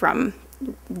different in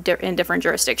different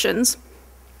jurisdictions.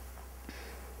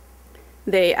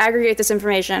 They aggregate this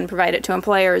information, provide it to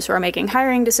employers who are making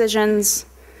hiring decisions.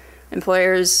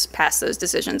 Employers pass those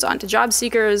decisions on to job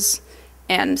seekers,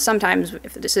 and sometimes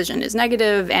if the decision is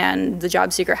negative and the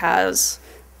job seeker has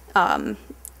a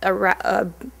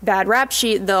bad rap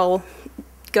sheet, they'll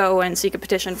go and seek a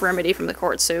petition for remedy from the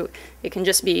court, so it can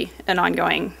just be an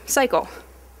ongoing cycle.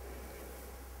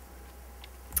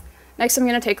 Next, I'm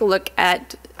going to take a look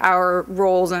at our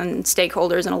roles and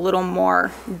stakeholders in a little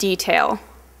more detail.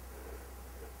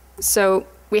 So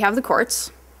we have the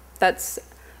courts. That's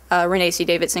Renee C.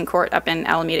 Davidson Court up in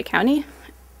Alameda County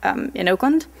in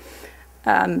Oakland.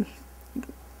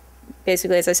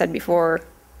 Basically, as I said before,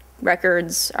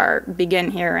 records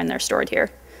begin here and they're stored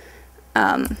here.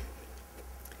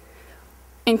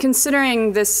 In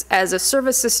considering this as a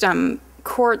service system,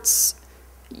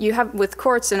 with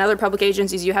courts and other public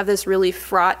agencies, you have this really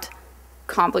fraught,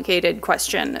 complicated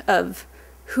question of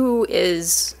who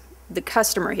is the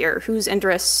customer here, whose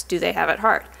interests do they have at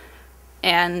heart?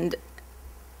 And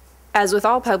as with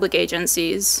all public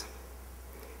agencies,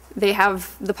 they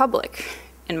have the public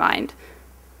in mind.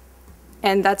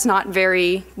 And that's not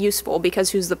very useful, because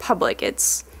who's the public?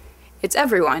 It's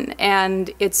everyone, and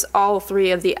it's all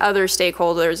three of the other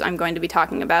stakeholders I'm going to be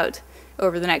talking about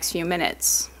over the next few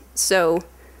minutes. So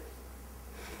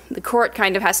the court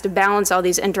kind of has to balance all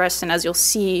these interests, and as you'll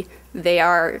see, they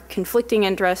are conflicting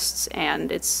interests,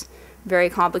 and it's very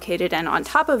complicated. And on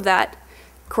top of that,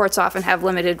 courts often have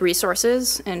limited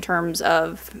resources in terms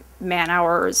of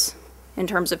man-hours, in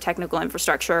terms of technical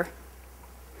infrastructure,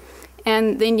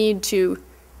 and they need to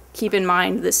keep in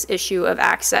mind this issue of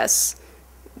access.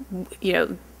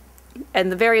 At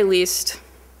the very least,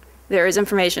 there is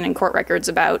information in court records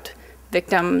about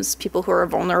victims, people who are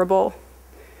vulnerable,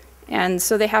 and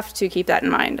so they have to keep that in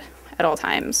mind at all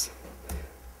times.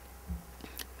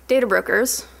 Data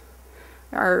brokers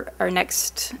are our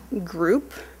next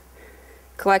group.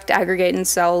 Collect, aggregate, and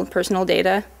sell personal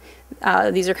data.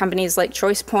 These are companies like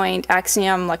ChoicePoint,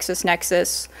 Axiom,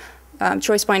 LexisNexis.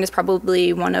 ChoicePoint is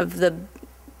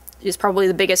probably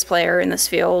the biggest player in this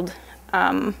field.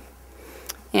 And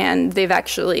they've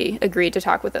actually agreed to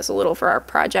talk with us a little for our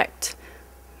project.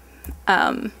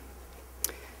 An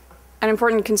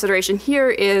important consideration here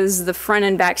is the front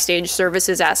and backstage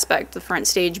services aspect, the front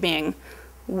stage being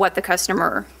what the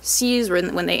customer sees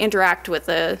when they interact with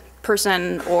a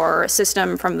person or a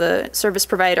system from the service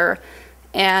provider,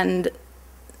 and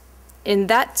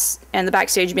the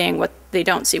backstage being what they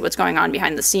don't see, what's going on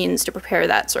behind the scenes to prepare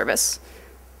that service.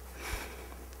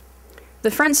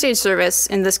 The front stage service,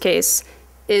 in this case,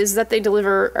 is that they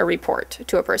deliver a report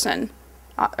to a person,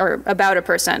 or about a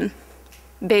person,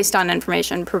 based on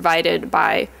information provided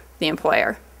by the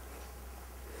employer.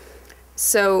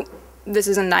 So this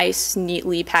is a nice,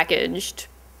 neatly packaged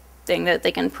thing that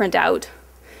they can print out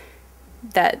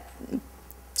that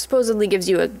supposedly gives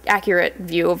you an accurate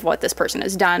view of what this person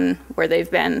has done, where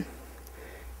they've been,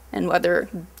 and whether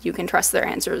you can trust their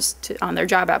answers on their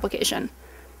job application.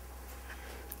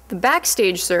 The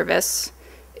backstage service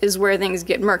is where things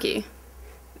get murky.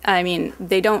 I mean,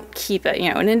 they don't keep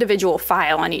an individual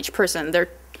file on each person. They're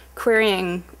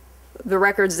querying the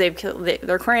records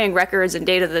they're querying records and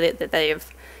data that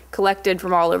they've collected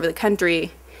from all over the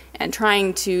country, and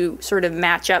trying to sort of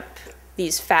match up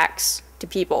these facts to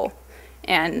people.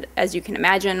 And as you can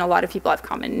imagine, a lot of people have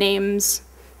common names.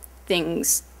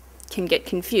 Things can get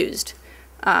confused.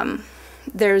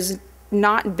 There's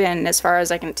not been, as far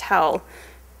as I can tell,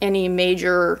 any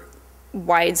major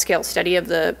wide-scale study of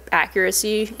the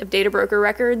accuracy of data broker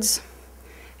records.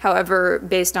 However,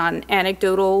 based on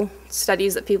anecdotal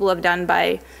studies that people have done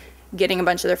by getting a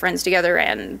bunch of their friends together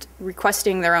and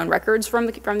requesting their own records from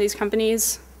these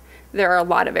companies, there are a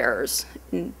lot of errors.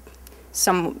 In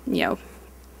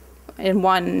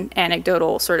one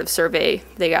anecdotal sort of survey,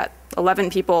 they got 11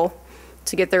 people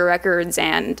to get their records,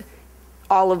 and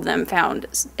all of them found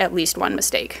at least one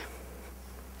mistake.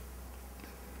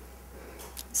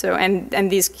 So,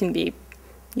 and these can be,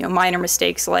 minor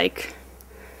mistakes like,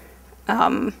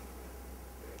 well,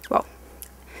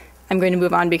 I'm going to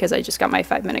move on because I just got my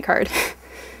 5-minute card.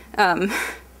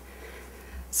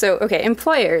 So, okay,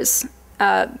 employers.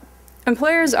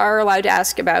 Employers are allowed to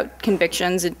ask about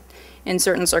convictions in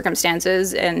certain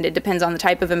circumstances, and it depends on the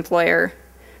type of employer.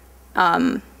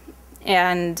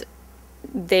 And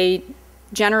they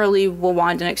generally will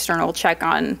want an external check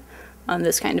on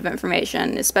this kind of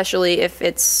information, especially if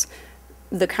it's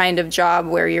the kind of job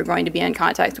where you're going to be in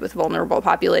contact with vulnerable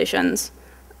populations.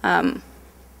 And,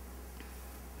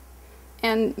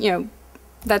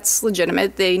 that's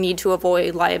legitimate. They need to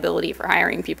avoid liability for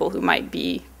hiring people who might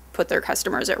put their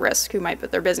customers at risk, who might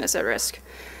put their business at risk.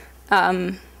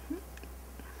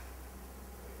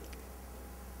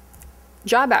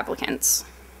 Job applicants.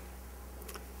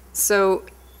 So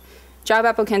job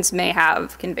applicants may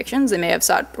have convictions, they may have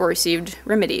sought or received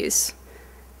remedies.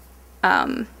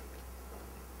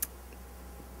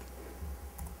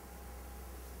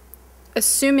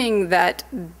 Assuming that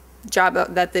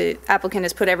the applicant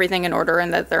has put everything in order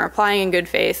and that they're applying in good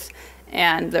faith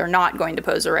and they're not going to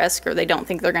pose a risk, or they don't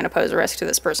think they're going to pose a risk to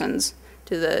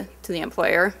the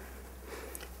employer.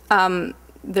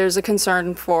 There's a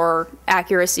concern for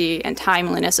accuracy and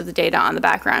timeliness of the data on the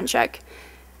background check.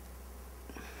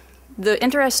 The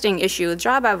interesting issue with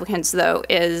job applicants, though,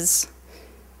 is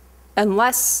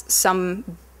unless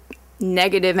some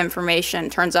negative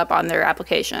information turns up on their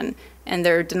application and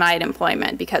they're denied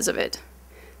employment because of it,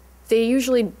 they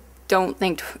usually don't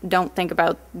think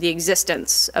about the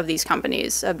existence of these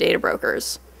companies, of data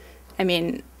brokers. I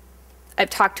mean, I've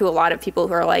talked to a lot of people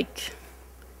who are like,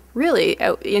 really?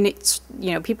 And it's,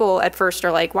 people at first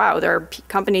are like, wow, there are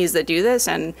companies that do this,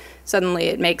 and suddenly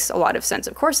it makes a lot of sense.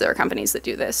 Of course there are companies that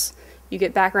do this. You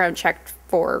get background checked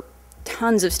for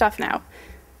tons of stuff now.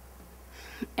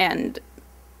 And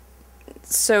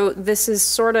so this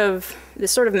sort of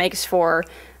makes for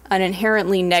an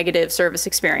inherently negative service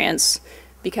experience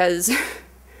because,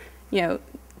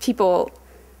 people,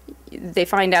 they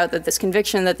find out that this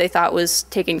conviction that they thought was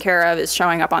taken care of is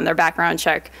showing up on their background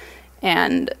check,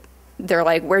 and they're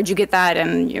like, where'd you get that?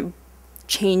 And you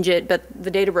change it, but the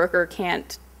data broker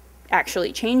can't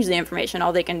actually change the information.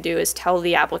 All they can do is tell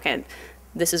the applicant,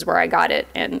 this is where I got it,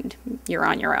 and you're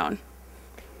on your own.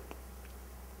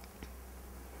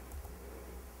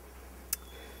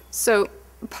 So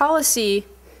policy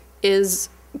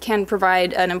can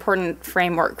provide an important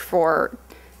framework for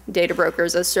data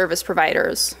brokers as service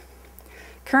providers.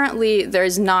 Currently,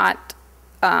 there's not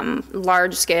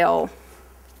large-scale,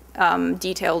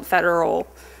 detailed federal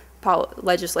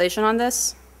legislation on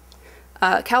this.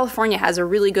 California has a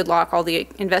really good law called the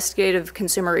Investigative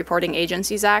Consumer Reporting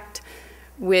Agencies Act,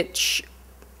 which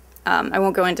I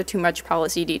won't go into too much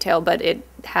policy detail, but it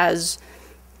has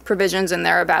provisions in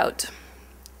there about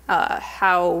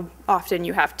how often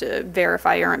you have to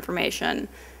verify your information,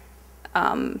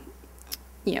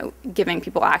 giving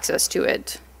people access to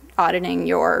it, auditing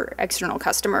your external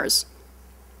customers.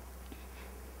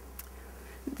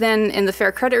 Then in the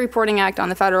Fair Credit Reporting Act on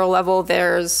the federal level,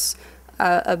 there's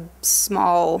a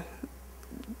small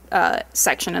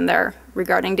section in there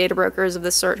regarding data brokers of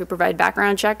this sort who provide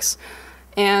background checks.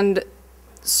 And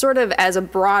sort of as a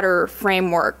broader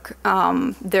framework,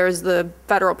 there's the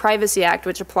Federal Privacy Act,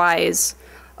 which applies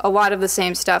a lot of the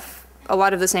same stuff, a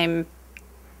lot of the same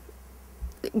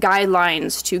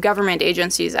guidelines to government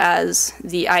agencies as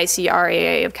the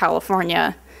ICRAA of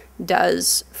California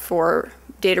does for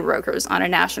data brokers on a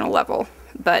national level.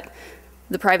 But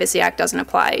the Privacy Act doesn't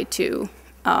apply to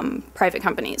private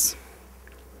companies.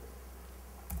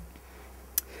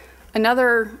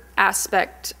 Another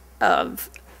aspect of,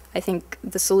 I think,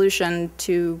 the solution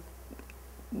to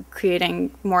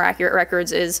creating more accurate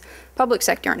records is public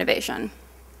sector innovation.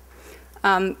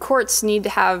 Courts need to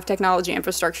have technology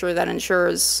infrastructure that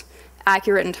ensures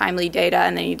accurate and timely data,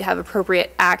 and they need to have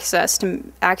appropriate access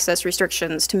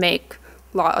restrictions to make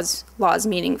laws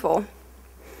meaningful.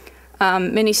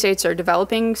 Many states are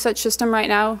developing such systems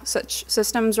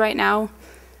right now.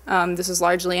 This is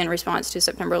largely in response to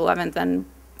September 11th, and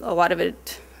a lot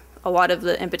of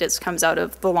the impetus comes out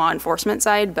of the law enforcement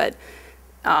side, but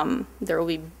there will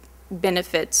be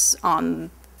benefits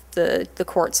on the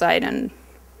court side and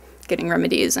getting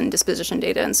remedies and disposition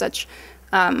data and such.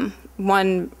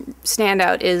 One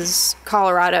standout is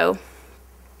Colorado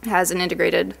has an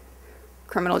integrated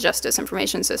criminal justice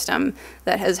information system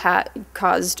that has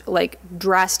caused like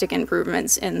drastic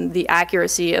improvements in the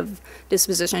accuracy of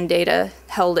disposition data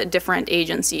held at different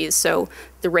agencies. So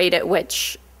the rate at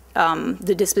which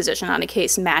the disposition on a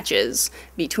case matches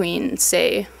between,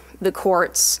 say, the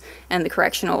courts and the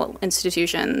correctional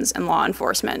institutions and law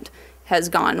enforcement has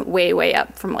gone way, way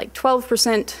up from like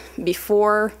 12%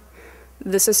 before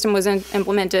the system was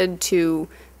implemented to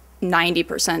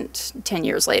 90% 10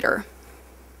 years later.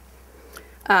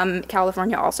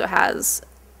 California also has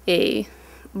a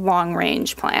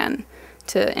long-range plan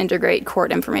to integrate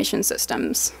court information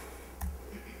systems.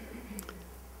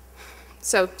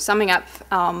 So summing up,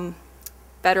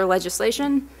 better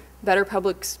legislation, better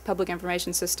public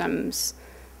information systems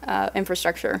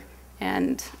infrastructure,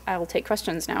 and I will take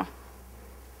questions now.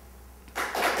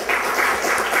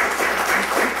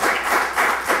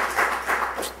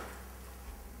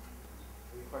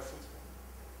 Any questions?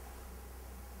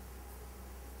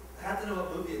 I have to know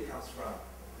what movie it comes from.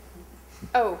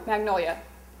 Oh, Magnolia.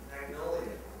 Magnolia.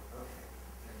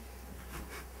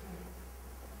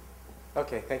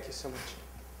 Okay, thank you so much.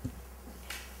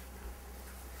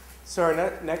 So our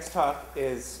next talk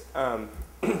is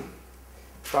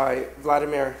by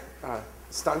Vladimir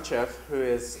Stanchev, who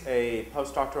is a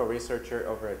postdoctoral researcher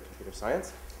over at computer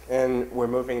science. And we're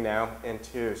moving now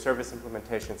into service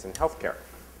implementations in healthcare.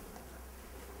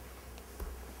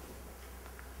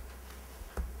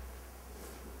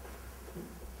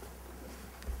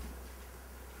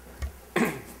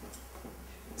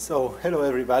 So, hello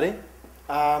everybody.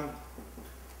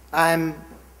 I'm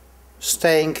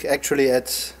staying actually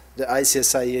at the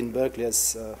ICSIE in Berkeley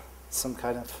as some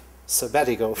kind of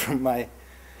sabbatical from my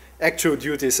actual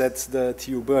duties at the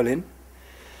TU Berlin.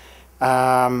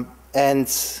 And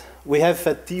we have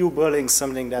at TU Berlin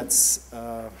something that's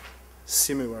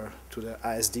similar to the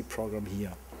ISD program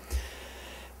here.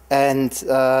 And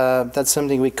that's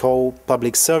something we call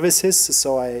public services,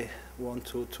 so I want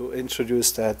to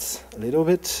introduce that a little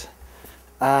bit.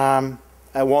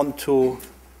 I want to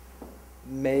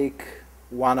make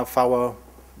one of our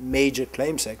major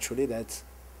claims actually, that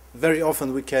very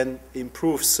often we can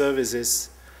improve services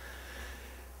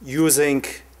using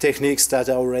techniques that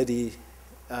are already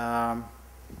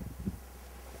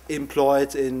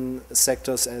employed in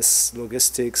sectors as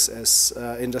logistics, as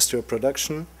industrial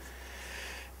production.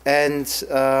 And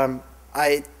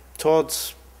I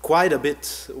thought quite a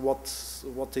bit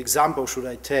what example should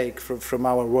I take from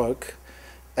our work.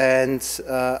 And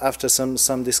after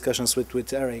some discussions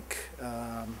with Eric,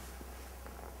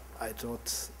 I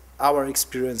thought our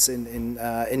experience in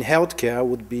healthcare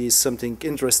would be something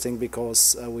interesting,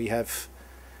 because we have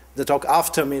the talk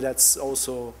after me that's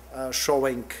also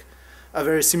showing a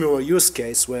very similar use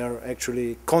case where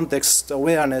actually context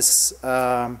awareness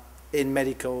in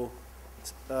medical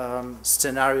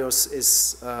scenarios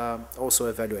is also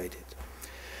evaluated.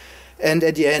 And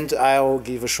at the end, I'll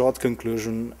give a short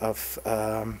conclusion of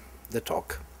the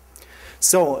talk.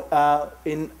 So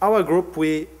in our group,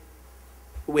 we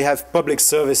have public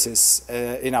services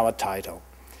in our title.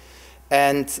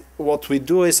 And what we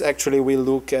do is actually we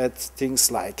look at things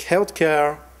like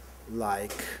healthcare,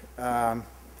 like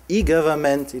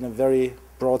e-government in a very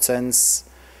broad sense,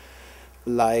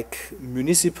 like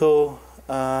municipal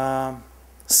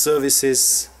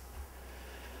services.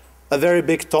 A very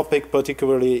big topic,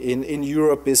 particularly in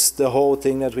Europe, is the whole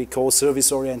thing that we call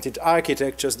service-oriented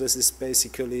architectures. This is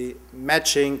basically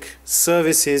matching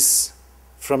services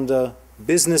from the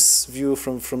business view,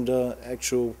 from the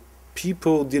actual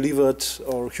people-delivered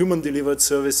or human-delivered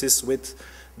services with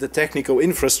the technical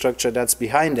infrastructure that's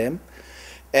behind them,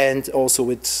 and also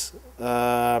with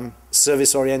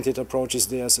service-oriented approaches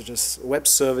there, such as web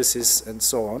services and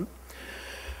so on.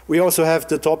 We also have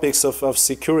the topics of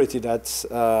security that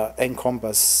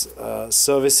encompass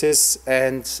services,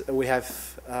 and we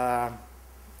have,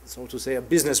 so to say, a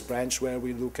business branch where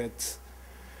we look at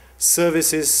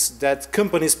services that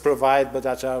companies provide but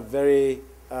that are very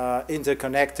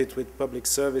interconnected with public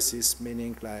services,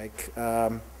 meaning like,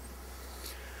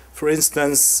 for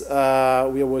instance, we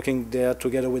are working there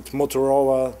together with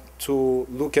Motorola to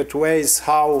look at ways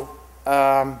how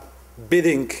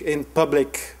bidding in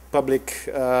public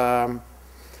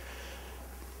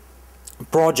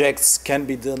projects can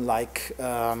be done, like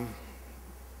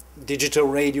digital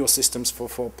radio systems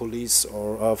for police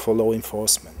or for law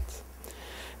enforcement.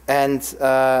 And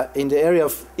in the area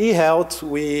of e-health,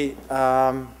 we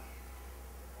had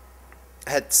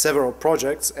several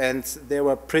projects, and they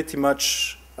were pretty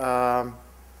much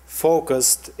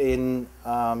focused in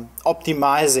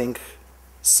optimizing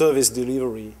service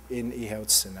delivery in e-health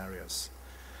scenarios.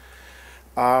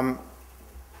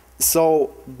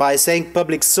 So by saying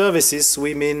public services,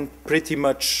 we mean pretty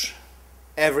much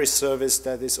every service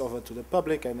that is offered to the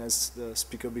public, and as the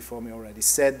speaker before me already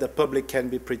said, the public can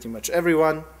be pretty much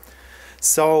everyone.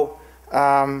 So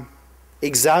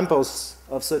examples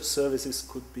of such services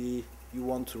could be you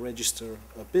want to register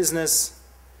a business,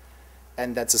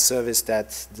 and that's a service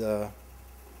that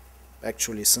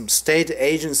actually some state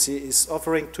agency is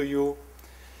offering to you.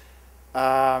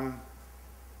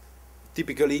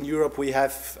 Typically in Europe we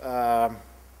have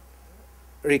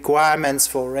requirements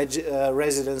for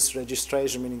residence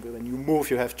registration, meaning when you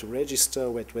move you have to register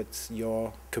with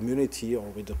your community or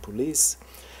with the police.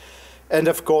 And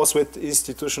of course with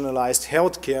institutionalized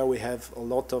healthcare we have a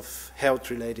lot of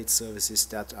health-related services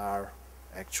that are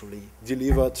actually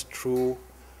delivered through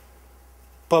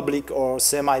public or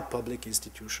semi-public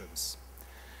institutions.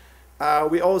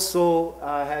 We also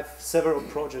have several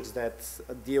projects that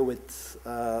deal with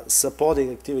supporting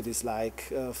activities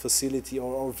like facility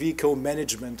or vehicle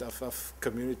management of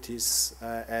communities.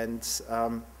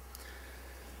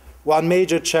 One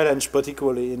major challenge,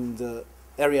 particularly in the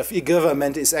area of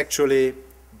e-government, is actually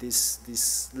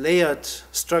this layered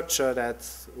structure that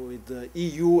with the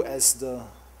EU as the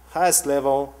highest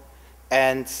level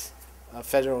and a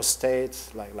federal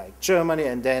state like Germany,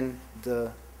 and then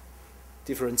the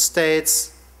different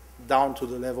states down to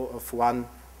the level of one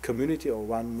community or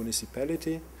one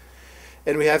municipality.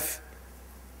 And we have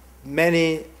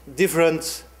many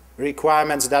different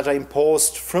requirements that are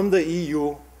imposed from the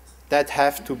EU that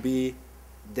have to be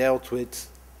dealt with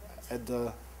at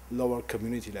the lower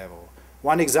community level.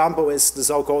 One example is the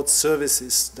so-called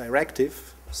Services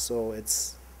Directive. So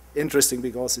it's interesting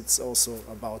because it's also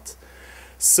about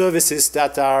services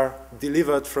that are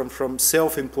delivered from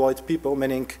self-employed people,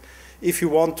 meaning if you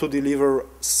want to deliver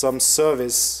some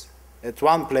service at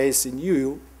one place in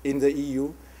the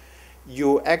EU,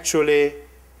 you actually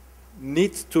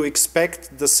need to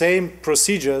expect the same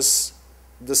procedures,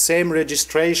 the same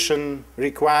registration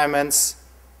requirements,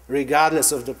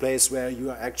 regardless of the place where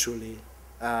you are actually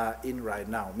in right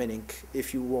now. Meaning,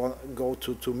 if you go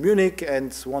to Munich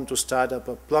and want to start up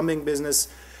a plumbing business,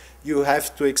 you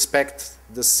have to expect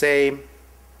the same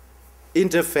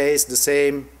interface, the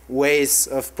same ways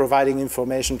of providing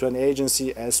information to an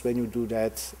agency as when you do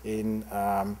that in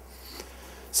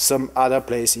some other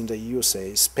place in the EU,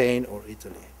 say Spain or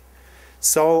Italy.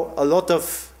 So a lot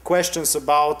of questions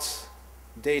about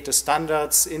data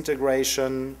standards,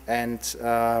 integration, and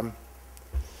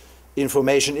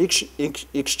information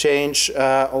exchange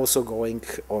also going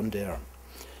on there.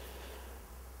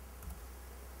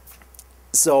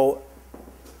 So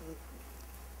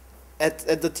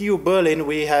at the TU Berlin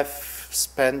we have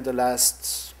spent the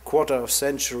last quarter of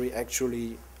century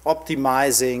actually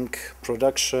optimizing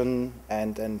production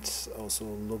and also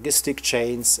logistic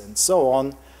chains and so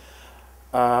on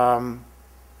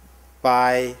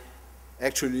by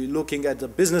actually looking at the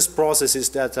business processes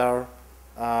that are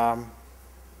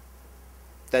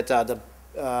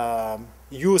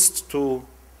used to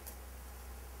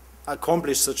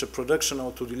accomplish such a production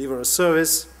or to deliver a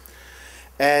service,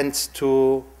 and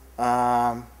to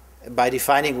by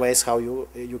defining ways how you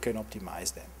can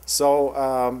optimize them.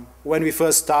 So when we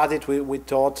first started, we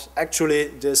thought actually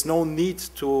there's no need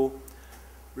to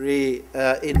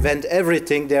reinvent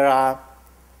everything. There are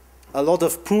a lot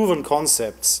of proven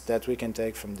concepts that we can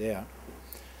take from there.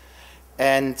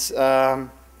 And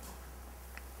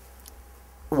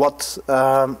what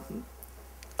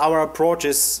our approach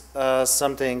is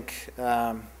something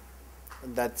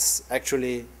that's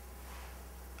actually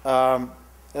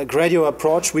a gradual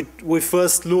approach. We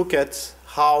first look at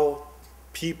how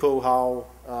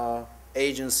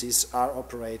agencies are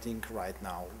operating right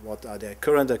now. What are their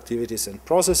current activities and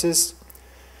processes?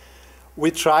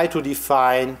 We try to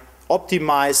define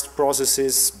optimized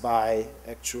processes by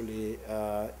actually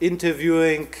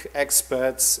interviewing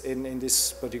experts in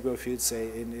this particular field, say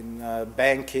in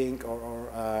banking or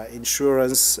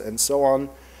insurance and so on.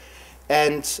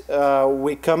 And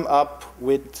we come up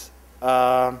with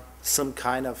some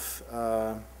kind of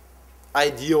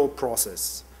ideal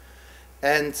process.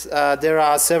 And there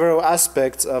are several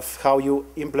aspects of how you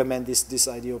implement this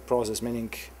ideal process,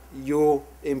 meaning you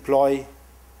employ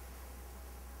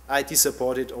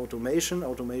IT-supported automation.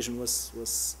 Automation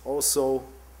was also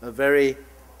a very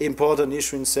important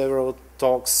issue in several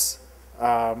talks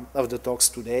of the talks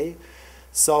today.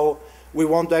 So we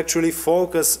want to actually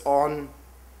focus on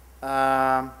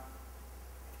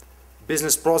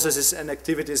business processes and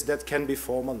activities that can be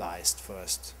formalized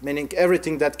first, meaning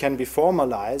everything that can be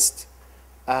formalized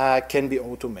can be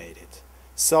automated.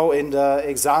 So in the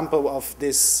example of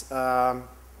this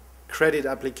credit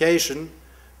application,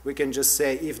 We can just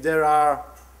say if there are,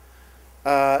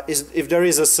 if there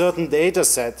is a certain data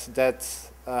set that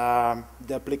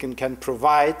the applicant can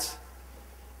provide,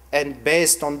 and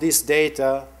based on this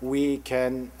data, we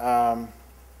can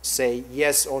say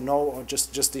yes or no, or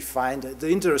just define the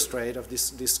interest rate of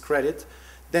this credit,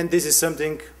 then this is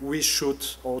something we should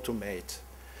automate.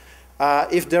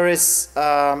 If there is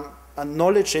a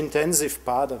knowledge-intensive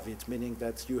part of it, meaning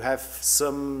that you have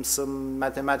some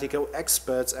mathematical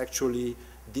experts actually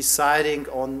deciding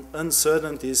on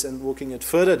uncertainties and looking at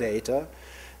further data,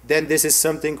 then this is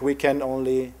something we can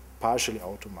only partially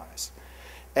automate.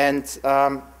 And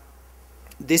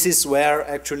this is where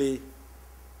actually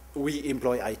we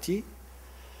employ IT.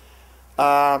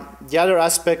 The other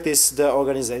aspect is the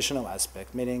organizational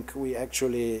aspect, meaning we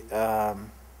actually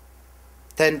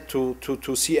tend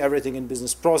to see everything in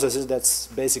business processes. That's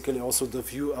basically also the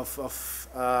view of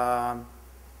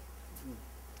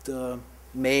the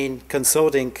main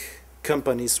consulting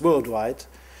companies worldwide.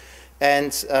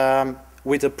 And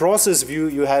with a process view,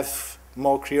 you have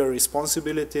more clear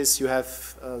responsibilities. You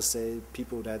have, say,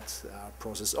 people that are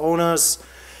process owners,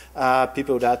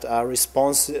 people that are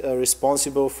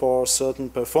responsible for certain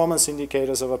performance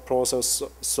indicators of a process.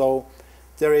 So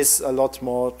there is a lot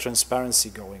more transparency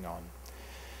going on.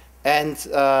 And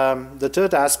the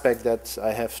third aspect that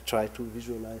I have tried to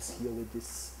visualize here with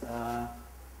this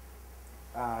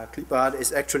clip art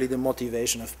is actually the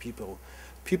motivation of people.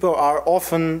 People are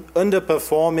often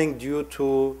underperforming due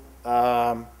to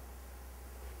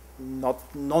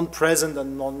non-present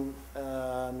and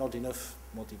not enough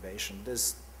motivation.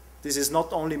 This is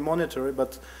not only monetary,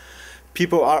 but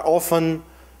people are often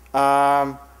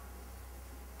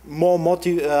more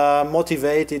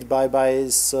motivated by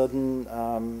certain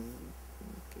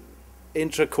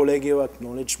intracollegial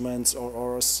acknowledgements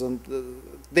or some.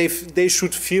 They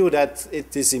should feel that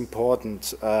it is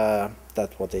important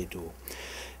that what they do,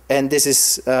 and this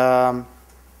is the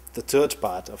third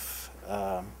part of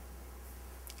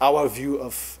our view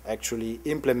of actually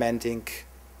implementing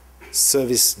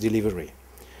service delivery.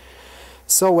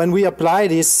 So when we apply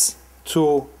this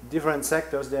to different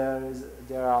sectors, there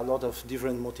are a lot of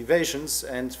different motivations,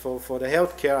 and for the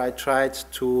healthcare, I tried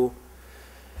to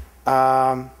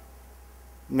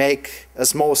make a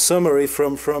small summary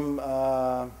from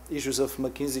issues of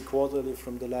McKinsey Quarterly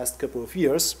from the last couple of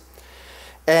years,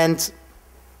 and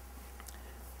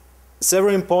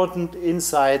several important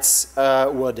insights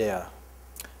were there.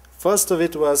 First of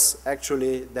it was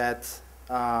actually that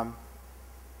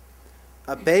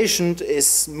a patient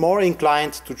is more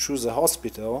inclined to choose a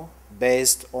hospital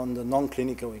based on the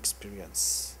non-clinical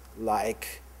experience,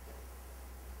 like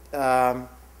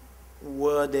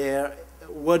were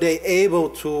they able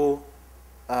to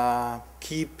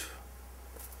keep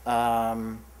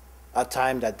a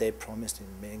time that they promised in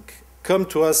Mink. Come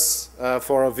to us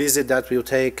for a visit that will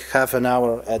take half an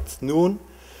hour at noon,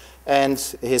 and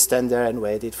he stand there and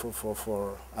waited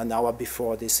for an hour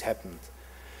before this happened.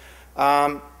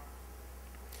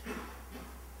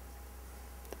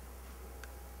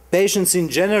 Patients in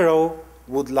general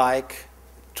would like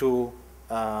to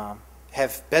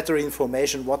have better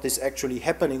information what is actually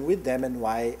happening with them and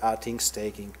why are things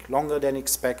taking longer than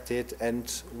expected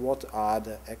and what are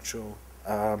the actual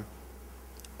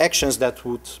actions that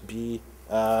would be,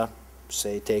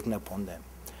 say, taken upon them.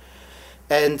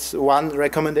 And one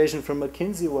recommendation from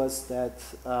McKinsey was that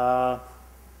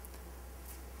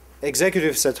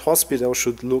executives at hospitals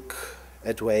should look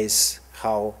at ways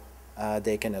how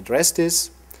they can address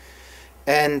this.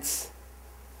 And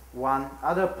one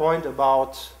other point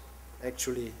about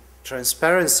actually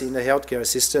transparency in the healthcare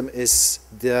system is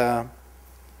the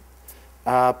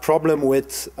problem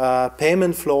with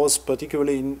payment flows,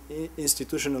 particularly in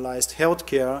institutionalized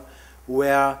healthcare,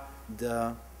 where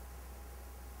the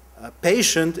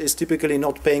patient is typically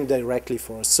not paying directly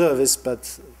for a service,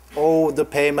 but all the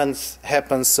payments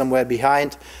happen somewhere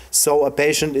behind. So a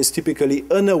patient is typically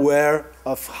unaware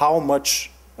of how much,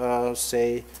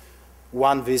 say,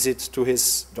 one visit to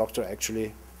his doctor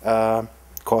actually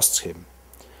costs him.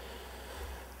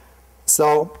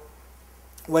 So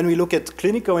when we look at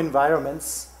clinical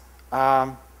environments,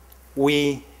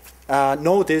 we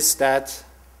notice that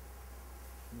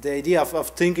the idea of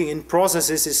thinking in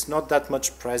processes is not that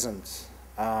much present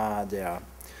there.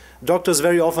 Doctors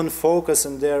very often focus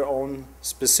on their own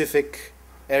specific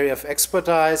area of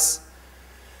expertise.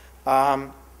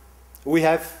 We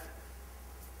have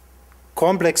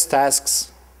complex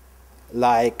tasks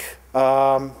like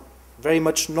very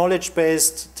much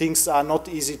knowledge-based. Things are not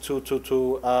easy to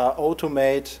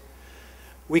automate.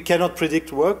 We cannot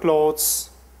predict workloads,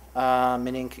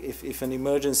 meaning if an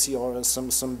emergency or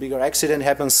some bigger accident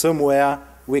happens somewhere,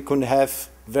 we could have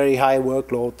very high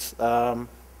workload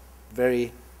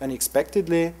very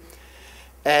unexpectedly.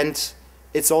 And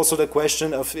it's also the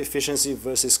question of efficiency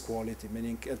versus quality,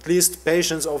 meaning at least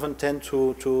patients often tend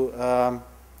to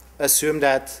assume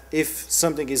that if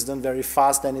something is done very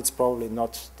fast, then it's probably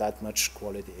not that much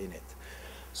quality in it.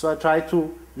 So I try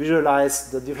to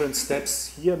visualize the different steps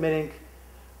here, meaning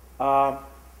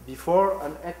before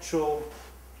an actual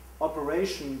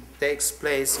operation takes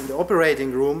place in the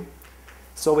operating room,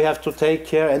 so we have to take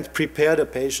care and prepare the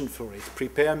patient for it.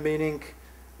 Prepare meaning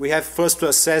we have first to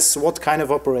assess what kind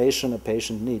of operation a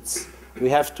patient needs. We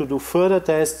have to do further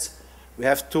tests. We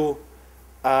have to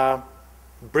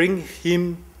bring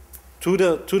him to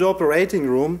the operating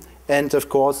room, and of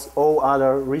course all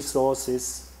other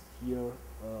resources here,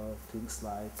 things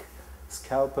like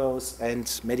scalpels and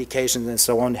medications and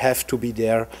so on, have to be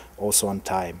there also on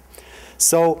time.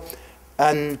 So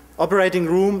an operating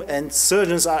room and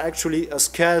surgeons are actually a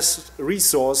scarce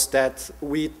resource that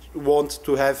we want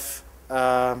to have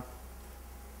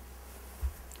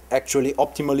actually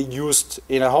optimally used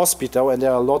in a hospital, and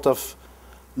there are a lot of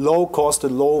low cost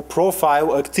and low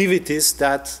profile activities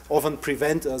that often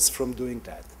prevent us from doing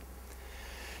that.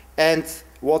 And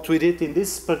what we did in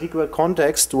this particular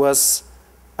context was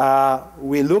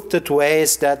we looked at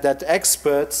ways that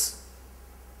experts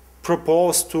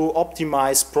propose to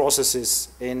optimize processes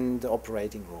in the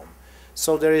operating room.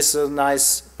 So there is a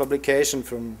nice publication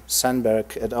from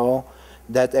Sandberg et al.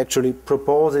 That actually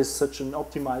proposes such an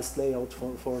optimized layout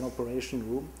for an operation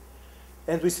room.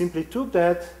 And we simply took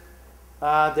that.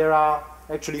 There are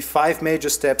actually 5 major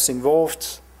steps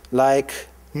involved, like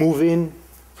move in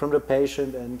from the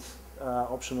patient and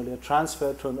optionally a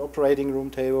transfer to an operating room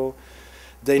table,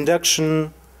 the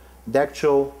induction, the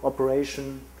actual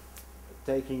operation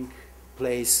taking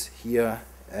place here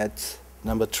at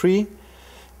number 3,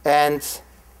 and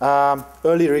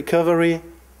early recovery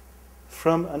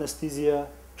from anesthesia,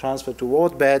 transfer to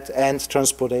ward bed, and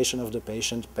transportation of the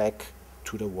patient back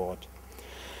to the ward.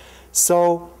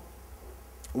 So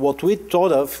what we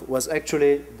thought of was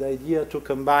actually the idea to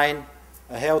combine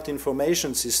a health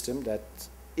information system that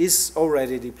is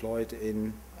already deployed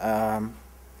in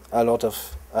a lot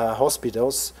of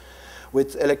hospitals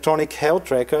with electronic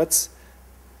health records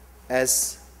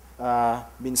as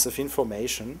means of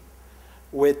information,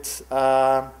 with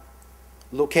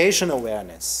location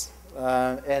awareness.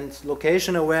 And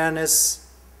location awareness,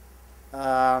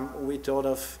 we thought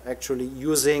of actually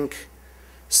using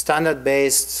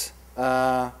standard-based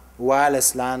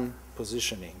wireless LAN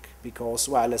positioning, because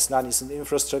wireless LAN is an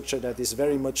infrastructure that is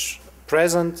very much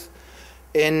present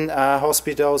in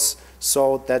hospitals,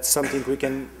 so that's something we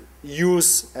can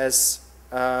use as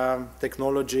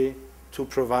technology to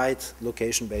provide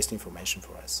location-based information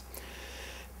for us.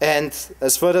 And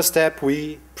as further step,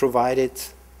 we provided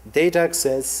data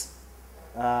access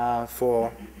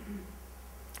for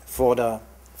the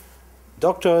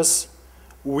doctors.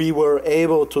 We were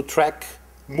able to track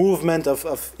movement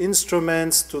of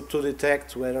instruments to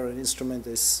detect whether an instrument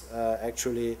is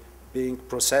actually being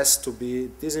processed to be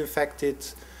disinfected,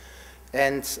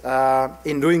 and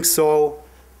in doing so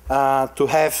to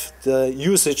have the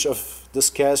usage of the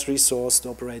scarce resource, the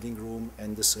operating room,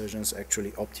 and the surgeons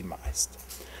actually optimized.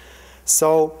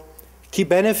 So key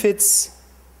benefits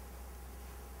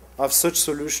of such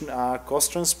solution are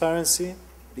cost transparency,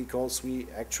 because we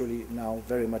actually now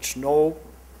very much know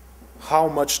how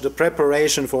much the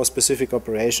preparation for a specific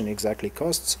operation exactly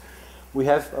costs. We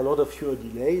have a lot of fewer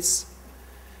delays,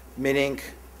 meaning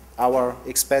our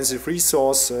expensive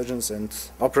resource, surgeons and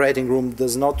operating room, do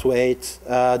not wait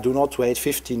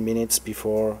 15 minutes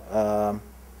before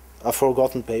a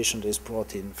forgotten patient is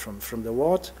brought in from the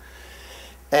ward.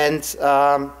 And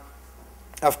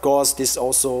of course, this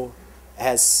also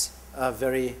has a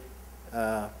very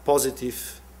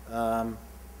positive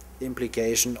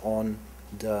implication on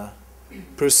the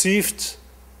perceived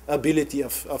ability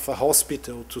of a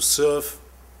hospital to serve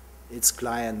its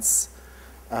clients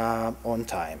on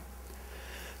time.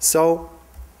 So,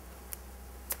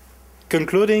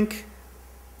 concluding,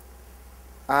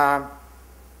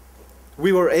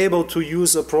 we were able to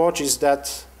use approaches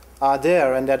that are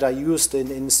there and that are used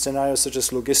in scenarios such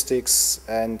as logistics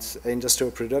and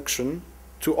industrial production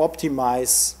to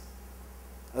optimize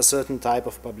a certain type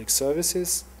of public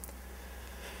services,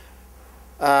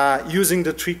 using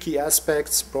the 3 key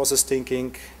aspects: process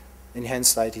thinking,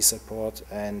 enhanced IT support,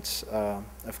 and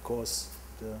of course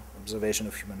the observation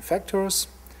of human factors.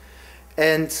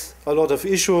 And a lot of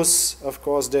issues, of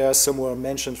course, there some were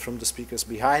mentioned from the speakers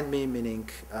behind me, meaning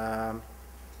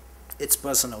it's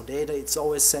personal data, it's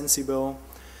always sensible,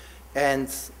 and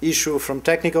issue from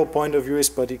technical point of view is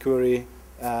particularly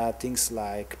things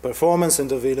like performance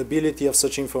and availability of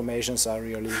such informations are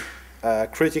really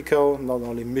critical, not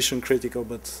only mission critical,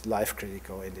 but life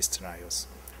critical in these scenarios.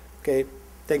 Okay,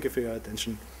 thank you for your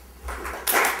attention.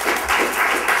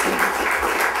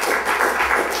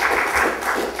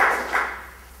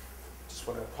 Just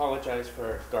want to apologize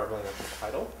for garbling up the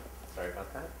title. Sorry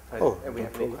about that. Oh, and we no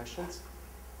have problem. any questions?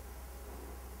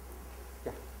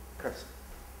 Yeah, Chris.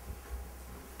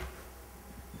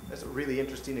 That's a really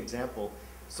interesting example.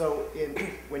 So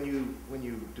when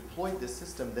you deployed this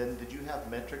system, then did you have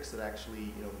metrics that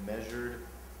actually measured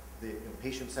the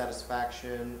patient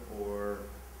satisfaction or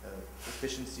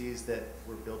efficiencies that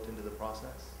were built into the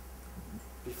process?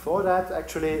 Before that,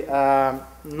 actually,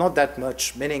 not that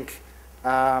much, meaning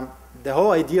the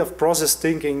whole idea of process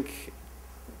thinking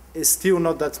is still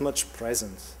not that much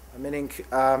present. Meaning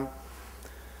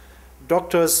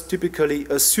doctors typically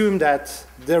assume that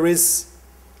there is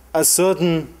a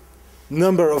certain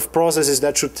number of processes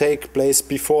that should take place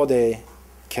before they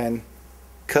can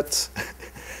cut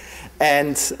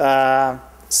and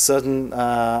certain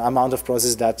amount of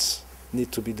processes that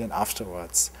need to be done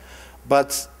afterwards.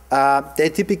 But they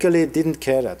typically didn't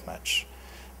care that much.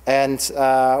 And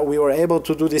we were able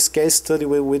to do this case study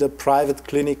with a private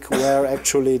clinic where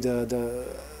actually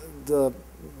the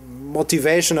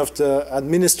motivation of the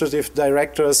administrative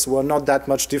directors were not that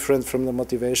much different from the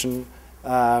motivation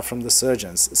from the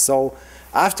surgeons. So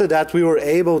after that, we were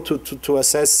able to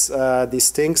assess these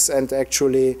things and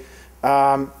actually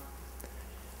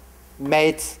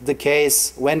made the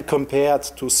case when compared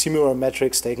to similar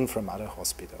metrics taken from other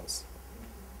hospitals.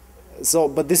 So,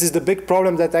 but this is the big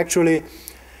problem that actually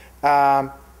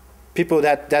people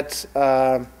that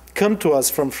come to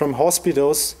us from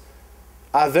hospitals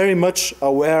are very much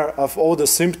aware of all the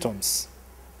symptoms,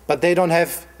 but they don't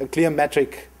have a clear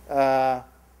metric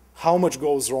how much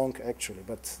goes wrong actually.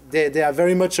 But they are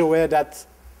very much aware that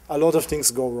a lot of things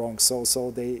go wrong,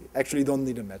 so they actually don't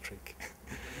need a metric.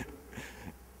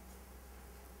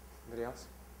 Anybody else?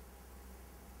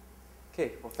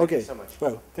 Okay, well, thank you so much.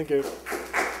 Well, thank you.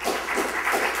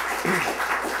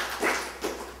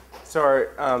 So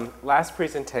our last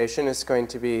presentation is going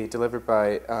to be delivered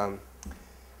by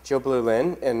Jill Blue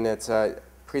Lin, and it's a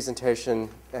presentation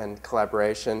and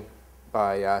collaboration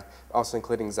by also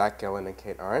including Zach Gillen and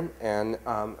Kate Arndt, and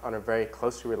on a very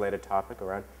closely related topic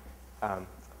around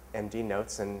MD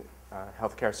notes and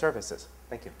healthcare services.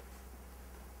 Thank you.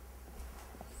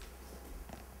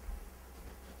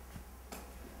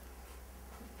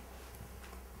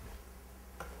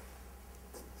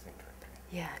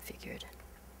 Yeah, I figured.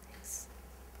 Thanks.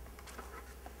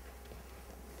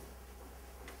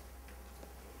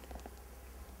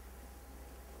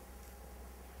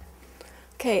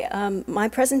 Okay, my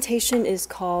presentation is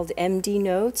called MD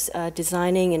Notes,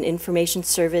 Designing an Information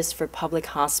Service for Public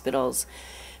Hospitals.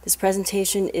 This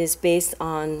presentation is based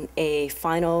on a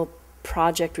final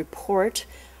project report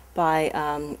by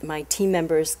my team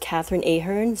members, Catherine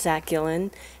Ahern, Zach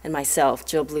Gillen, and myself,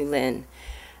 Jill Blue Lin.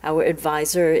 Our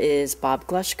advisor is Bob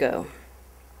Glushko.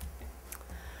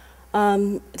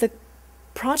 The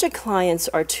project clients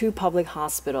are two public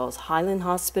hospitals, Highland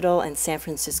Hospital and San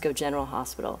Francisco General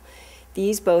Hospital.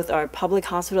 These both are public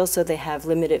hospitals, so they have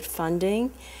limited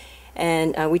funding.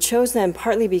 And we chose them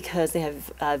partly because they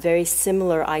have very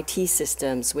similar IT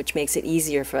systems, which makes it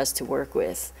easier for us to work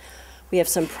with. We have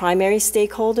some primary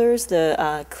stakeholders, the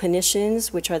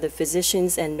clinicians, which are the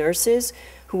physicians and nurses,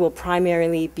 who will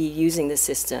primarily be using the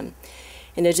system.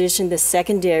 In addition, the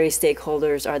secondary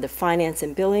stakeholders are the finance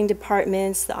and billing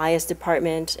departments, the IS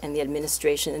department, and the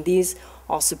administration. And these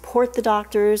all support the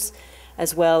doctors,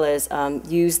 as well as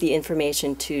use the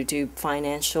information to do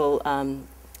financial and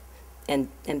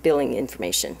billing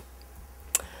information.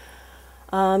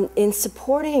 In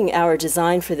supporting our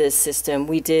design for this system,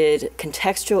 we did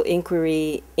contextual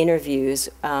inquiry interviews,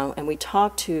 and we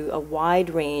talked to a wide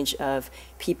range of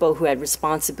people who had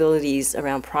responsibilities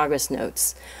around progress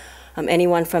notes.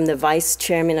 Anyone from the vice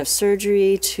chairman of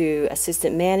surgery to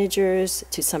assistant managers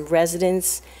to some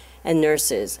residents and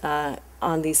nurses.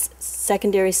 On the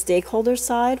secondary stakeholder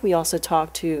side, we also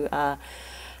talked to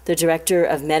the director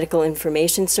of medical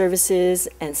information services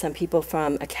and some people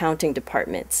from accounting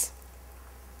departments.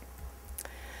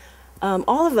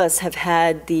 All of us have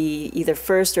had the either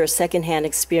first or secondhand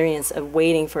experience of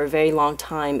waiting for a very long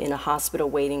time in a hospital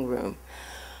waiting room.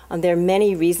 There are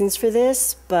many reasons for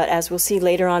this, but as we'll see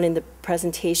later on in the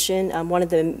presentation, one of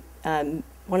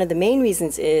the main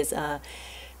reasons is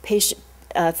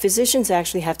physicians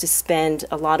actually have to spend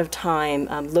a lot of time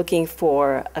looking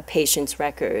for a patient's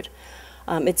record.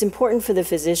 It's important for the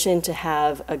physician to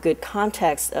have a good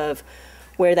context of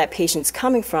where that patient's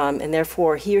coming from, and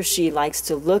therefore he or she likes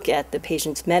to look at the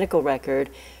patient's medical record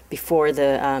before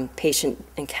the patient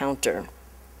encounter.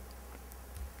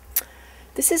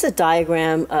 This is a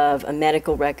diagram of a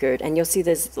medical record, and you'll see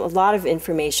there's a lot of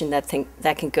information that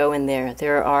can go in there.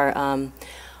 There are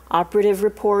operative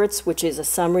reports, which is a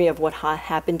summary of what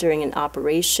happened during an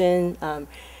operation,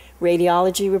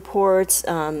 radiology reports,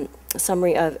 a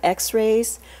summary of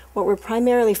x-rays. What we're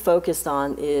primarily focused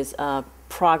on is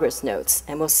progress notes,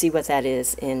 and we'll see what that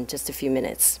is in just a few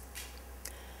minutes.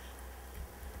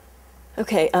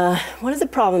 Okay, one of the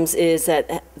problems is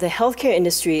that the healthcare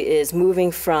industry is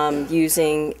moving from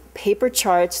using paper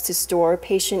charts to store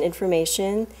patient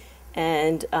information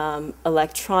and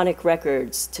electronic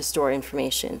records to store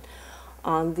information.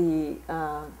 On the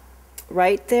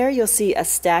right there, you'll see a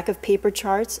stack of paper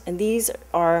charts, and these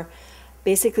are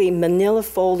basically manila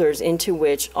folders into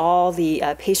which all the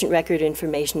patient record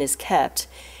information is kept.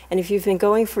 And if you've been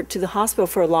going to the hospital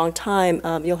for a long time,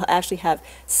 you'll actually have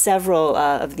several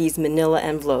of these manila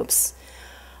envelopes.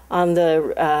 On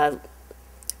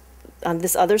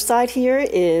this other side here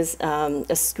is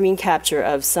a screen capture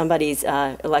of somebody's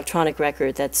electronic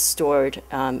record that's stored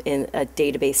in a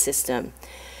database system.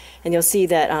 And you'll see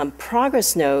that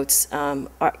progress notes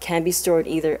can be stored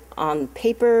either on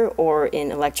paper or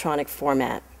in electronic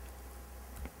format.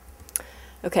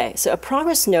 Okay, so a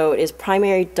progress note is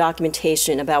primary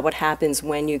documentation about what happens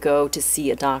when you go to see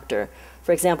a doctor.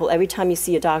 For example, every time you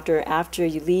see a doctor after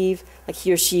you leave, like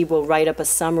he or she will write up a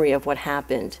summary of what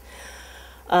happened.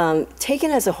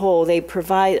 Taken as a whole, they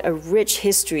provide a rich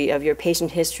history of your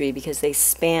patient history because they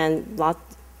span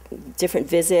different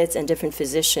visits and different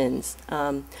physicians.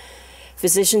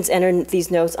 Physicians enter these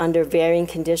notes under varying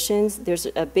conditions. There's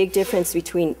a big difference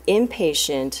between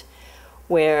inpatient,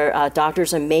 where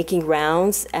doctors are making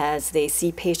rounds as they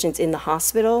see patients in the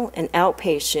hospital, and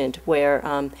outpatient, where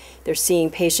they're seeing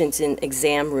patients in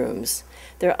exam rooms.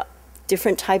 There are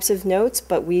different types of notes,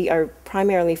 but we are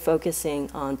primarily focusing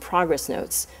on progress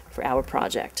notes for our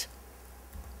project.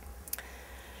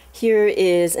 Here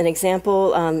is an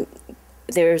example.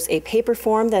 There's a paper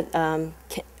form that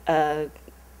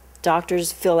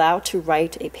doctors fill out to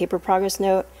write a paper progress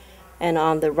note, and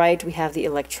on the right we have the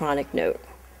electronic note.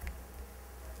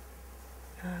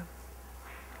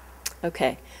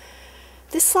 Okay.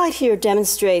 This slide here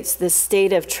demonstrates the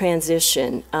state of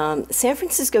transition. San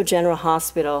Francisco General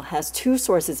Hospital has two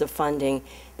sources of funding.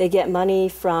 They get money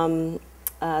from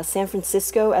San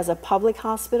Francisco as a public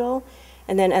hospital,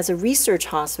 and then as a research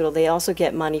hospital, they also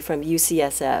get money from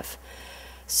UCSF.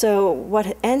 So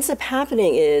what ends up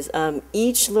happening is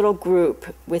each little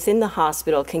group within the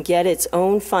hospital can get its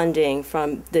own funding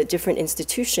from the different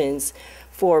institutions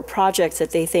for projects that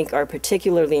they think are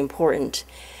particularly important.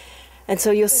 And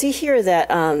so you'll see here that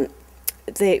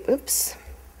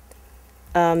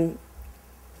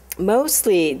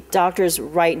mostly doctors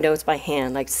write notes by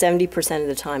hand, like 70% of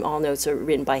the time all notes are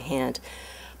written by hand.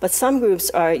 But some groups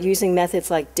are using methods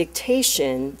like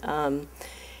dictation.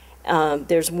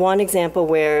 There's one example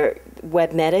where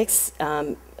WebMedics,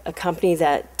 a company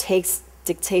that takes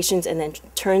dictations and then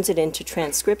turns it into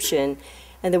transcription,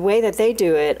 and the way that they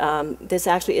do it, this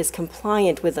actually is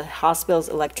compliant with the hospital's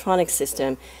electronic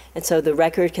system, and so the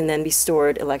record can then be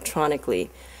stored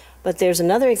electronically. But there's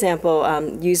another example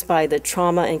used by the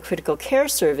trauma and critical care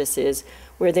services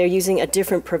where they're using a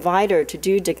different provider to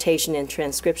do dictation and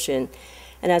transcription.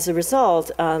 And as a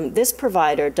result, this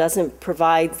provider doesn't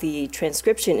provide the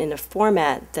transcription in a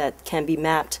format that can be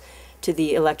mapped to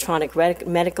the electronic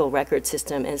medical record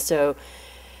system. And so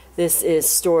this is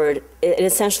stored, it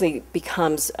essentially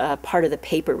becomes part of the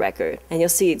paper record. And you'll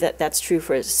see that that's true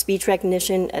for speech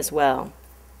recognition as well.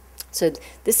 So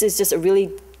this is just a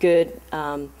really good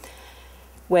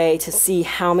way to see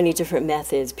how many different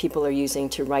methods people are using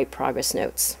to write progress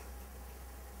notes.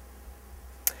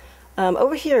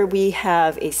 Over here we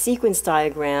have a sequence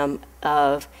diagram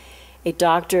of a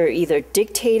doctor either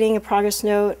dictating a progress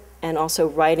note and also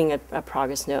writing a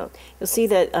progress note. You'll see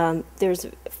that there's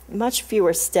much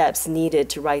fewer steps needed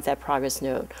to write that progress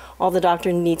note. All the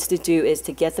doctor needs to do is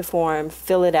to get the form,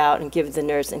 fill it out, and give it to the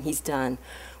nurse, and he's done.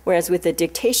 Whereas with the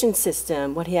dictation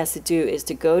system, what he has to do is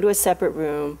to go to a separate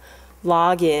room,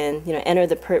 log in, enter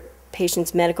the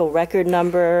patient's medical record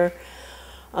number,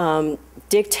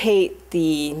 dictate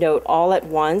the note all at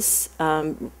once,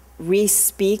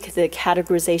 re-speak the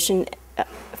categorization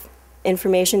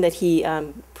information that he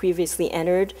previously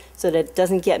entered so that it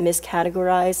doesn't get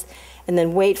miscategorized, and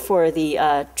then wait for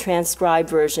the transcribed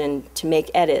version to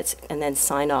make edits and then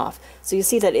sign off. So you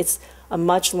see that it's a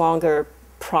much longer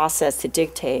process to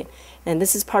dictate. And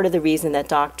this is part of the reason that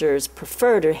doctors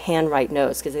prefer to handwrite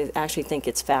notes, because they actually think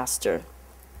it's faster.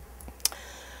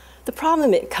 The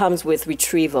problem it comes with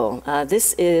retrieval.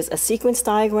 This is a sequence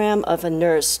diagram of a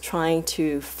nurse trying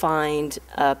to find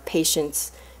a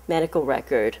patient's medical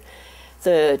record.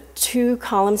 The two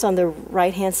columns on the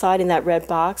right-hand side in that red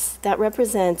box, that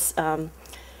represents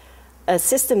a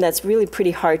system that's really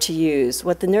pretty hard to use.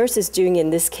 What the nurse is doing in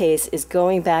this case is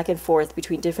going back and forth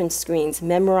between different screens,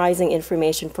 memorizing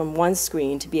information from one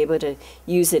screen to be able to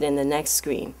use it in the next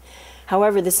screen.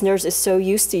 However, this nurse is so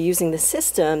used to using the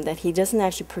system that he doesn't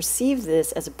actually perceive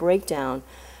this as a breakdown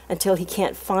until he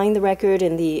can't find the record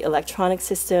in the electronic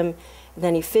system. And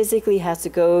then he physically has to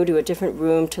go to a different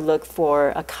room to look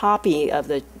for a copy of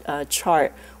the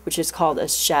chart, which is called a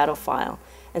shadow file.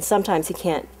 And sometimes he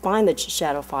can't find the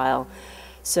shadow file.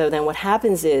 So then what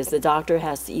happens is the doctor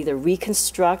has to either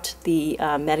reconstruct the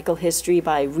medical history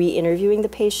by re-interviewing the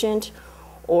patient,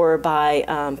 or by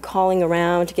calling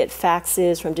around to get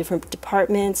faxes from different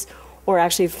departments, or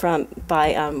actually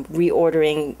by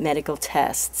reordering medical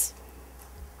tests.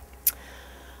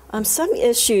 Some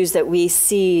issues that we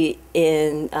see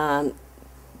in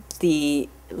the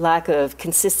lack of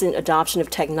consistent adoption of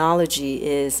technology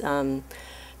is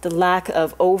the lack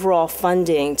of overall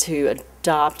funding to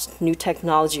adopt new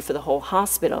technology for the whole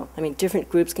hospital. I mean, different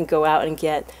groups can go out and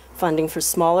get funding for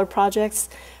smaller projects,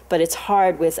 but it's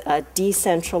hard with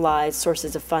decentralized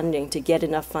sources of funding to get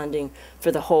enough funding for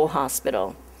the whole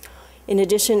hospital. In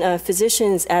addition,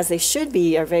 physicians, as they should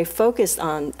be, are very focused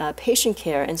on patient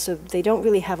care, and so they don't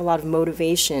really have a lot of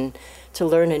motivation to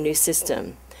learn a new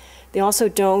system. They also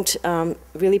don't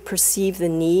really perceive the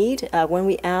need. When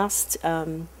we asked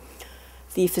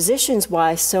the physicians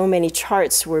why so many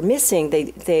charts were missing,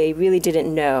 they really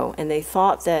didn't know, and they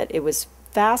thought that it was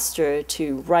faster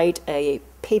to write a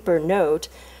paper note,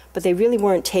 but they really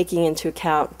weren't taking into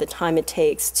account the time it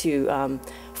takes to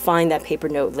find that paper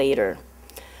note later.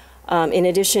 In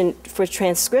addition, for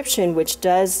transcription, which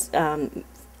does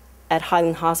at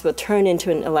Highland Hospital turn into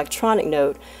an electronic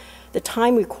note, the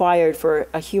time required for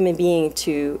a human being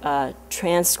to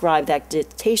transcribe that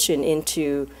dictation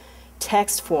into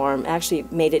text form actually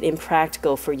made it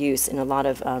impractical for use in a lot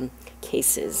of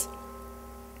cases.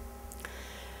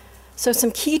 So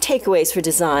some key takeaways for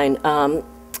design.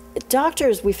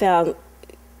 Doctors, we found,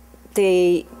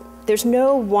 there's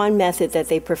no one method that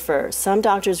they prefer. Some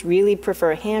doctors really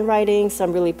prefer handwriting,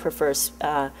 some really prefer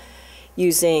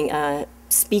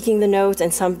speaking the notes,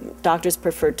 and some doctors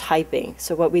prefer typing.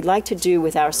 So what we'd like to do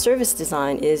with our service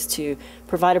design is to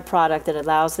provide a product that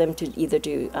allows them to either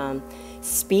do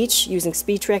speech, using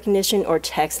speech recognition, or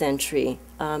text entry.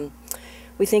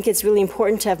 We think it's really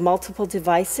important to have multiple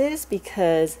devices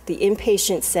because the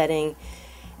inpatient setting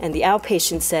and the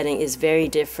outpatient setting is very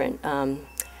different.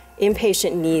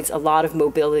 Inpatient needs a lot of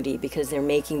mobility because they're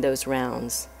making those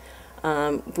rounds.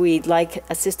 We'd like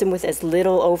a system with as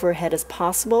little overhead as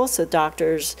possible so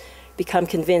doctors become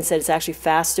convinced that it's actually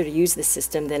faster to use the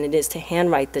system than it is to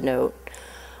handwrite the note.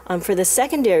 For the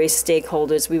secondary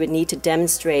stakeholders, we would need to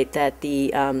demonstrate that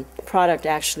the product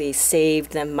actually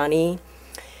saved them money.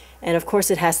 And of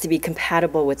course, it has to be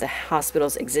compatible with the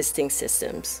hospital's existing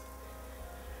systems.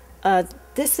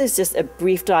 This is just a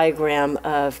brief diagram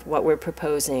of what we're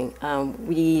proposing.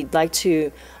 We'd like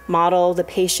to model the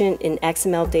patient in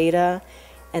XML data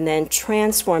and then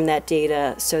transform that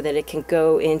data so that it can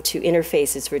go into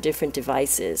interfaces for different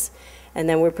devices. And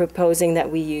then we're proposing that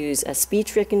we use a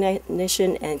speech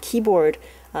recognition and keyboard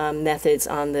methods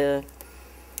on the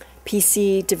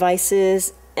PC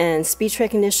devices, and speech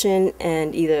recognition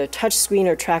and either touchscreen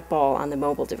or trackball on the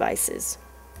mobile devices.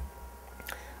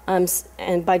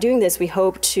 And by doing this, we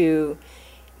hope to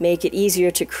make it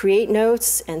easier to create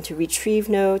notes and to retrieve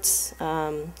notes.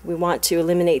 We want to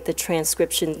eliminate the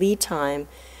transcription lead time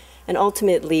and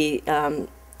ultimately,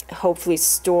 hopefully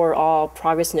store all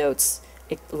progress notes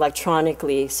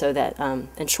electronically so that,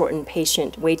 and shorten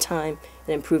patient wait time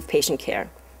and improve patient care.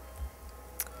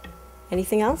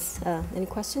 Anything else? Any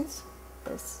questions?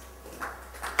 Yes.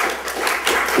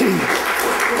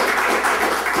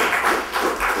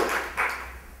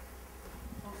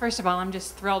 First of all, I'm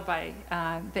just thrilled by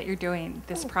that you're doing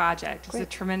this project. It's a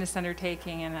tremendous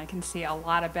undertaking, and I can see a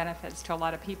lot of benefits to a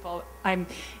lot of people.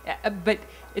 But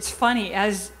it's funny,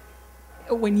 as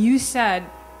when you said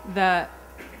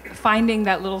finding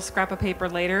that little scrap of paper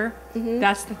later,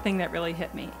 that's the thing that really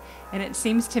hit me. And it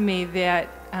seems to me that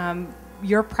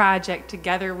your project,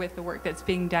 together with the work that's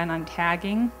being done on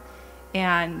tagging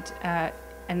and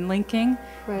linking,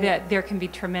 that there can be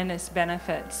tremendous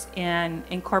benefits in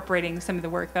incorporating some of the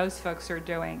work those folks are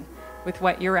doing with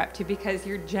what you're up to, because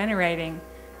you're generating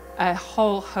a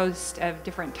whole host of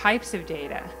different types of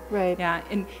data. Right. Yeah,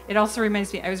 and it also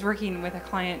reminds me, I was working with a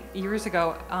client years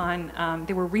ago on,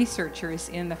 they were researchers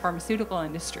in the pharmaceutical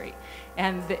industry.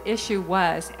 And the issue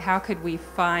was, how could we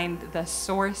find the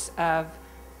source of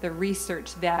the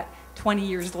research that 20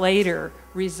 years later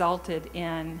resulted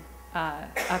in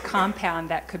a compound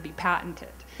that could be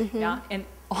patented? Yeah, and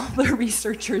all the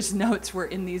researchers' notes were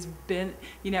in these in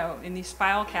these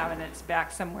file cabinets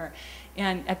back somewhere.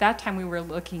 And at that time, we were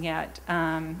looking at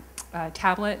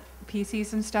tablet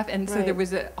PCs and stuff, and so there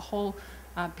was a whole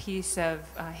piece of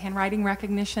handwriting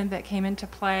recognition that came into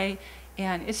play.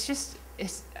 And it's just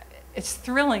it's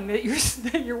thrilling that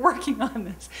you're working on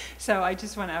this. So I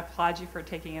just want to applaud you for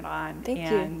taking it on. Thank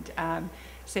you. And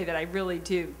say that I really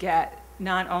do get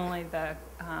not only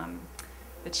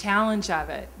the challenge of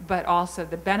it, but also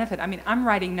the benefit. I mean, I'm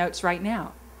writing notes right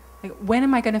now. Like, when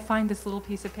am I going to find this little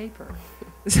piece of paper?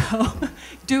 So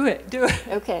do it.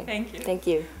 Okay. Thank you. Thank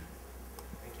you.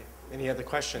 Thank you. Any other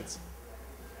questions?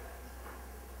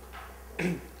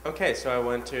 Okay, so I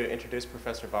want to introduce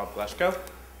Professor Bob Gleshko,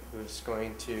 who's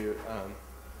going to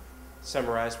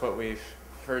summarize what we've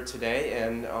heard today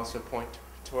and also point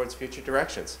towards future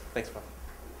directions. Thanks, Bob.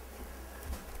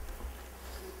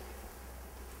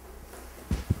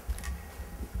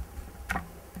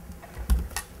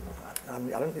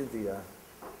 I don't need the,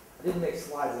 I didn't make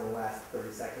slides in the last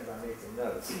 30 seconds, I made some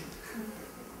notes.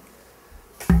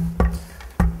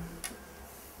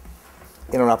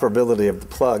 Interoperability of the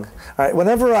plug. All right,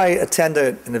 whenever I attend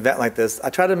an event like this, I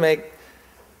try to make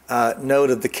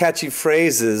note of the catchy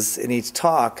phrases in each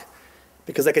talk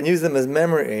because I can use them as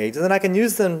memory aids, and then I can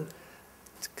use them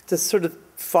to sort of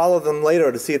follow them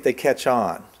later to see if they catch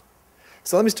on.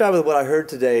 So let me start with what I heard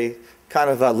today, kind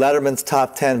of Letterman's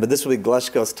top 10, but this will be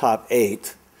Gleshko's top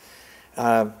 8.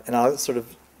 And I'll sort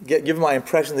of give my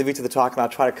impressions of each of the talk, and I'll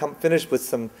try to finish with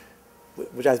some,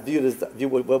 which I viewed as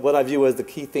what I view as the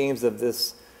key themes of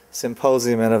this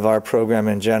symposium and of our program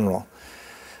in general.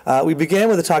 We began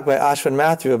with a talk by Ashwin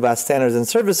Mathew about standards and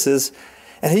services,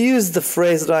 and he used the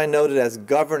phrase that I noted as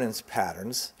governance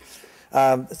patterns.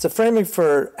 It's a framing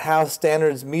for how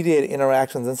standards mediate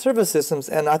interactions in service systems,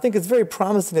 and I think it's very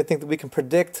promising to think that we can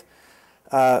predict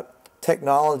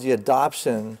technology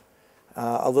adoption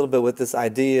a little bit with this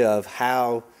idea of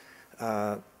how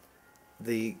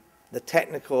the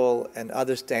technical and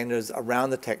other standards around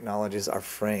the technologies are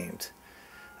framed.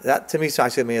 That, to me,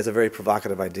 strikes me as a very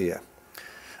provocative idea.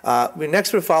 We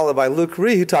next were followed by Luke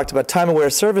Rhee, who talked about time-aware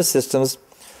service systems.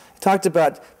 He talked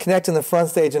about connecting the front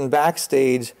stage and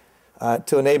backstage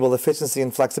to enable efficiency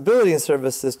and flexibility in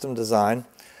service system design.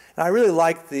 And I really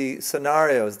like the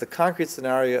scenarios, the concrete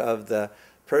scenario of the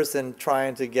person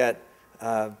trying to get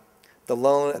the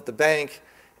loan at the bank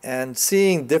and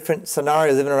seeing different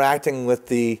scenarios of interacting with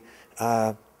the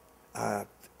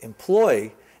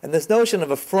employee. And this notion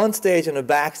of a front stage and a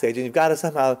backstage, and you've got to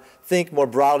somehow think more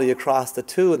broadly across the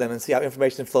two of them and see how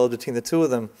information flows between the two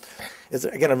of them, is,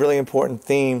 again, a really important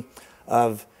theme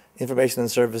of information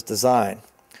and service design.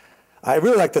 I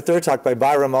really like the third talk by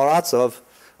Bayram Morazov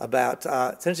about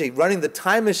essentially running the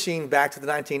time machine back to the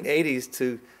 1980s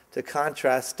to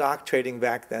contrast stock trading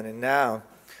back then and now.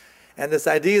 And this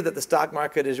idea that the stock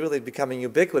market is really becoming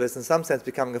ubiquitous, in some sense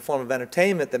becoming a form of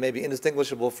entertainment that may be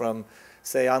indistinguishable from,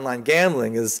 say, online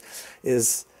gambling is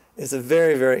a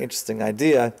very, very interesting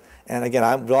idea. And again,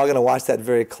 we're all going to watch that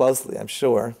very closely, I'm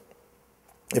sure,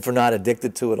 if we're not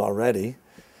addicted to it already.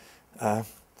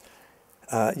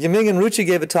 Yiming and Ruchi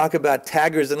gave a talk about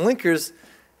taggers and linkers.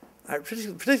 I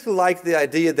particularly like the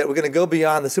idea that we're going to go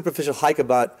beyond the superficial hype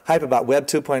about Web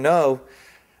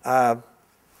 2.0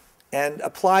 and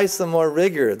apply some more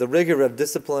rigor, the rigor of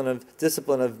discipline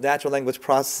of natural language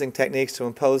processing techniques to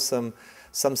impose some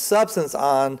substance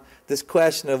on this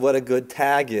question of what a good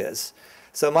tag is.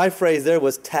 So my phrase there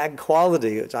was tag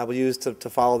quality, which I will use to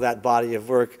follow that body of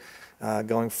work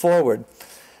going forward.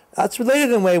 That's related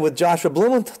in a way with Joshua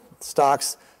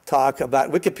Blumenstock's talk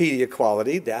about Wikipedia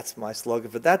quality. That's my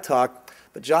slogan for that talk.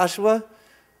 But Joshua,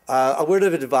 a word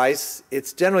of advice,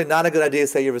 it's generally not a good idea to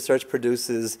say your research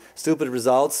produces stupid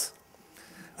results.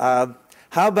 How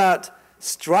about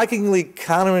strikingly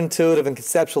counterintuitive and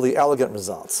conceptually elegant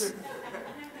results?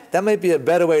 That might be a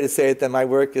better way to say it than my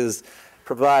work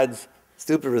provides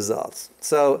stupid results.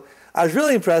 So I was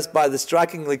really impressed by the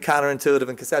strikingly counterintuitive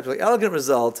and conceptually elegant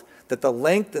result that the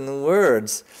length in the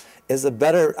words is a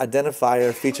better identifier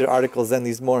of featured articles than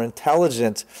these more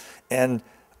intelligent and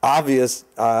obvious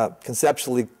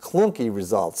conceptually clunky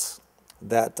results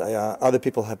that other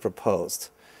people have proposed.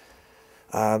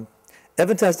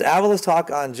 Evan Test Avala's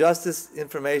talk on justice,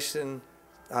 information,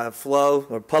 flow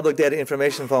or public data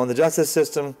information flow in the justice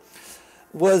system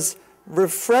was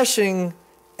refreshing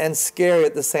and scary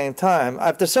at the same time.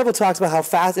 After several talks about how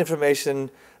fast information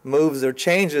moves or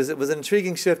changes, it was an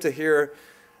intriguing shift to hear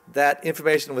that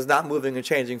information was not moving or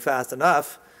changing fast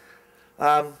enough.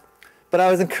 But I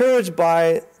was encouraged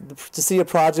to see a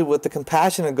project with the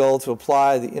compassionate goal to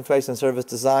apply the information service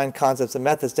design concepts and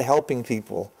methods to helping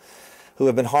people who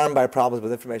have been harmed by problems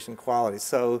with information quality.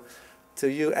 So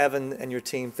to you, Evan, and your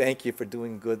team, thank you for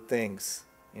doing good things.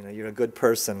 You know, you're a good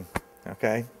person,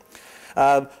 okay?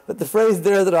 But the phrase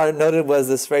there that I noted was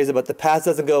this phrase about the past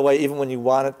doesn't go away even when you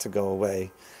want it to go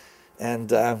away. And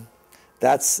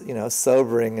that's, you know,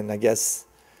 sobering, and I guess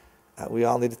we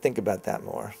all need to think about that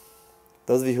more.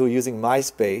 Those of you who are using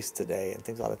MySpace today and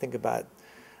things, ought to think about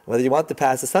whether you want the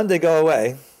past to someday go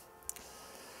away.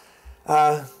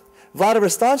 Vladimir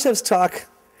Stanchev's talk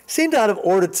seemed out of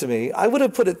order to me. I would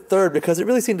have put it third because it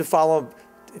really seemed to follow,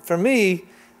 for me,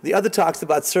 the other talks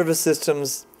about service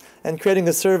systems and creating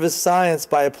a service science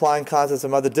by applying concepts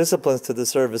from other disciplines to the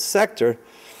service sector.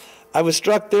 I was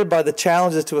struck there by the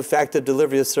challenges to effective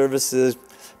delivery of services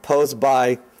posed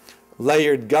by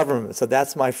layered government. So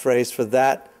that's my phrase for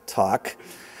that talk.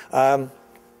 And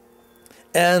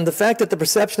the fact that the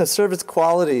perception of service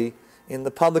quality in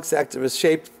the public sector is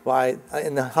shaped by,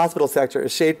 in the hospital sector,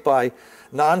 is shaped by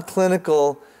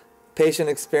non-clinical patient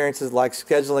experiences like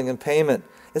scheduling and payment.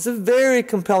 It's a very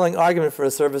compelling argument for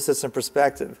a service system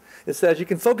perspective. It says you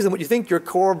can focus on what you think your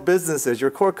core business is,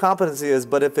 your core competency is,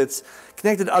 but if it's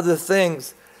connected to other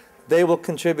things, they will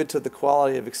contribute to the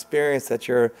quality of experience that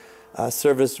your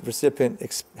service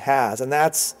recipient has. And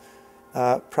that's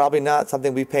probably not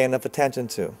something we pay enough attention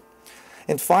to.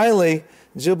 And finally,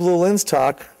 Jiblu Lin's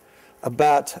talk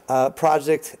about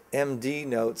Project MD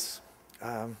notes.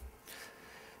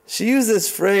 She used this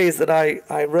phrase that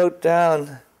I wrote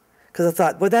down because I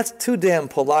thought, well, that's too damn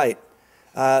polite.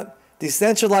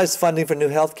 Decentralized funding for new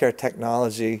healthcare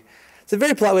technology. It's a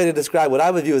very polite way to describe what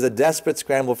I would view as a desperate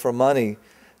scramble for money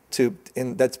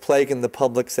that's plaguing the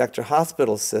public sector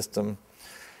hospital system.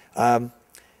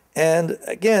 And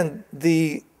again,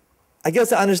 I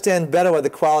guess I understand better why the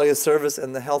quality of service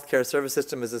in the healthcare service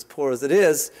system is as poor as it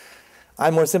is.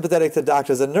 I'm more sympathetic to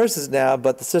doctors and nurses now,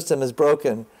 but the system is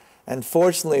broken. And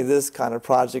fortunately, this kind of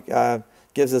project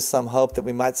gives us some hope that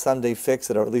we might someday fix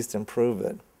it or at least improve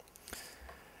it.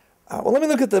 Well, let me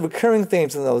look at the recurring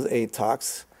themes in those 8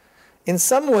 talks. In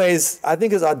some ways, I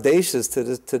think it's audacious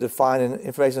to define an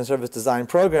information service design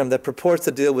program that purports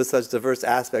to deal with such diverse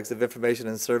aspects of information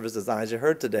and service design as you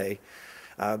heard today.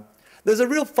 There's a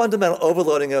real fundamental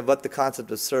overloading of what the concept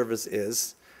of service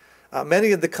is.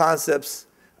 Many of the concepts,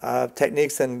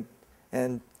 techniques,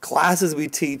 and classes we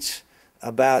teach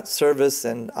about service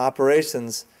and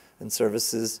operations and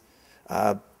services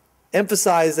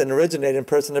emphasize and originate in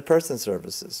person-to-person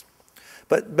services.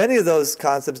 But many of those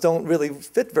concepts don't really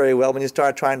fit very well when you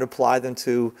start trying to apply them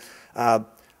to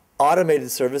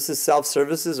automated services,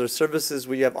 self-services, or services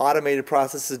where you have automated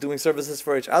processes doing services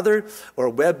for each other, or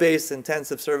web-based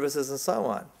intensive services, and so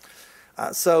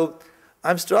on. So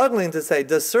I'm struggling to say,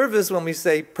 does service, when we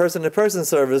say person-to-person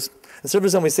service, and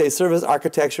service when we say service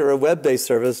architecture or web-based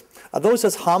service, are those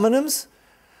just homonyms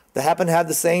that happen to have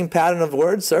the same pattern of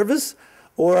words, service?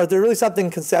 Or are there really something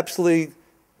conceptually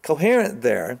coherent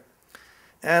there?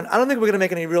 And I don't think we're going to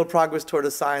make any real progress toward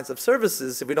a science of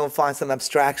services if we don't find some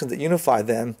abstractions that unify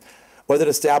them or that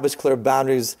establish clear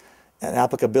boundaries and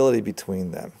applicability between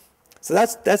them. So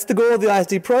that's the goal of the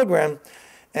ISD program.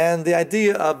 And the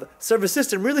idea of service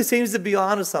system really seems to be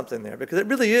onto something there, because it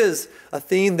really is a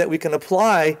theme that we can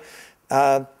apply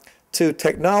to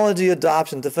technology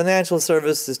adoption, to financial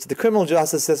services, to the criminal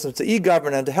justice systems, to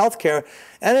e-government, to healthcare,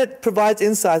 and it provides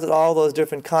insights at all those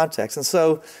different contexts. And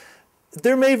so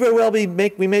there may very well be,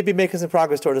 we may be making some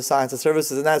progress toward a science of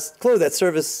services, and that's clear that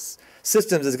service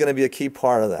systems is going to be a key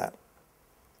part of that.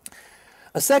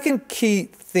 A second key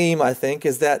theme, I think,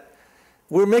 is that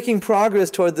we're making progress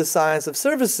toward the science of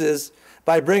services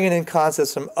by bringing in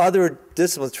concepts from other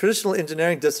disciplines, traditional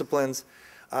engineering disciplines,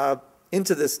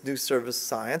 into this new service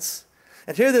science.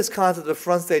 And here this concept of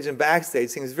front stage and backstage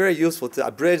seems very useful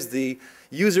to bridge the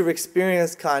user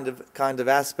experience kind of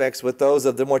aspects with those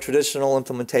of the more traditional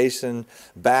implementation,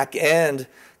 back-end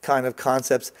kind of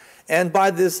concepts. And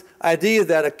by this idea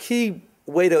that a key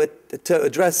way to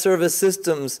address service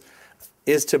systems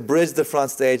is to bridge the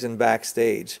front stage and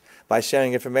backstage by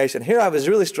sharing information. Here I was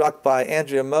really struck by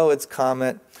Andrea Mowitt's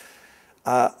comment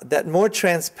that more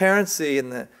transparency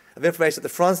of information at the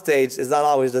front stage is not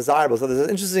always desirable. So this is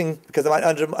interesting because it might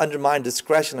undermine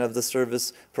discretion of the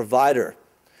service provider.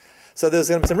 So there's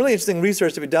going to be some really interesting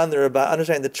research to be done there about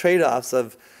understanding the trade-offs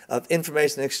of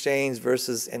information exchange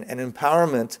versus and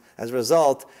empowerment as a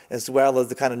result, as well as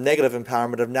the kind of negative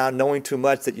empowerment of now knowing too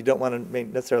much that you don't want to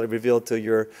necessarily reveal to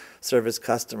your service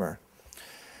customer.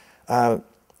 So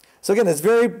again, it's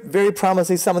very, very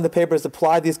promising. Some of the papers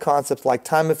apply these concepts like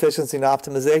time efficiency and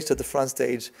optimization to the front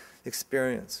stage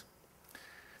experience.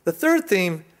 The third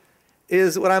theme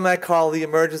is what I might call the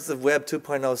emergence of Web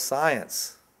 2.0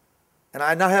 science. And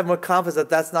I now have more confidence that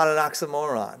that's not an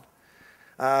oxymoron.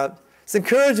 It's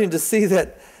encouraging to see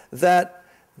that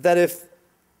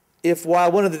if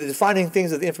while one of the defining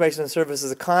things of the information and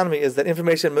services economy is that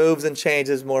information moves and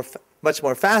changes much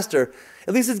more faster,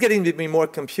 at least it's getting to be more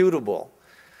computable.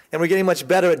 And we're getting much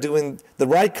better at doing the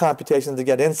right computations to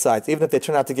get insights, even if they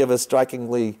turn out to give us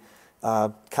strikingly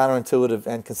counterintuitive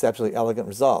and conceptually elegant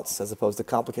results, as opposed to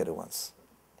complicated ones.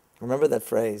 Remember that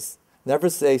phrase, never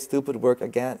say stupid work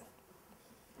again.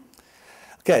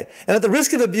 Okay, and at the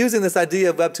risk of abusing this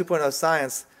idea of Web 2.0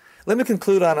 science, let me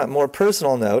conclude on a more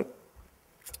personal note.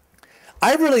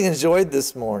 I really enjoyed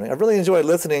this morning. I really enjoyed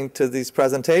listening to these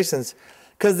presentations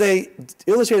because they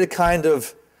illustrate a kind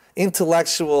of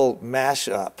intellectual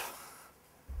mashup.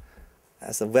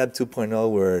 That's a Web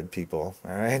 2.0 word, people,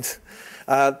 all right?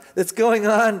 That's going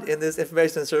on in this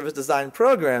information and service design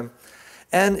program.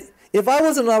 And if I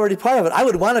wasn't already part of it, I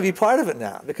would want to be part of it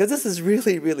now, because this is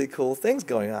really, really cool things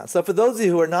going on. So for those of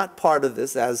you who are not part of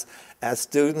this as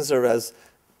students or as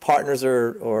partners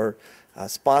or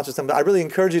sponsors, I really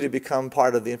encourage you to become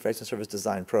part of the information service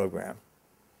design program.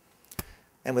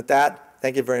 And with that,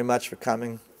 thank you very much for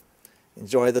coming.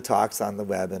 Enjoy the talks on the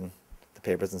web and the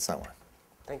papers and so on.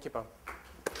 Thank you, Bob.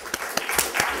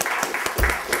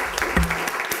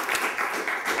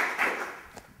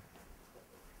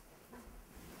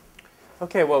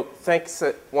 Okay, well, thanks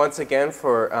once again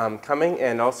for coming,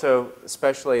 and also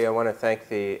especially I want to thank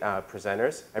the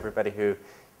presenters, everybody who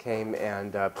came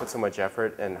and put so much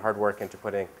effort and hard work into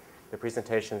putting the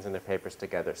presentations and the papers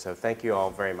together. So thank you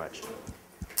all very much.